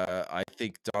 I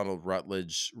think Donald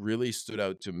Rutledge really stood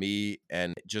out to me,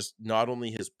 and just not only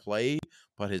his play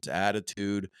but his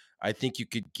attitude. I think you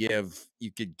could give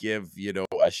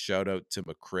a shout out to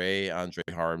McRae. Andre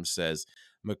Harms says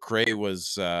McRae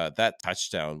was that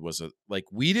touchdown was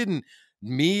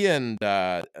me and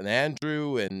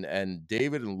Andrew and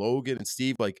David and Logan and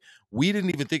Steve, like, we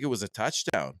didn't even think it was a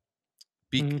touchdown.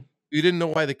 We didn't know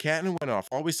why the cannon went off.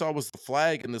 All we saw was the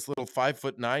flag and this little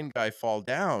 5'9" guy fall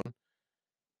down.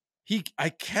 I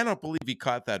cannot believe he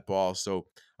caught that ball. So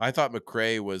I thought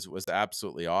McRae was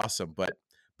absolutely awesome. But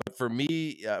for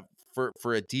me,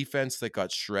 for a defense that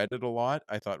got shredded a lot,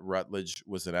 I thought Rutledge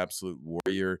was an absolute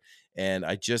warrior. And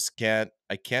I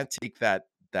can't take that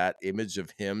that image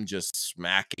of him just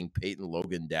smacking Peyton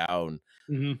Logan down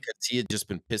because he had just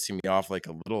been pissing me off like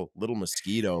a little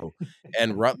mosquito,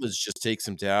 and Rutledge just takes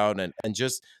him down, and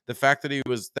just the fact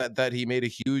that he made a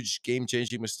huge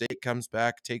game-changing mistake, comes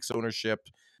back, takes ownership.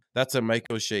 That's a Mike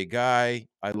O'Shea guy.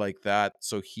 I like that.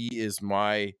 So he is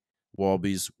my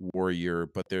Wallabies warrior,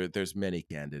 but there's many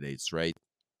candidates, right?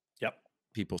 Yep.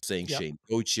 People saying Shane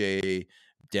Gauthier,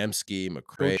 Dembski,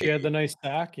 McRae. Gauthier had the nice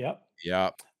sack. Yep.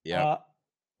 Yeah.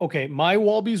 Okay, my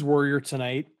Wallabies warrior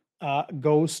tonight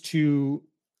goes to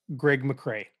Greg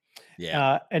McRae.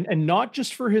 Yeah. And not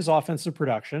just for his offensive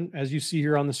production. As you see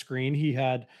here on the screen, he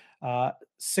had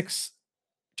 6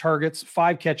 targets,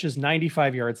 5 catches,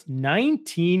 95 yards,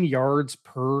 19 yards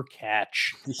per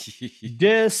catch.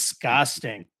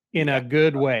 Disgusting in a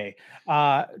good way.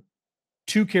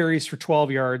 2 carries for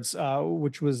 12 yards,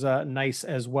 which was nice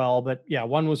as well. But yeah,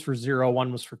 one was for 0,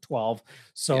 one was for 12.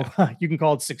 So you can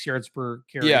call it 6 yards per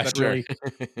carry. But sure. Really,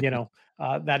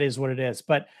 that is what it is.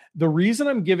 But the reason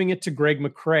I'm giving it to Greg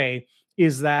McRae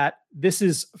is that this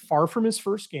is far from his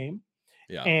first game.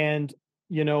 Yeah. And,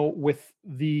 with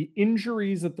the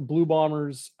injuries that the Blue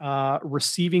Bombers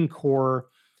receiving core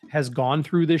has gone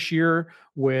through this year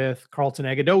with Carlton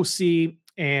Agudosi,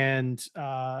 and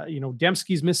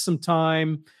Dembski's missed some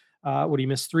time. He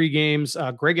missed 3 games.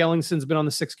 Greg Ellingson's been on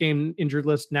the 6-game injured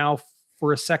list now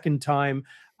for a second time.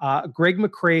 Greg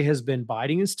McRae has been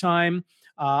biding his time.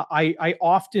 I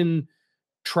often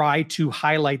try to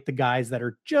highlight the guys that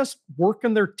are just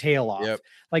working their tail off. Yep.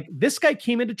 Like this guy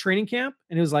came into training camp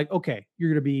and it was like, okay, you're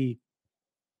going to be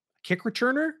a kick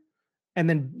returner and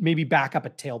then maybe back up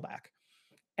at tailback.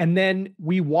 And then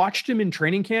we watched him in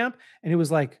training camp and it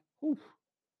was like, ooh,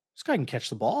 this guy can catch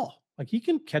the ball. Like he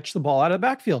can catch the ball out of the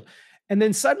backfield. And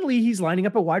then suddenly he's lining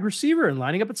up at wide receiver and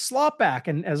lining up at slot back.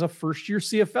 And as a first year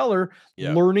CFLer,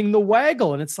 learning the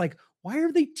waggle. And it's like, why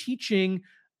are they teaching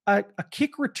a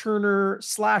kick returner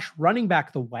 / running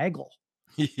back the waggle?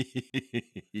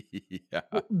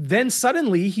 Then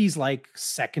suddenly he's like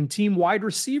second team wide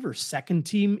receiver, second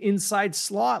team inside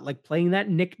slot, like playing that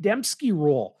Nick Dembski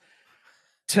role.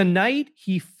 Tonight,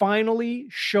 he finally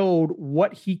showed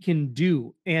what he can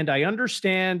do. And I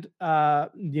understand,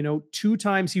 2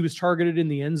 times he was targeted in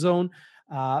the end zone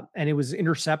and it was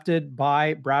intercepted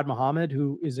by Brad Muhammad,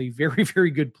 who is a very,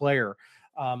 very good player,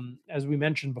 as we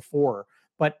mentioned before.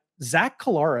 But Zach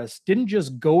Collaros didn't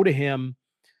just go to him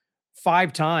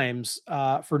 5 times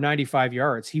for 95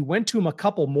 yards. He went to him a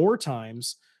couple more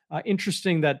times.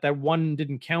 Interesting that one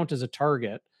didn't count as a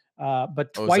target.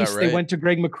 But twice they went to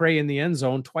Greg McRae in the end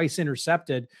zone, twice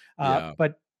intercepted.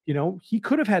 But, he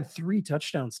could have had 3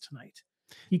 touchdowns tonight.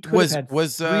 He could have had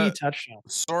 3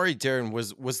 touchdowns. Sorry, Darren,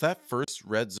 was that first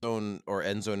red zone or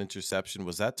end zone interception,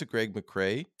 was that to Greg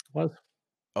McRae? Was.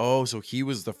 Oh, so he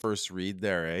was the first read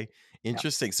there, eh?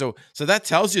 Interesting. Yeah. So that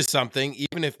tells you something,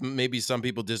 even if maybe some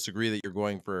people disagree that you're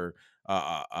going for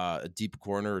a deep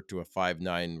corner to a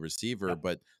 5'9" receiver,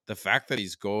 but the fact that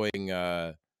he's going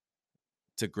to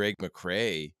Greg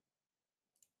McRae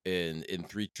in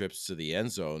 3 trips to the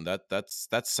end zone, that's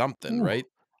something. Ooh, right?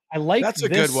 I like that's a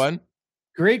good one.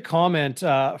 Great comment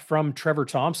from Trevor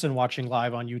Thompson watching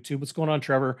live on YouTube. What's going on,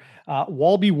 Trevor?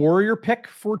 Wallaby Warrior pick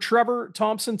for Trevor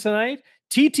Thompson tonight.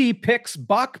 TT picks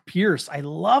Buck Pierce. I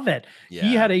love it. Yeah.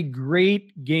 He had a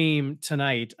great game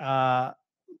tonight. Awesome.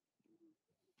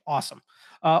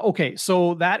 Okay,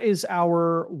 so that is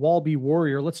our Wallaby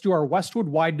Warrior. Let's do our Westwood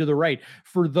Wide to the Right.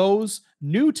 For those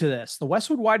new to this, the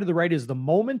Westwood Wide to the Right is the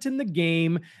moment in the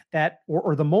game that,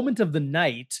 or the moment of the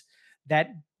night that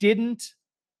didn't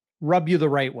rub you the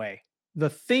right way. The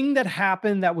thing that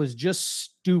happened that was just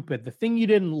stupid, the thing you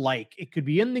didn't like. It could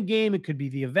be in the game, it could be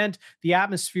the event, the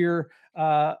atmosphere.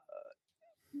 A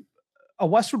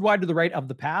Westwood Wide to the Right of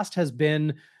the past has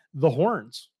been the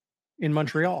Horns in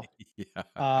Montreal.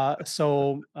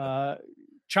 So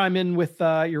chime in with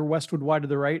your Westwood Wide to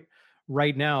the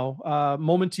right now.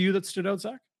 Moment to you that stood out,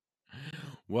 Zach?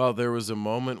 Well, there was a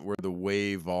moment where the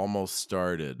wave almost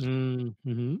started.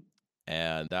 Mm-hmm.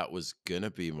 And that was going to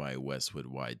be my Westwood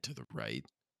Wide to the Right.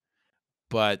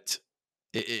 But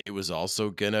it was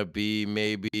also going to be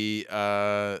maybe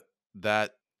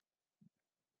that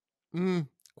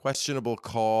questionable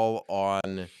call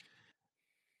on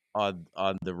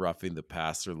the roughing the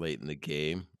passer late in the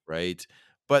game, right?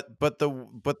 But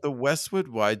the Westwood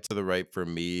Wide to the Right for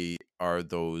me are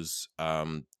those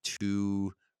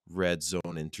 2 red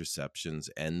zone interceptions,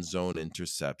 end zone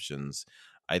interceptions.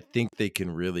 I think they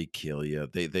can really kill you.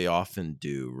 They often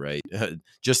do, right?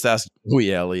 Just ask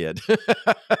Louis Elliott.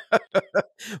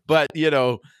 But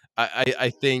I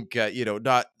think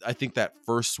I think that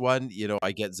first one,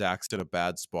 I get Zach's in a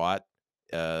bad spot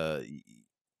the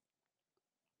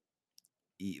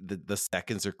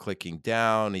seconds are clicking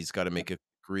down. He's got to make a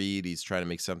read. He's trying to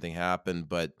make something happen,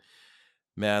 but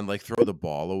man, like throw the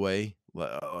ball away,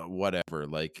 whatever.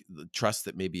 Like trust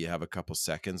that maybe you have a couple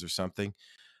seconds or something.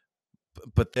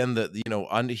 But then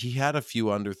he had a few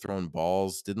underthrown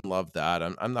balls. Didn't love that.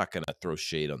 I'm not gonna throw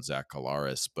shade on Zach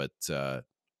Collaros, but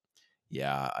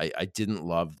yeah, I didn't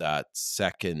love that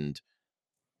second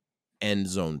end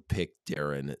zone pick,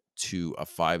 Darren, to a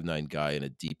 5'9" guy in a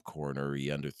deep corner. He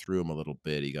underthrew him a little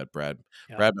bit. He got Brad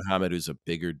Muhammad, who's a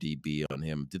bigger DB, on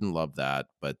him. Didn't love that,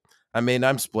 but I mean,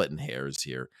 I'm splitting hairs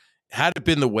here. Had it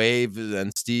been the wave,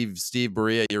 and Steve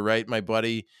Berea, you're right, my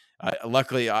buddy.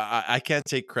 Luckily, I can't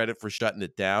take credit for shutting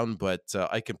it down, but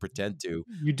I can pretend to.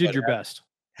 You did your best.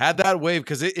 Had that wave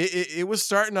because it was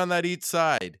starting on that east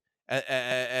side.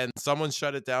 And someone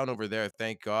shut it down over there.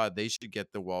 Thank God. They should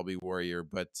get the Walby Warrior.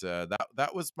 But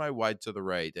that was my wide to the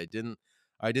right. I didn't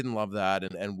love that,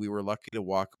 and we were lucky to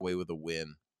walk away with a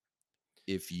win.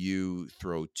 If you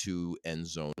throw 2 end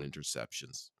zone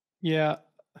interceptions, yeah,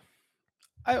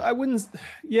 I wouldn't.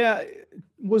 Yeah,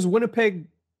 was Winnipeg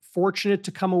fortunate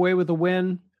to come away with a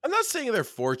win? I'm not saying they're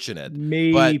fortunate.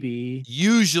 Maybe. But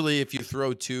usually, if you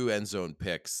throw 2 end zone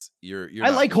picks, you're. I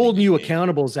like holding you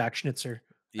accountable, Zach Schnitzer.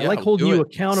 Yeah, I like holding you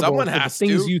accountable Someone for the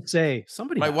things you say.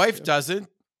 My wife doesn't,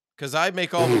 because I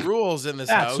make all the rules in this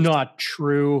house. That's not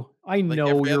true. I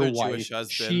know your wife. Jewish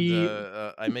husband,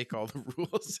 I make all the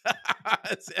rules.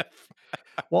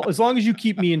 Well, as long as you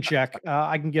keep me in check,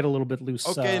 I can get a little bit loose.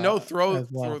 Okay, no, throw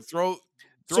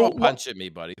a punch at me,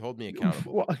 buddy. Hold me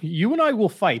accountable. Well, you and I will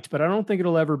fight, but I don't think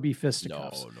it'll ever be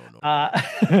fisticuffs.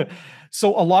 No.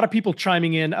 So a lot of people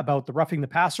chiming in about the roughing the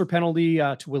passer penalty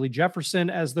to Willie Jefferson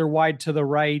as they're wide to the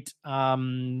right.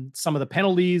 Some of the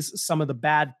penalties, some of the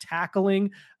bad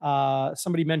tackling.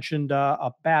 Somebody mentioned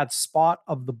a bad spot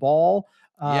of the ball.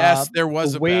 Yes, there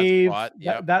was a wave, bad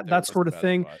spot. Yep, that sort of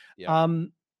thing. Yep.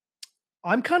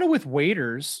 I'm kind of with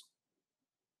Waiters.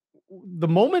 The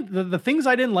moment, the things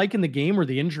I didn't like in the game were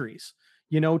the injuries.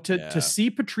 To see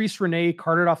Patrice Rene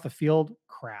carted off the field,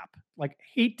 crap. Like,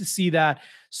 hate to see that.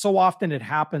 So often it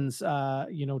happens,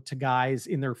 to guys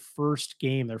in their first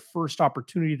game, their first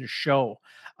opportunity to show.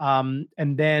 And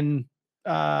then,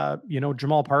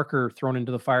 Jamal Parker thrown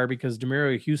into the fire because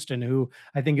Demario Houston, who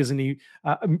I think is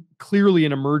clearly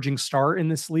an emerging star in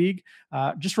this league.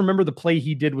 Just remember the play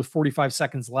he did with 45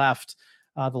 seconds left.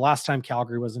 The last time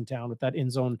Calgary was in town with that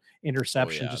end zone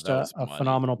interception, just a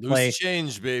phenomenal play. Loose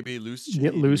change, baby. Loose change.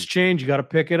 Get loose change. You got to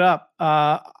pick it up.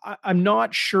 I'm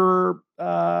not sure.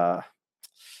 I'm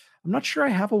not sure I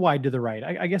have a wide to the right.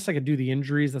 I guess I could do the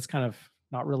injuries. That's kind of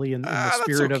not really in the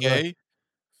spirit of the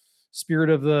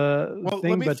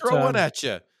thing. Let me throw one at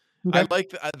you. Okay. I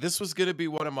like this was going to be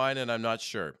one of mine, and I'm not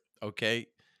sure. Okay.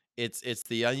 It's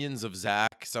the onions of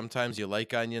Zach. Sometimes you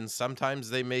like onions. Sometimes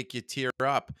they make you tear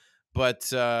up. But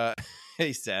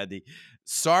hey, Sandy,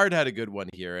 Sard had a good one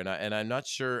here, and I'm not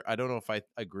sure. I don't know if I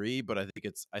agree, but I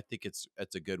think it's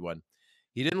a good one.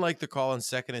 He didn't like the call on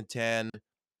 2nd and 10,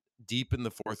 deep in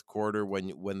the fourth quarter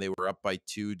when they were up by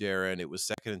 2. Darren, it was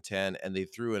 2nd and 10, and they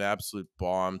threw an absolute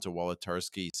bomb to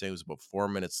Wolitarsky, saying it was about 4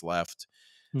 minutes left.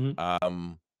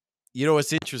 Mm-hmm.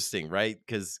 It's interesting, right?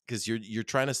 Because you're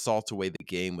trying to salt away the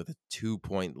game with a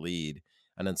 2-point lead,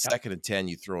 and then 2nd and 10,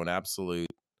 you throw an absolute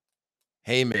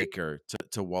haymaker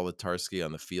to Wolitarsky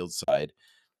on the field side.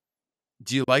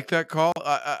 Do you like that call?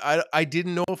 I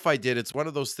didn't know if I did. It's one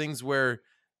of those things where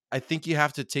I think you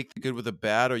have to take the good with the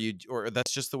bad, or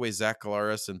that's just the way Zach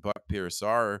Collaros and Buck Pierce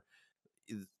are.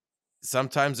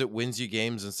 Sometimes it wins you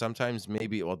games, and sometimes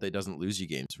it doesn't lose you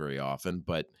games very often.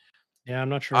 But yeah, I'm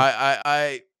not sure.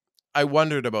 I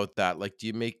wondered about that. Like, do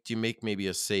you make maybe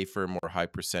a safer, more high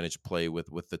percentage play with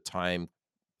the time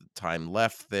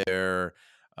left there?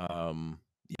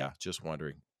 Just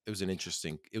wondering. It was an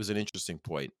interesting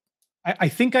point. I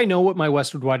think I know what my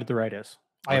Westwood wide at the right is.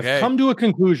 I have come to a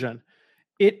conclusion.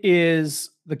 It is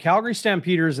the Calgary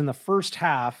Stampeders in the first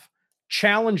half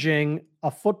challenging a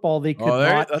football they could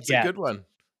not that's get. A good one.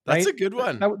 That's a good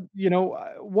one.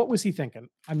 What was he thinking?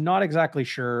 I'm not exactly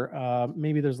sure.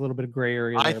 Maybe there's a little bit of gray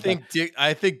area. I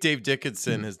think Dave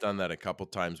Dickinson has done that a couple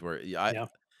times where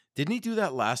didn't he do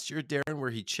that last year, Darren, where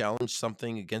he challenged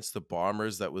something against the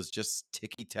Bombers that was just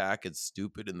ticky-tack and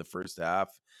stupid in the first half?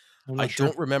 I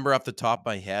don't remember off the top of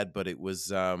my head, but it was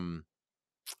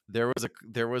there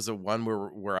was a one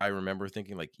where I remember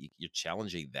thinking, like, you're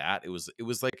challenging that. It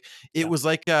was like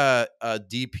a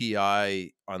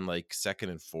DPI on like 2nd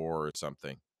and 4 or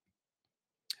something.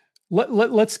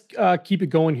 Let's keep it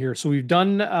going here. So we've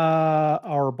done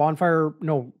our bonfire.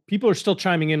 No, people are still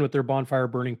chiming in with their bonfire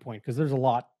burning point because there's a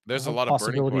lot There's a lot of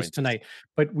burning possibilities points tonight.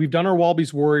 But we've done our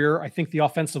Walby's Warrior. I think the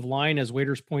offensive line, as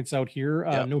Waiters points out here,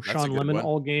 Yep, no that's a Sean good Lemon one.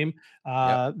 all game.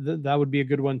 Yep. That would be a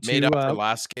good one Made too. up for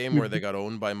last game where We've they got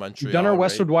owned by we've done our Montreal, right?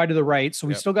 Westwood Wide to the right, so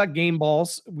we Yep. still got game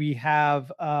balls. We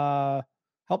have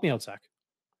help me out, Zach.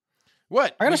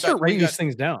 What? I gotta start writing these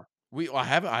things down. I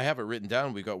have it written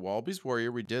down. We got Walby's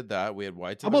Warrior. We did that. We had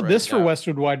wide to How the about right. this for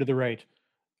Westwood Wide to the right?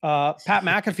 Pat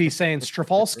McAfee saying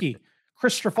Strafalski,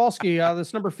 Chris Strafalski,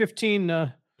 that's number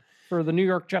 15 for the New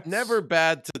York Jets. Never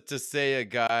bad to say a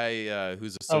guy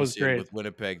who's associated with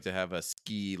Winnipeg to have a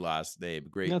ski last name.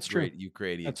 Great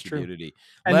Ukrainian community.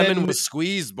 And Lemon was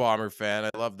squeezed, Bomber fan.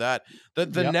 I love that.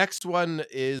 The next one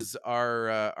is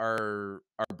our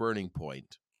burning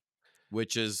point,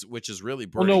 which is really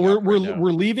burning. Well, no,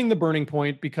 we're leaving the burning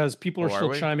point because people are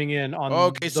still chiming in on.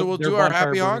 Okay, so we'll do our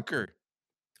happy honker.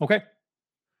 Okay.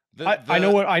 I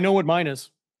know what mine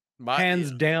is. Hands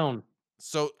down.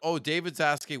 So, David's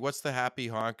asking, what's the happy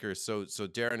honker? So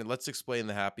Darren, let's explain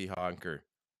the happy honker.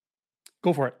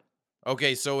 Go for it.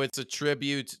 Okay, so it's a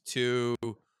tribute to,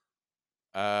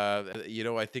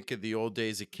 I think in the old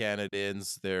days at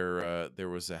Canadiens, there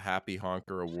was a happy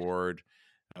honker award.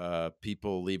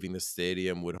 People leaving the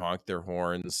stadium would honk their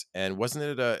horns, and wasn't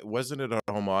it a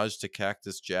homage to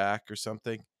Cactus Jack or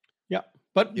something? Yeah.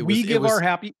 But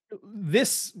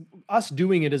us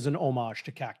doing it is an homage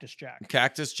to Cactus Jack.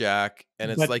 Cactus Jack,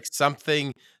 and it's like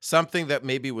something that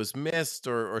maybe was missed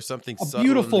or something a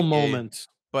beautiful moment.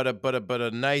 But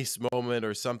a nice moment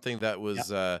or something that was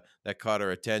that caught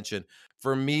our attention.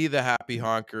 For me, the happy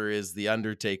honker is the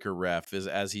Undertaker ref,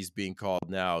 as he's being called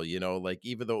now. Like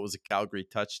even though it was a Calgary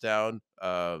touchdown,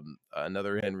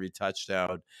 another Henry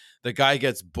touchdown, the guy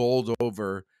gets bowled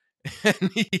over. And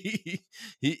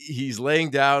he's laying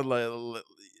down on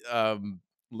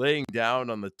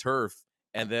the turf,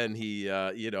 and then he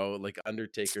like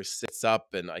Undertaker sits up,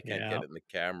 and I can't get it in the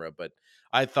camera, but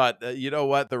I thought the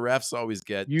refs always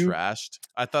get trashed.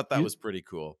 I thought that was pretty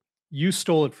cool. You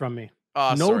stole it from me.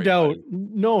 Oh, no sorry, doubt. buddy.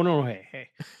 No, hey,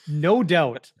 no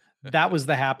doubt. That was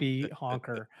the happy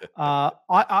honker.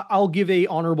 I'll give a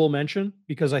honorable mention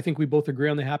because I think we both agree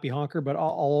on the happy honker, but I'll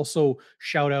also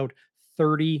shout out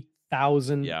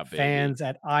 30,000 fans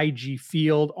at IG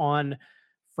Field on,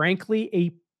 frankly,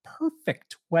 a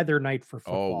perfect weather night for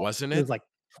football. Oh, wasn't it? It was like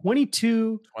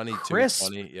 22, crisp,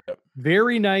 20, yep.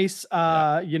 Very nice.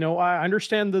 I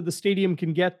understand that the stadium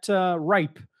can get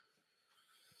ripe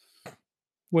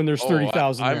when there's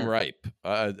 30,000. I'm ripe.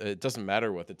 It doesn't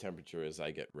matter what the temperature is.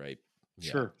 I get ripe.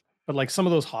 Yeah. Sure. But like some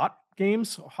of those hot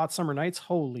games, hot summer nights,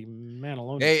 holy man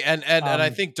alone. Hey, and I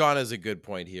think Don has a good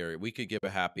point here. We could give a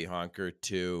happy honker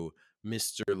to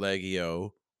Mr.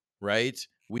 Leggio, right?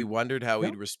 We wondered how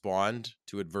he'd respond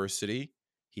to adversity.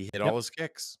 He hit all his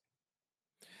kicks.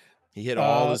 He hit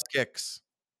all his kicks.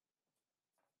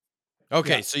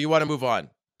 Okay, so you want to move on?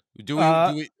 Do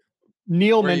we?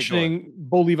 Neil mentioning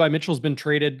Bo Levi Mitchell's been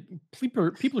traded.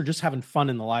 People are just having fun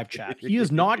in the live chat. He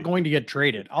is not going to get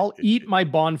traded. I'll eat my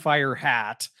bonfire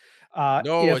hat.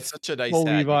 No, it's such a nice Bo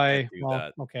hat. Levi.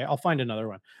 Okay, I'll find another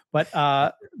one. But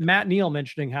Matt Neal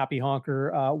mentioning happy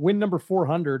honker. Win number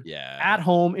 400 at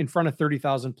home in front of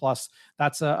 30,000 plus.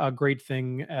 That's a great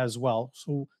thing as well.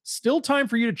 So still time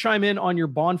for you to chime in on your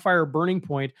bonfire burning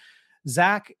point.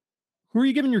 Zach, who are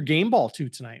you giving your game ball to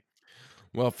tonight?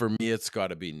 Well, for me, it's got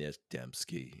to be Nick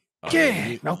Dembski.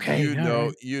 Okay.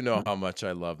 You know how much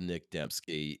I love Nick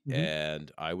Dembski, and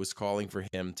I was calling for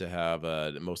him to have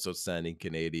the most outstanding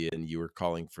Canadian. You were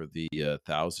calling for the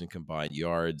 1,000 combined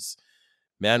yards.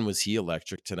 Man, was he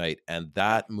electric tonight! And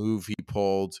that move he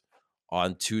pulled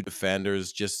on two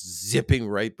defenders, just zipping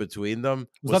right between them.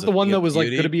 Was that the one that was like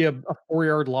going to be a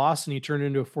 4-yard loss, and he turned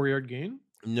into a 4-yard gain?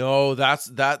 No, that's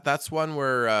one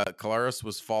where Collaros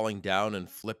was falling down and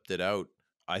flipped it out.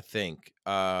 I think.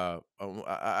 I'm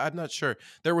not sure.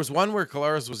 There was one where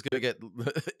Collaros was going to get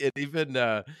it. Even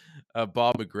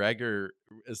Bob McGregor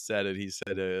said it. He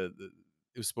said it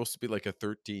was supposed to be like a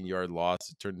 13-yard loss.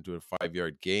 It turned into a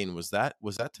 5-yard gain. Was that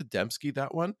to Dembski,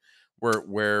 that one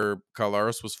where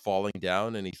Collaros was falling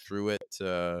down and he threw it?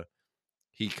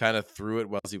 He kind of threw it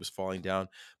while he was falling down.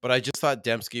 But I just thought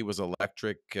Dembski was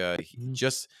electric.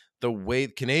 Just the way,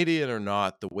 Canadian or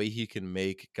not, the way he can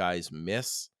make guys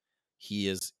miss. He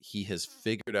has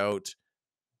figured out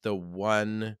the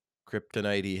one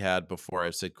kryptonite he had before.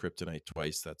 I've said kryptonite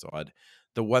twice. That's odd.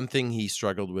 The one thing he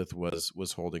struggled with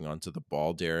was holding onto the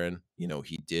ball, Darren.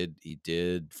 He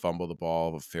did fumble the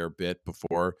ball a fair bit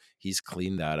before. He's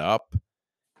cleaned that up.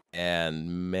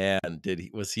 And man,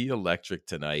 was he electric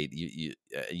tonight?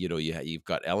 You've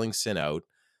got Ellingson out.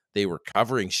 They were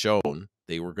covering Schoen.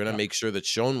 They were going to make sure that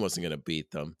Schoen wasn't going to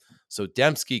beat them. So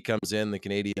Dembski comes in, the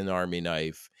Canadian Army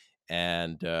knife,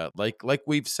 and like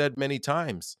we've said many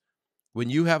times, when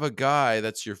you have a guy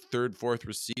that's your third, fourth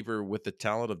receiver with the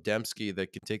talent of Dembski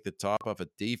that can take the top off a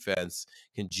defense,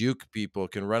 can juke people,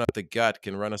 can run up the gut,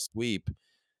 can run a sweep,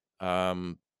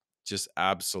 just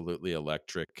absolutely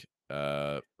electric.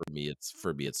 For me, it's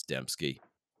Dembski.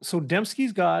 So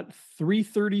Dembski's got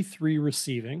 333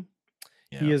 receiving.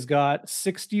 He Yeah. has got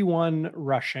 61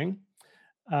 rushing.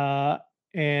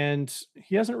 And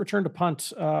he hasn't returned a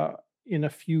punt in a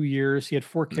few years. He had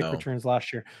 4 kick No. returns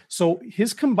last year. So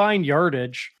his combined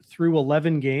yardage through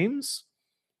 11 games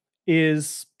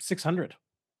is 600,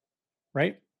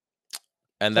 right?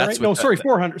 And that's right? No, sorry,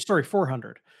 400. Sorry,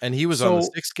 400. And he was on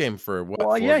the 6th game for what? Well,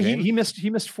 4 yeah, games? he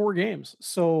missed 4 games.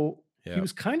 So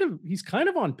he's kind of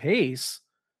on pace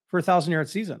for a 1,000-yard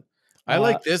season. I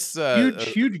like this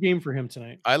huge game for him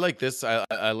tonight. I like this.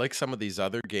 I like some of these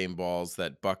other game balls.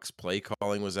 That Bucks play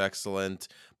calling was excellent.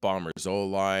 Bombers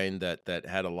O-line that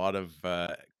had a lot of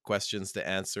questions to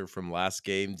answer from last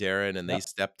game, Darren, and they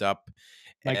stepped up.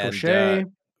 Mike O'Shea.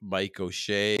 Mike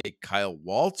O'Shea, Kyle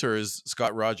Walters,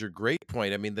 Scott Roger, great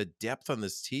point. I mean, the depth on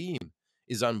this team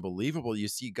is unbelievable. You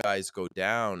see guys go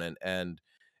down and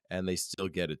they still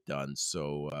get it done.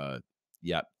 So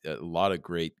yeah, a lot of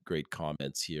great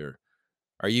comments here.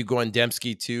 Are you going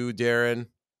Dembski too, Darren?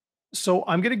 So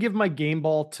I'm going to give my game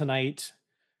ball tonight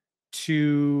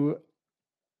to,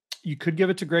 you could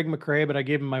give it to Greg McCrae, but I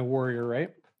gave him my Warrior,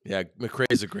 right? Yeah,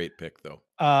 McCrae's a great pick, though.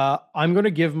 I'm going to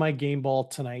give my game ball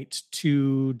tonight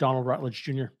to Donald Rutledge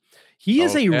Jr. He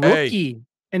is a rookie,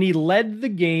 and he led the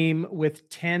game with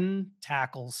 10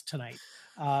 tackles tonight.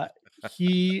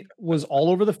 He was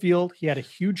all over the field. He had a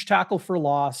huge tackle for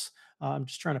loss. I'm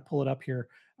just trying to pull it up here.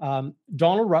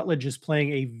 Donald Rutledge is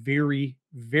playing a very,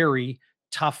 very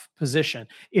tough position.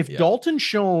 If Dalton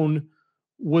Schoen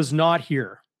was not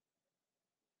here,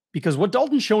 because what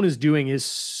Dalton Schoen is doing is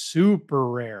super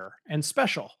rare and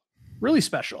special, really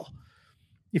special.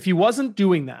 If he wasn't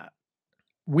doing that,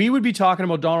 we would be talking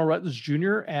about Donald Rutledge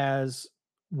Jr. as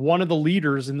one of the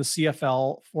leaders in the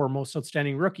CFL for most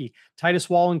outstanding rookie. Titus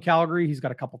Wall in Calgary, he's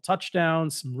got a couple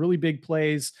touchdowns, some really big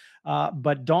plays.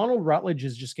 But Donald Rutledge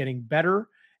is just getting better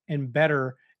and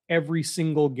better every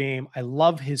single game. I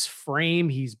love his frame.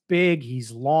 He's big,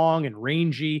 he's long and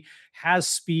rangy, has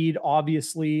speed,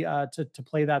 obviously, to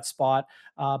play that spot.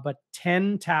 But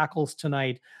 10 tackles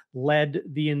tonight, led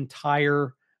the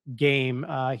entire game.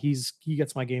 He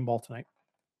gets my game ball tonight.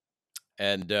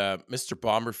 And Mr.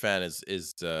 Bomber fan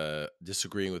is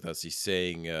disagreeing with us. He's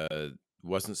saying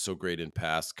wasn't so great in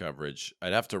pass coverage.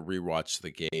 I'd have to rewatch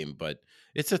the game, but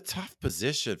it's a tough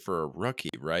position for a rookie,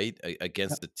 right?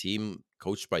 Against a team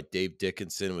coached by Dave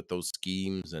Dickenson with those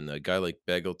schemes and a guy like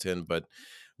Begelton. But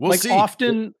we'll see.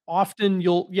 Often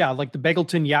you'll, like the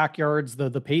Begelton yak yards, the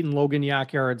Peyton Logan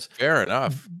yak yards. Fair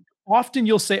enough. Often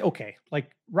you'll say, okay, like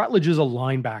Rutledge is a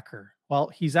linebacker. Well,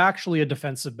 he's actually a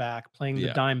defensive back playing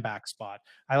the dime back spot.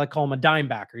 I like call him a dime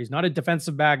backer. He's not a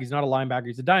defensive back. He's not a linebacker.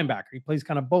 He's a dime backer. He plays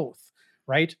kind of both,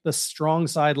 right? The strong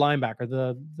side linebacker,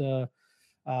 the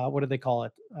what do they call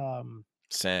it?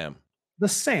 Sam. The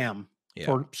Sam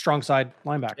for strong side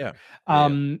linebacker.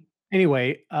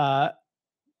 Anyway,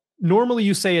 normally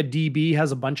you say a DB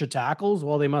has a bunch of tackles.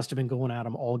 Well, they must have been going at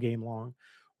him all game long.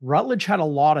 Rutledge had a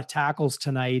lot of tackles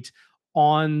tonight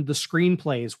on the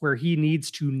screenplays where he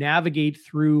needs to navigate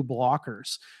through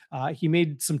blockers. He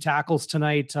made some tackles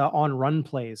tonight on run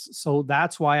plays. So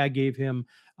that's why I gave him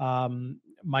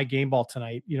my game ball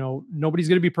tonight. You know, nobody's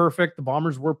going to be perfect. The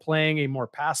Bombers were playing a more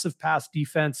passive pass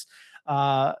defense.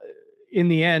 In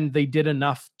the end, they did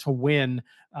enough to win.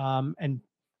 And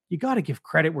you got to give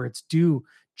credit where it's due.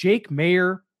 Jake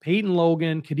Maier, Peyton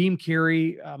Logan, Kadeem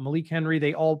Carey, Malik Henry,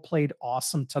 they all played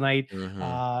awesome tonight.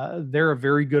 They're a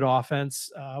very good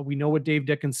offense. We know what Dave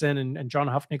Dickenson and John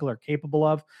Huffnickel are capable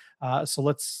of. So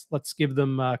let's give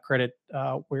them credit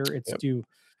where it's due.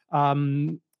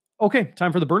 Okay,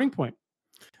 time for the burning point.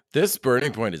 This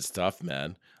burning point is tough,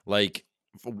 man. Like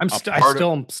I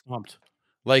still am stumped.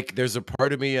 Like there's a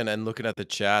part of me, and looking at the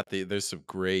chat, there's some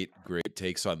great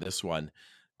takes on this one.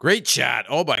 Great chat.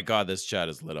 Oh my God, this chat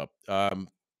is lit up.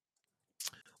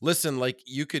 Listen, like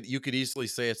you could easily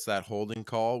say it's that holding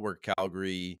call where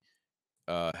Calgary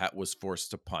was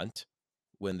forced to punt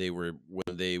when they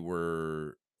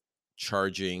were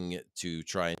charging to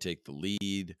try and take the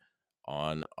lead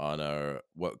on a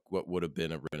what would have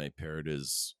been a Rene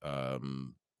Paredes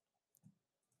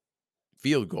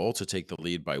field goal to take the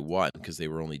lead by 1 because they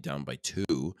were only down by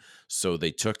 2. So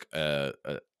they took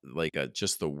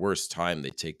just the worst time they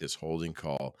take this holding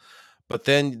call. But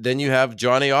then you have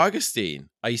Johnny Augustine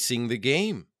icing the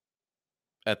game.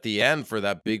 at the end for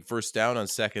that big first down on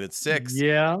 2nd and 6.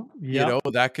 Yeah, yep.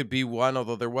 That could be one,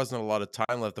 although there wasn't a lot of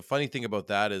time left. The funny thing about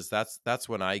that is that's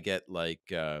when I get like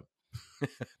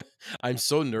I'm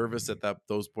so nervous at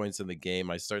those points in the game.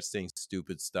 I start saying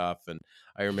stupid stuff, and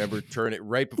I remember turning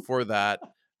right before that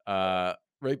 2nd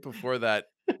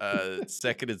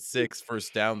and 6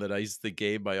 first down that iced the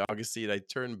game by Augustine. I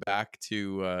turned back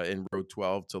to in row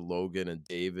 12 to Logan and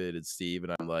David and Steve,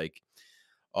 and I'm like,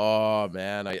 oh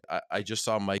man, I just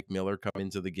saw Mike Miller come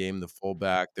into the game, the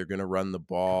fullback. They're gonna run the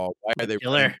ball. Why are they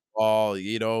running the ball?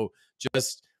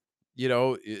 Just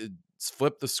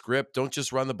flip the script. Don't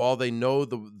just run the ball. They know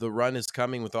the run is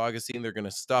coming with Augustine. They're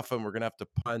gonna stuff him. We're gonna have to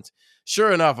punt.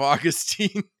 Sure enough,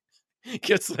 Augustine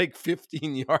gets like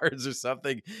 15 yards or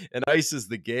something and ices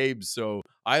the game. So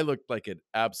I looked like an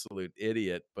absolute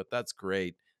idiot, but that's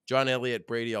great. John Elliott,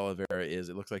 Brady Oliveira it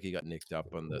looks like he got nicked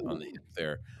up on the hip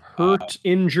there. Hurt,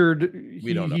 injured.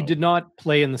 We don't know. He did not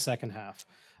play in the second half.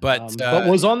 But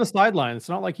was on the sideline. It's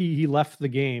not like he left the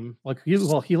game. Like he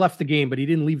left the game, but he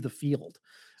didn't leave the field.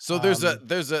 So there's a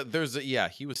yeah,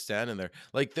 he was standing there.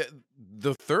 Like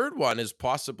the third one is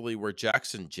possibly where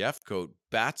Jackson Jeffcoat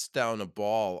bats down a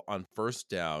ball on first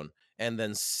down and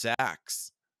then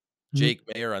sacks Jake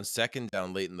Maier on second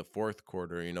down late in the fourth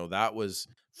quarter. That was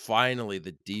finally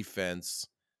the defense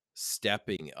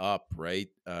stepping up, right?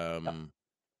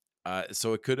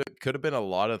 So it could have been a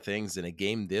lot of things in a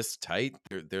game this tight.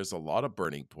 There's a lot of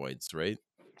burning points, right?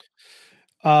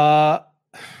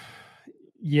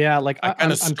 Yeah, like I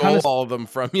kind of stole all of them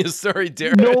from you. Sorry,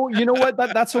 Derek. No, you know what?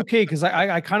 That's okay, because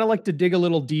I kind of like to dig a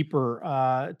little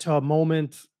deeper to a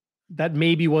moment that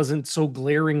maybe wasn't so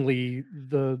glaringly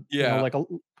the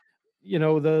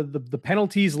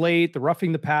penalties late, the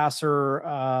roughing the passer,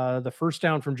 the first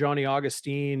down from Johnny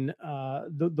Augustine,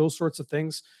 those sorts of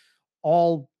things,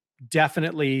 all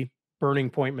definitely burning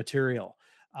point material.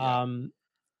 Yeah.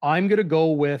 I'm going to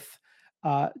go with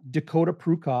Dakota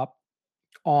Prukop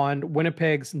on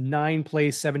Winnipeg's 9-play,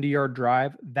 70-yard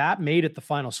drive. That made it the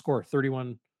final score,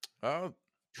 31-28.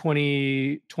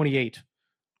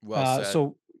 Well said.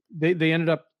 So they ended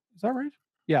up, is that right?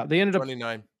 Yeah, they ended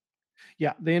 29.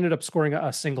 Yeah, they ended up scoring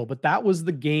a single, but that was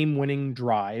the game-winning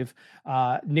drive.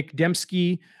 Nick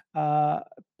Dembski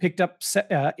picked up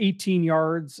 18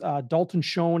 yards. Dalton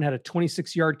Schoen had a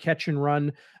 26-yard catch and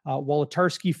run.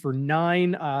 Wolodarski for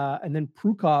 9, and then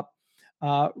Prukop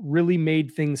really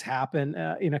made things happen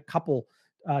in a couple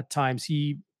times.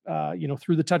 He,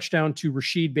 threw the touchdown to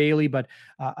Rasheed Bailey, but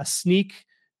a sneak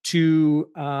to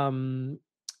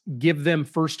give them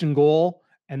first and goal,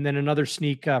 and then another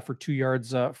sneak for 2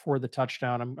 yards for the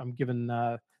touchdown. I'm giving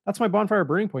that's my bonfire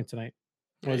burning point tonight.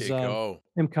 Was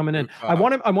him coming in. I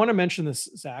want to mention this,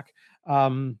 Zach.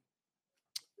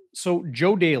 So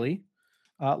Joe Daly,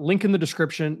 link in the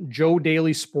description,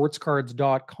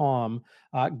 joedailysportscards.com,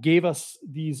 gave us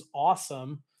these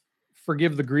awesome,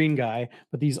 forgive the green guy,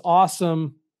 but these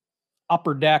awesome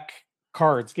upper deck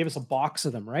cards. Gave us a box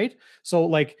of them, right? So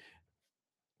like,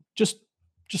 just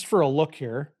for a look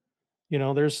here,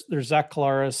 there's Zach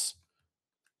Collaros,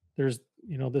 there's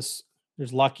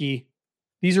Lucky.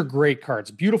 These are great cards,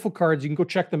 beautiful cards. You can go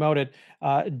check them out at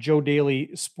Joe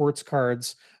Daly Sports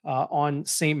Cards on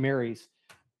St. Mary's.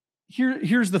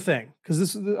 Here's the thing,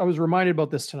 because I was reminded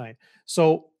about this tonight.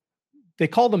 So they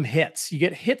call them hits. You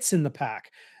get hits in the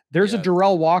pack. There's a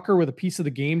Darrell Walker with a piece of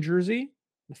the game jersey,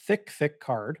 a thick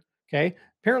card. Okay,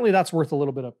 apparently that's worth a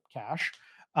little bit of cash.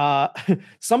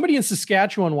 Somebody in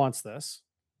Saskatchewan wants this.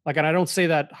 Like, and I don't say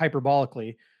that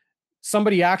hyperbolically.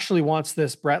 Somebody actually wants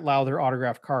this Brett Lowther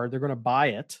autograph card. They're going to buy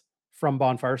it from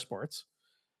Bonfire Sports.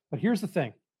 But here's the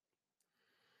thing.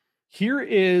 Here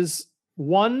is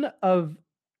one of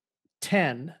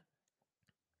 10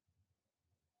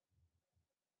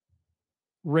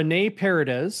 Rene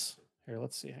Paredes. Here,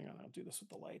 let's see. Hang on. I'll do this with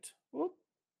the light. Whoop.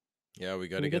 Yeah, we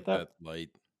got to get that light.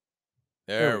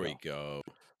 There we go.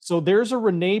 So there's a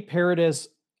Rene Paredes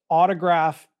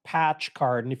autograph patch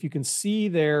card. And if you can see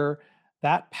there,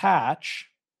 that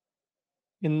patch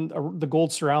in the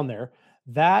gold surround there,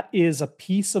 that is a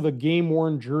piece of a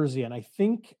game-worn jersey. And I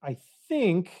think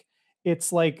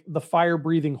it's like the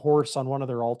fire-breathing horse on one of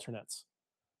their alternates.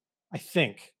 I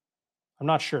think. I'm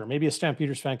not sure. Maybe a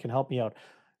Stampeders fan can help me out.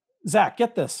 Zach,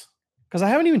 get this. Because I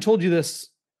haven't even told you this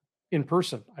in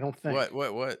person, I don't think.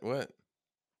 What?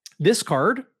 This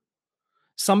card,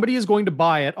 somebody is going to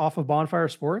buy it off of Bonfire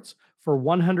Sports for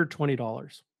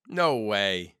 $120. No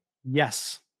way.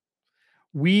 Yes.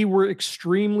 We were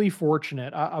extremely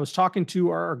fortunate. I was talking to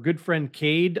our good friend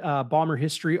Cade, Bomber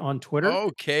History on Twitter.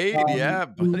 Oh, Cade, yeah,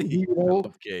 buddy. He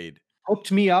love Cade.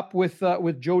 Hooked me up with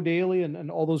Joe Daly and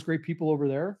all those great people over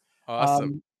there.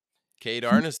 Awesome. Cade He,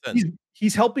 Arneson.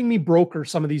 he's helping me broker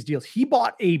some of these deals. He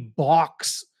bought a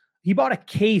box. He bought a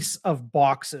case of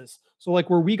boxes. So like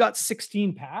where we got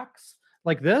 16 packs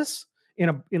like this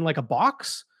in like a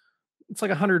box, it's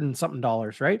like $100 and something,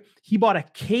 right? He bought a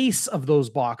case of those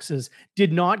boxes,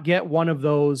 did not get one of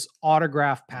those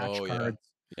autograph patch cards.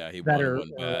 Yeah, he wanted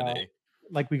one bad,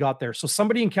 like we got there. So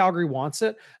somebody in Calgary wants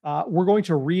it. We're going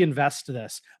to reinvest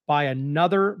this, buy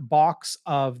another box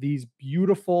of these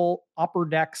beautiful Upper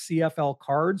Deck CFL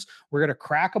cards. We're going to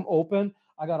crack them open.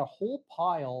 I got a whole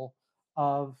pile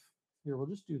of, here, we'll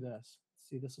just do this. Let's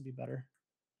see, this will be better.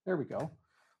 There we go.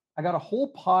 I got a whole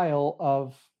pile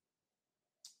of,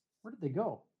 where did they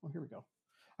go? Oh, here we go.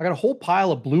 I got a whole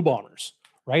pile of Blue Bombers,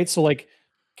 right? So like,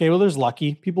 okay, well, there's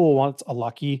Lucky. People will want a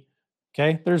Lucky.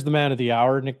 Okay, there's the man of the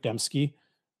hour, Nick Dembski.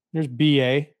 There's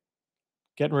BA,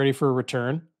 getting ready for a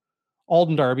return.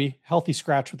 Alden Darby, healthy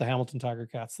scratch with the Hamilton Tiger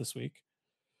Cats this week.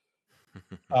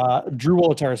 Drew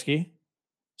Wolodarski.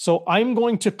 So I'm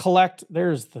going to collect,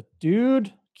 there's the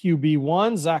dude,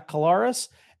 QB1, Zach Collaros.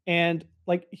 And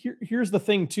like, here's the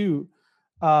thing too.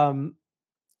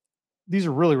 These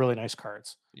are really, really nice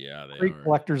cards. Yeah, they great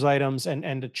collector's items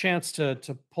and a chance to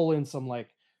pull in some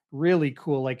like really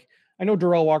cool, like I know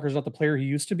Darrell Walker's not the player he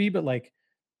used to be, but like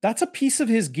that's a piece of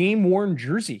his game worn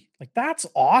jersey. Like that's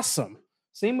awesome.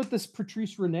 Same with this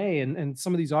Patrice Rene and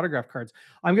some of these autograph cards.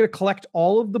 I'm going to collect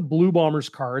all of the Blue Bombers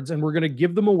cards and we're going to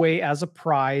give them away as a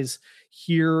prize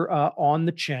here on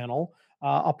the channel.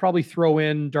 I'll probably throw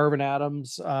in Darvin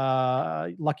Adams,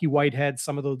 Lucky Whitehead,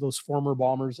 some of those former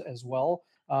Bombers as well.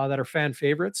 That are fan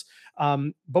favorites.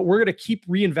 But we're going to keep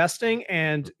reinvesting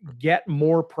and get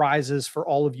more prizes for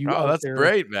all of you out that's there.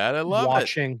 Great, man. I love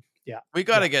watching. It. Yeah. We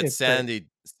got to get Sandy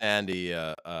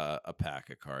a pack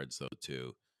of cards though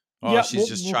too. Oh, yeah, she's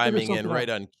just chiming in right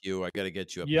on cue. I got to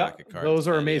get you a pack of cards. Those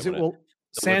are amazing. Well,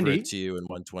 Sandy, it to you in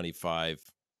 125.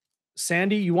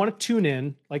 Sandy, you want to tune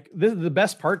in. Like this, the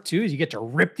best part too is you get to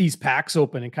rip these packs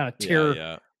open and kind of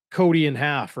tear Cody in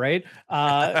half, right?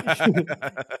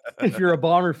 If you're a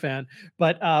Bomber fan.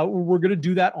 But we're going to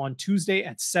do that on Tuesday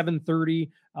at 7:30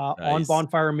 on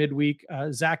Bonfire Midweek.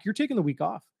 Zach, you're taking the week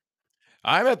off.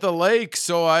 I'm at the lake,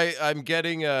 so I'm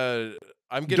getting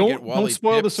I'm going to get Wally. Don't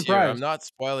spoil the surprise. Here. I'm not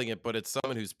spoiling it, but it's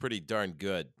someone who's pretty darn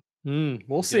good.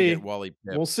 We'll see. Wally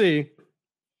pipped. We'll see.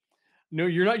 No,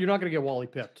 you're not going to get Wally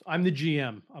pipped. I'm the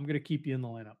GM. I'm going to keep you in the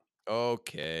lineup.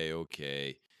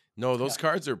 Okay. No, those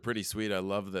cards are pretty sweet. I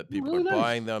love that people are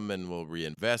buying them and we'll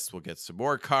reinvest. We'll get some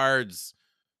more cards.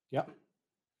 Yep.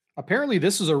 Apparently,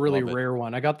 this is a really rare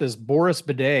one. I got this Boris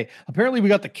Bidet. Apparently, we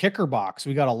got the kicker box.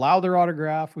 We got a Lowther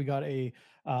autograph. We got a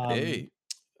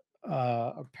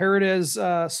Paredes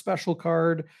special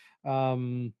card.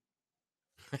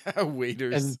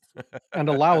 Waiters. And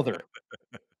a Lowther.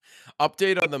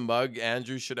 Update on the mug.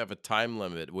 Andrew should have a time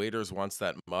limit. Waiters wants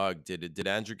that mug. Did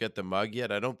Andrew get the mug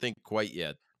yet? I don't think quite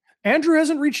yet. Andrew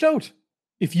hasn't reached out.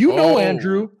 If you know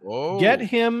Andrew, get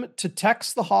him to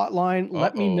text the hotline.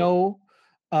 Let me know,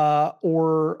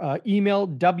 or email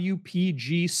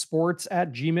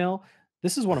wpgsports@gmail.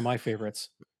 This is one of my favorites,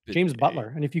 James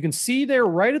Butler. And if you can see there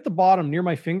right at the bottom near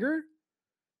my finger,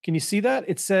 can you see that?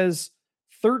 It says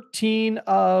 13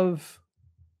 of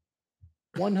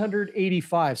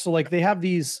 185. So like they have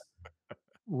these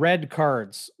red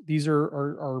cards. These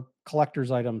are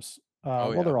collector's items.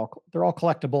 They're all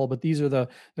collectible, but these are the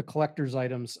collector's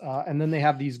items. And then they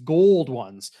have these gold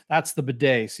ones. That's the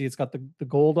Bidet. See, it's got the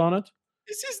gold on it.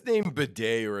 Is his name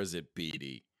Bidet or is it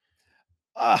Beatty?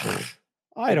 I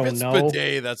don't know.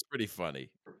 Bidet, that's pretty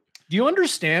funny. Do you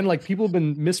understand? Like people have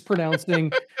been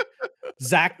mispronouncing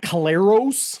Zach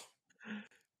Collaros.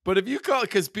 But if you call,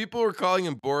 because people were calling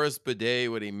him Boris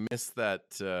Bidet when he missed that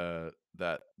convert. I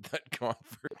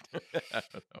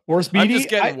don't know. Boris Beatty. I'm just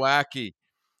getting wacky.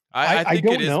 I think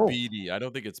it is Beatty. I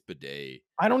don't think it's Bidet.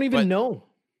 I don't even know.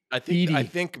 I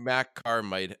think Matt Carr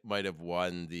might have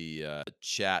won the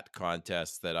chat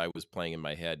contest that I was playing in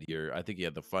my head here. I think he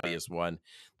had the funniest one.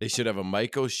 They should have a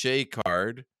Mike O'Shea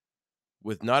card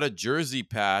with not a jersey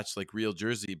patch like real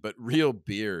jersey, but real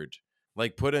beard.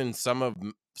 Like put in some of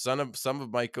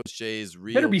Mike O'Shea's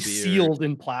real beard. Better be sealed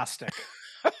in plastic.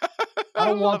 I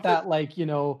don't want that like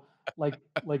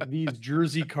these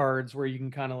jersey cards where you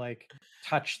can kind of like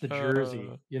touch the jersey,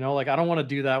 like I don't want to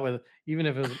do that with, even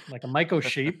if it's like a Mike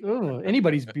O'Shea,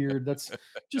 anybody's beard. That's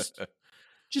just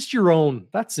your own.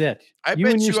 That's it. I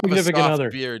bet you have a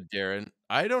soft beard, Darren.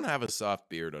 I don't have a soft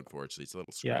beard, unfortunately. It's a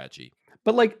little scratchy.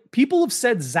 But like people have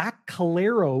said Zach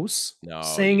Collaros,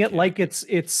 saying it like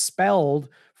it's spelled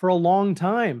for a long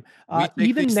time. We take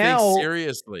even now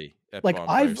seriously. at like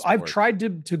Bonfire I've Sports.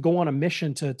 tried to go on a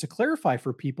mission to clarify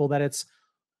for people that it's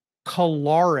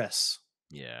Colaris.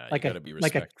 Yeah, you Like got to be a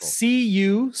respectful.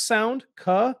 CU sound,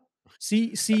 CUH,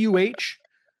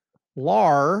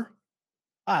 lar,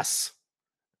 us.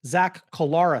 Zach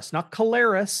Colaris, not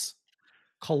Colaris,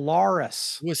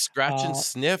 Colaris. With scratch and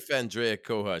sniff, Andrea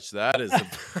Kohuch. That is a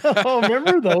Oh,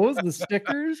 remember those? The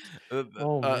stickers?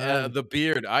 Oh, man. the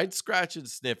beard. I'd scratch and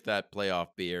sniff that playoff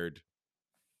beard.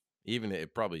 Even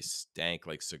it probably stank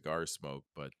like cigar smoke,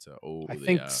 but I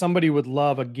think somebody would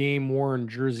love a game-worn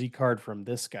jersey card from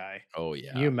this guy. Oh, Can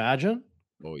you yeah. imagine?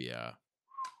 Oh, yeah.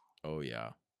 Oh,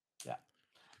 yeah. Yeah.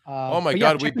 Oh my But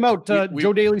yeah, God, check them out,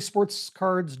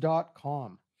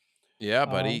 joedailysportscards.com. Yeah,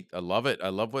 buddy. I love it. I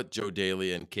love what Joe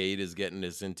Daly and Kate is getting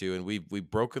us into, and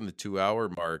we've broken the 2-hour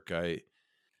mark.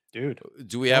 Dude,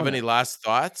 Do we have any last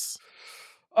thoughts?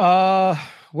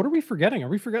 what are we forgetting? Are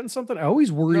we forgetting something? I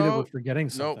always worry that we're forgetting No,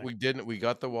 something. we didn't. We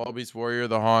got the Wallabies Warrior,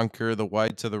 the honker, the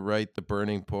wide to the right, the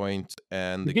burning point,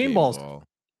 and the game balls. ball.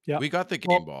 Yeah. We got the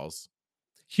game balls.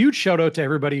 Huge shout out to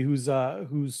everybody who's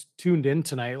tuned in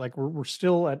tonight. Like we're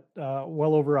still at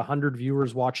well over 100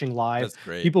 viewers watching live. That's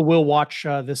great. People will watch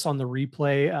this on the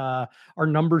replay. Our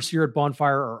numbers here at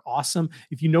Bonfire are awesome.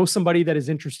 If you know somebody that is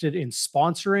interested in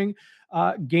sponsoring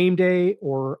game day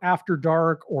or after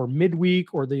dark or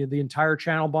midweek or the entire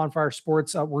channel Bonfire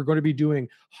Sports, we're going to be doing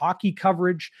hockey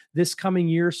coverage this coming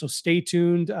year, so stay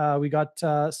tuned. We got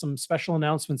some special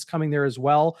announcements coming there as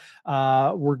well.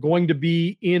 We're going to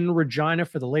be in Regina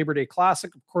for the Labor Day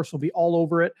Classic. Of course, we'll be all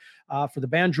over it for the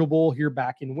Banjo Bowl here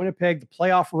back in Winnipeg, the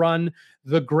playoff run,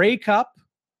 the Grey Cup.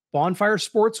 Bonfire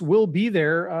Sports will be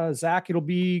there. Zach, it'll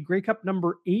be Grey Cup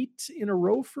number 8 in a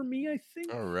row for me, I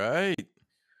think. All right.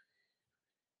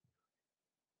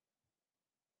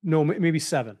 No, maybe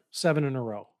 7 in a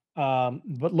row.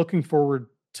 But looking forward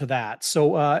to that.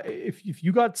 So if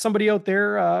you got somebody out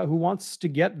there who wants to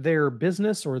get their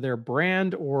business or their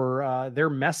brand or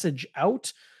their message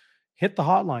out, hit the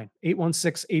hotline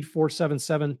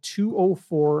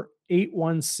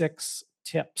 816-8477-204-816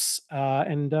 tips.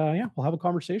 And yeah, we'll have a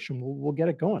conversation. We'll get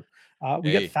it going.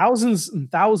 We get thousands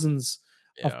and thousands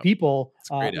of people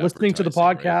listening to the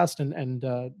podcast, right? and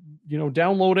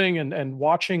downloading and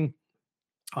watching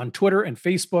on Twitter and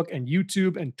Facebook and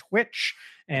YouTube and Twitch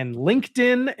and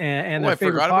LinkedIn and their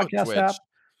favorite podcast app.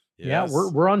 Yes. Yeah,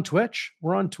 we're on Twitch.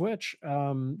 We're on Twitch.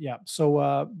 Yeah,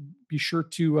 so be sure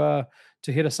to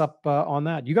hit us up on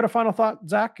that. You got a final thought,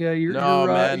 Zach?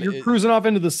 You're cruising off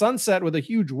into the sunset with a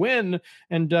huge win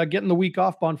and getting the week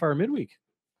off Bonfire midweek.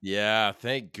 Yeah,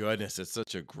 thank goodness. It's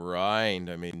such a grind.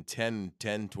 I mean, 10,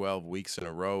 12 weeks in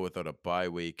a row without a bye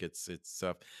week. It's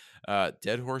tough.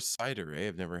 Dead Horse Cider,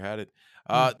 I've never had it.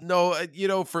 No,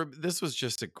 for this was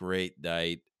just a great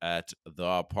night at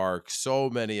the park.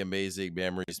 So many amazing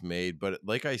memories made, but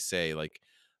like I say, like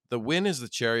the win is the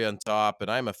cherry on top, and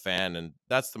I'm a fan, and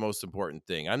that's the most important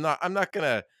thing. I'm not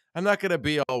gonna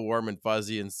be all warm and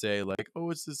fuzzy and say like, oh,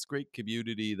 it's this great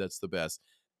community that's the best.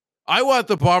 I want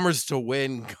the Bombers to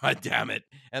win, god damn it,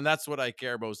 and that's what I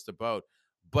care most about.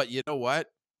 But you know what?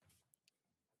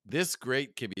 This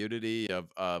great community of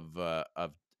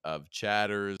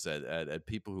chatters and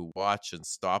people who watch and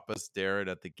stop us, Darren,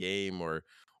 at the game, or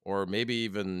maybe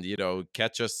even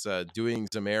catch us doing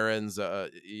some errands,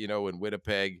 in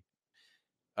Winnipeg.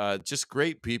 Just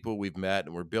great people we've met,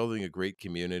 and we're building a great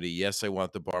community. Yes, I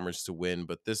want the Bombers to win,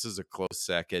 but this is a close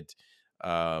second.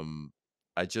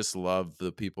 I just love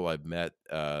the people I've met,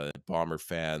 Bomber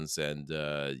fans, and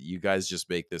you guys just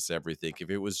make this everything. If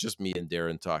it was just me and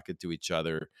Darren talking to each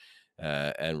other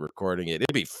and recording it,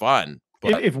 it'd be fun.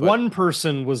 But if one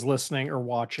person was listening or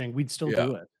watching, we'd still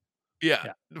do it.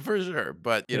 Yeah, for sure.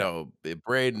 But,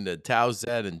 Braden and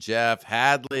Towsend and Jeff,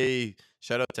 Hadley,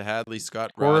 shout out to Hadley,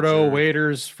 Scott Gordo,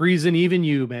 Waiters, freezing even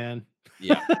you, man.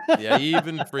 Yeah,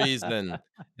 even freezing.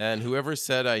 And whoever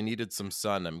said I needed some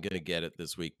sun, I'm going to get it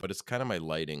this week. But it's kind of my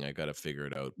lighting. I got to figure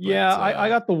it out. Yeah, but, I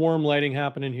got the warm lighting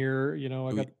happening here.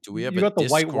 Do we have you got the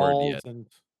white walls yet? And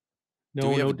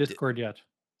no Discord yet.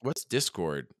 What's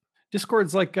Discord?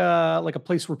 Discord's like a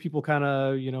place where people kind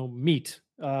of meet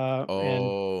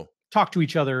and talk to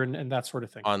each other and that sort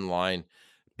of thing online.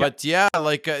 But yeah,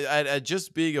 like I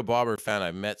just being a Bomber fan,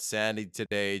 I met Sandy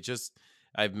today.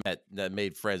 I've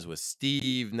made friends with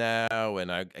Steve now, and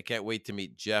I can't wait to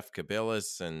meet Jeff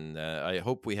Kabilis, and I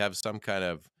hope we have some kind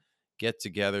of get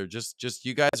together. Just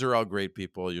you guys are all great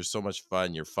people. You're so much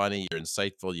fun. You're funny. You're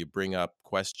insightful. You bring up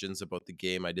questions about the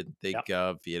game I didn't think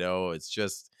of.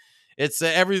 It's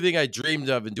everything I dreamed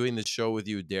of in doing the show with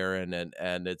you, Darren,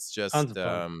 and it's just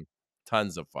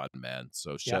tons of fun, man.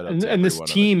 So Yeah, shout out to and this everyone on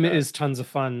the team chat. is tons of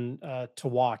fun to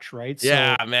watch, right?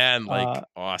 Yeah, So man, uh, like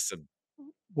awesome.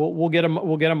 we'll get him.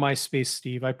 We'll get a MySpace,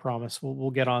 Steve. I promise.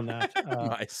 We'll get on that.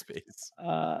 MySpace.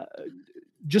 Uh,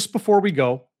 just before we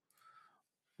go,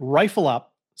 Rifle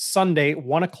Up Sunday,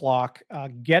 1 o'clock.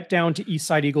 Get down to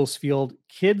Eastside Eagles Field.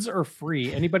 Kids are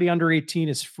free. Anybody under 18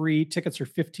 is free. Tickets are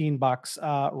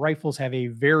 $15. Rifles have a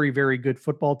very, very good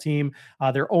football team.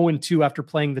 They're 0-2 after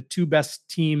playing the two best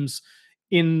teams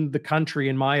in the country,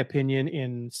 in my opinion,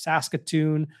 in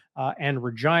Saskatoon and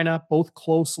Regina. Both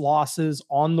close losses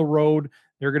on the road.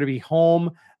 They're going to be home.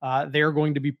 They're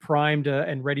going to be primed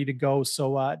and ready to go.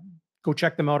 So go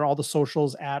check them out on all the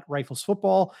socials at Rifles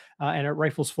Football and at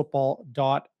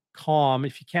riflesfootball.com.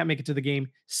 If you can't make it to the game,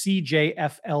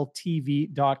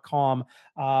 cjfltv.com.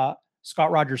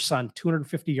 Scott Rogers' son,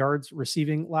 250 yards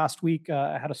receiving last week,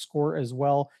 had a score as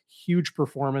well. Huge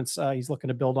performance. He's looking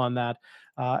to build on that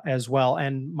as well.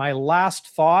 And my last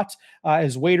thought,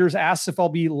 as Waiters asks if I'll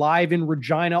be live in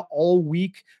Regina all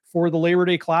week for the Labor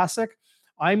Day Classic,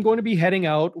 I'm going to be heading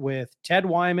out with Ted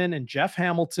Wyman and Jeff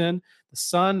Hamilton, the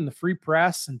Sun, and the Free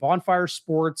Press, and Bonfire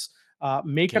Sports,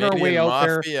 making Canadian our way out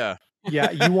Mafia. there.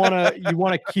 Yeah, you wanna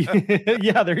keep.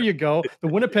 Yeah, there you go. The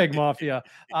Winnipeg Mafia.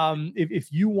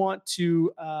 If you want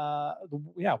to,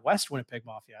 West Winnipeg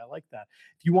Mafia. I like that.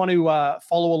 If you want to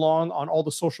follow along on all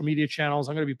the social media channels,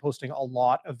 I'm going to be posting a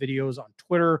lot of videos on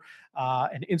Twitter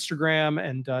and Instagram,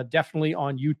 and definitely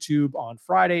on YouTube on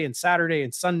Friday and Saturday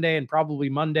and Sunday and probably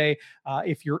Monday.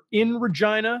 If you're in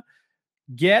Regina,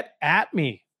 get at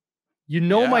me. You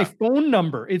know my phone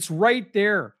number. It's right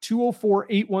there.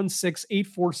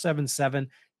 204-816-8477.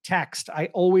 Text. I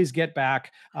always get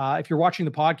back. If you're watching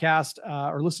the podcast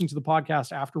or listening to the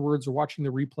podcast afterwards or watching the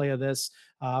replay of this,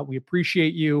 we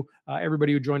appreciate you.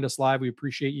 Everybody who joined us live, we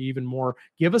appreciate you even more.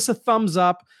 Give us a thumbs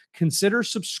up. Consider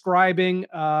subscribing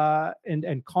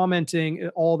and commenting.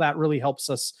 All that really helps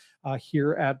us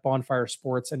here at Bonfire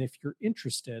Sports. And if you're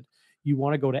interested, you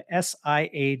want to go to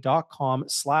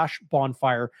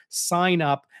sia.com/bonfire, sign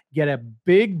up, get a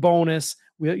big bonus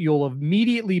you'll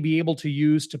immediately be able to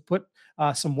use to put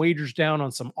some wagers down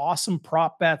on some awesome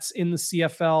prop bets in the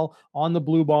CFL, on the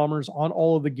Blue Bombers, on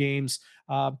all of the games.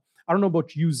 I don't know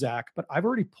about you, Zach, but I've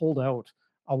already pulled out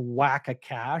a whack of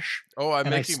cash. Oh, I'm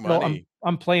making money.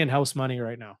 I'm playing house money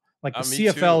right now. Like the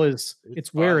CFL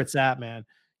it's where it's at, man.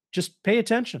 Just pay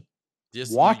attention.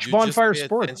 Just watch Bonfire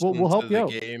Sports. We'll help you out.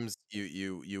 Games,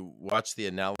 you watch the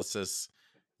analysis.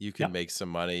 You can make some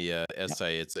money.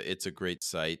 SI, it's a great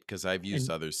site because I've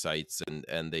used other sites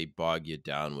and they bog you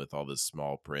down with all this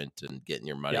small print, and getting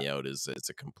your money out is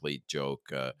a complete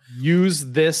joke. Use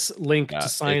this link to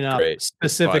sign up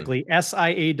specifically,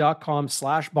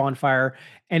 sia.com/bonfire.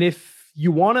 And if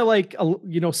you want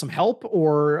to some help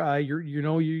or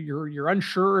you're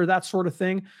unsure or that sort of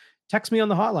thing, text me on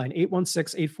the hotline,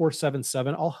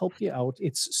 816-8477. I'll help you out.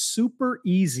 It's super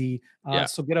easy.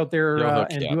 So get out there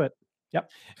and do it. Yep.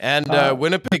 And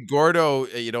Winnipeg Gordo,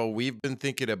 we've been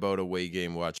thinking about away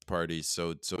game watch parties.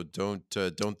 So don't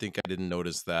think I didn't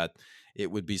notice that. It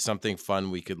would be something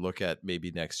fun we could look at maybe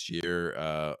next year.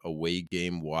 Away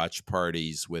game watch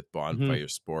parties with Bonfire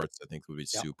Sports, I think would be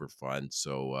super fun.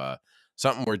 So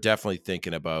something we're definitely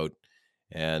thinking about.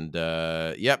 And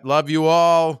love you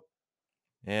all.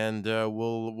 And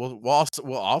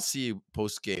I'll see you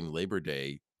post game Labor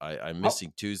Day. I'm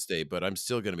missing Tuesday, but I'm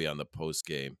still going to be on the post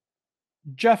game.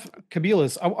 Jeff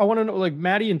Kabilas, I want to know, like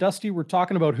Maddie and Dusty were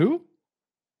talking about who?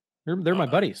 They're my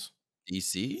buddies.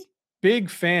 DC? Big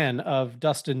fan of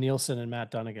Dustin Nielsen and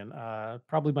Matt Dunnigan.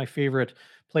 Probably my favorite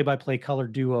play-by-play color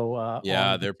duo.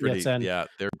 They're pretty. Yeah,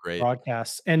 they're great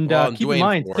broadcasts. And keep in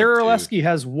mind, Sarah Oleski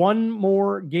has one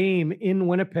more game in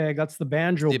Winnipeg. That's the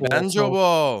Banjo Bowl. Banjo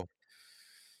Bowl.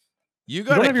 You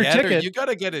gotta get her. You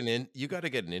gotta get an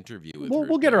interview with her.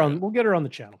 We'll get her on. We'll get her on the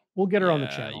channel. We'll get her on the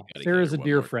channel. Sarah's a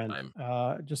dear friend.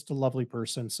 Just a lovely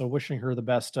person. So wishing her the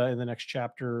best in the next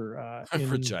chapter.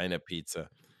 Regina pizza.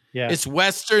 Yeah, it's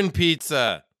Western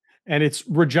pizza, and it's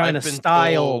Regina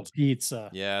style pizza.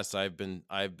 Yes, I've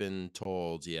been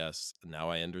told. Yes, now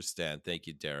I understand. Thank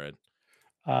you, Darren.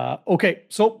 Okay,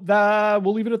 so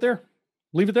we'll leave it there.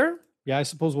 Leave it there. Yeah, I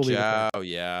suppose we'll leave it there. Oh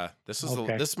yeah,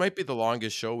 this might be the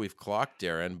longest show we've clocked,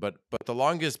 Darren. But the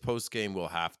longest post game will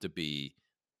have to be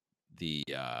the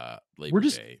Labor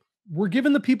Day. We're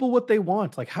giving the people what they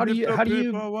want. Like, how do you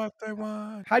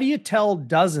tell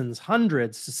dozens,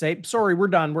 hundreds to say, sorry, we're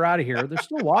done, we're out of here? They're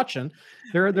still watching.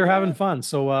 They're having fun.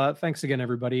 So thanks again,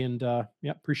 everybody, and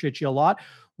appreciate you a lot.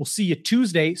 We'll see you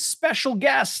Tuesday. Special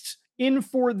guest in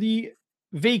for the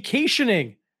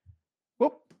vacationing.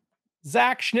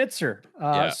 Zach Schnitzer.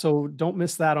 Yeah. So don't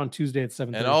miss that on Tuesday at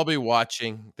 7:30. And I'll be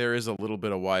watching. There is a little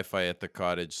bit of Wi-Fi at the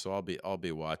cottage, so I'll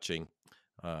be watching.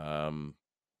 Um,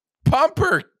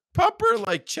 Pumper, Pumper,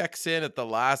 like checks in at the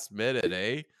last minute,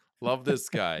 eh? Love this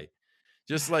guy.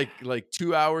 Just like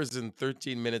 2 hours and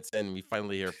 13 minutes in, we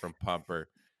finally hear from Pumper.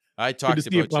 I Good to talked see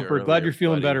you, about you Pumper. Glad earlier, you're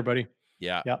feeling buddy. better, buddy.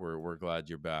 Yeah, Yeah. we're glad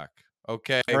you're back.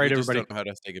 Okay, All right, we just everybody. don't know how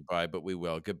to say goodbye, but we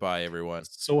will. Goodbye, everyone.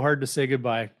 So hard to say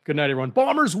goodbye. Good night, everyone.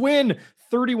 Bombers win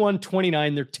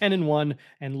 31-29. They're 10-1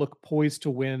 and look poised to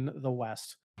win the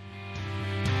West.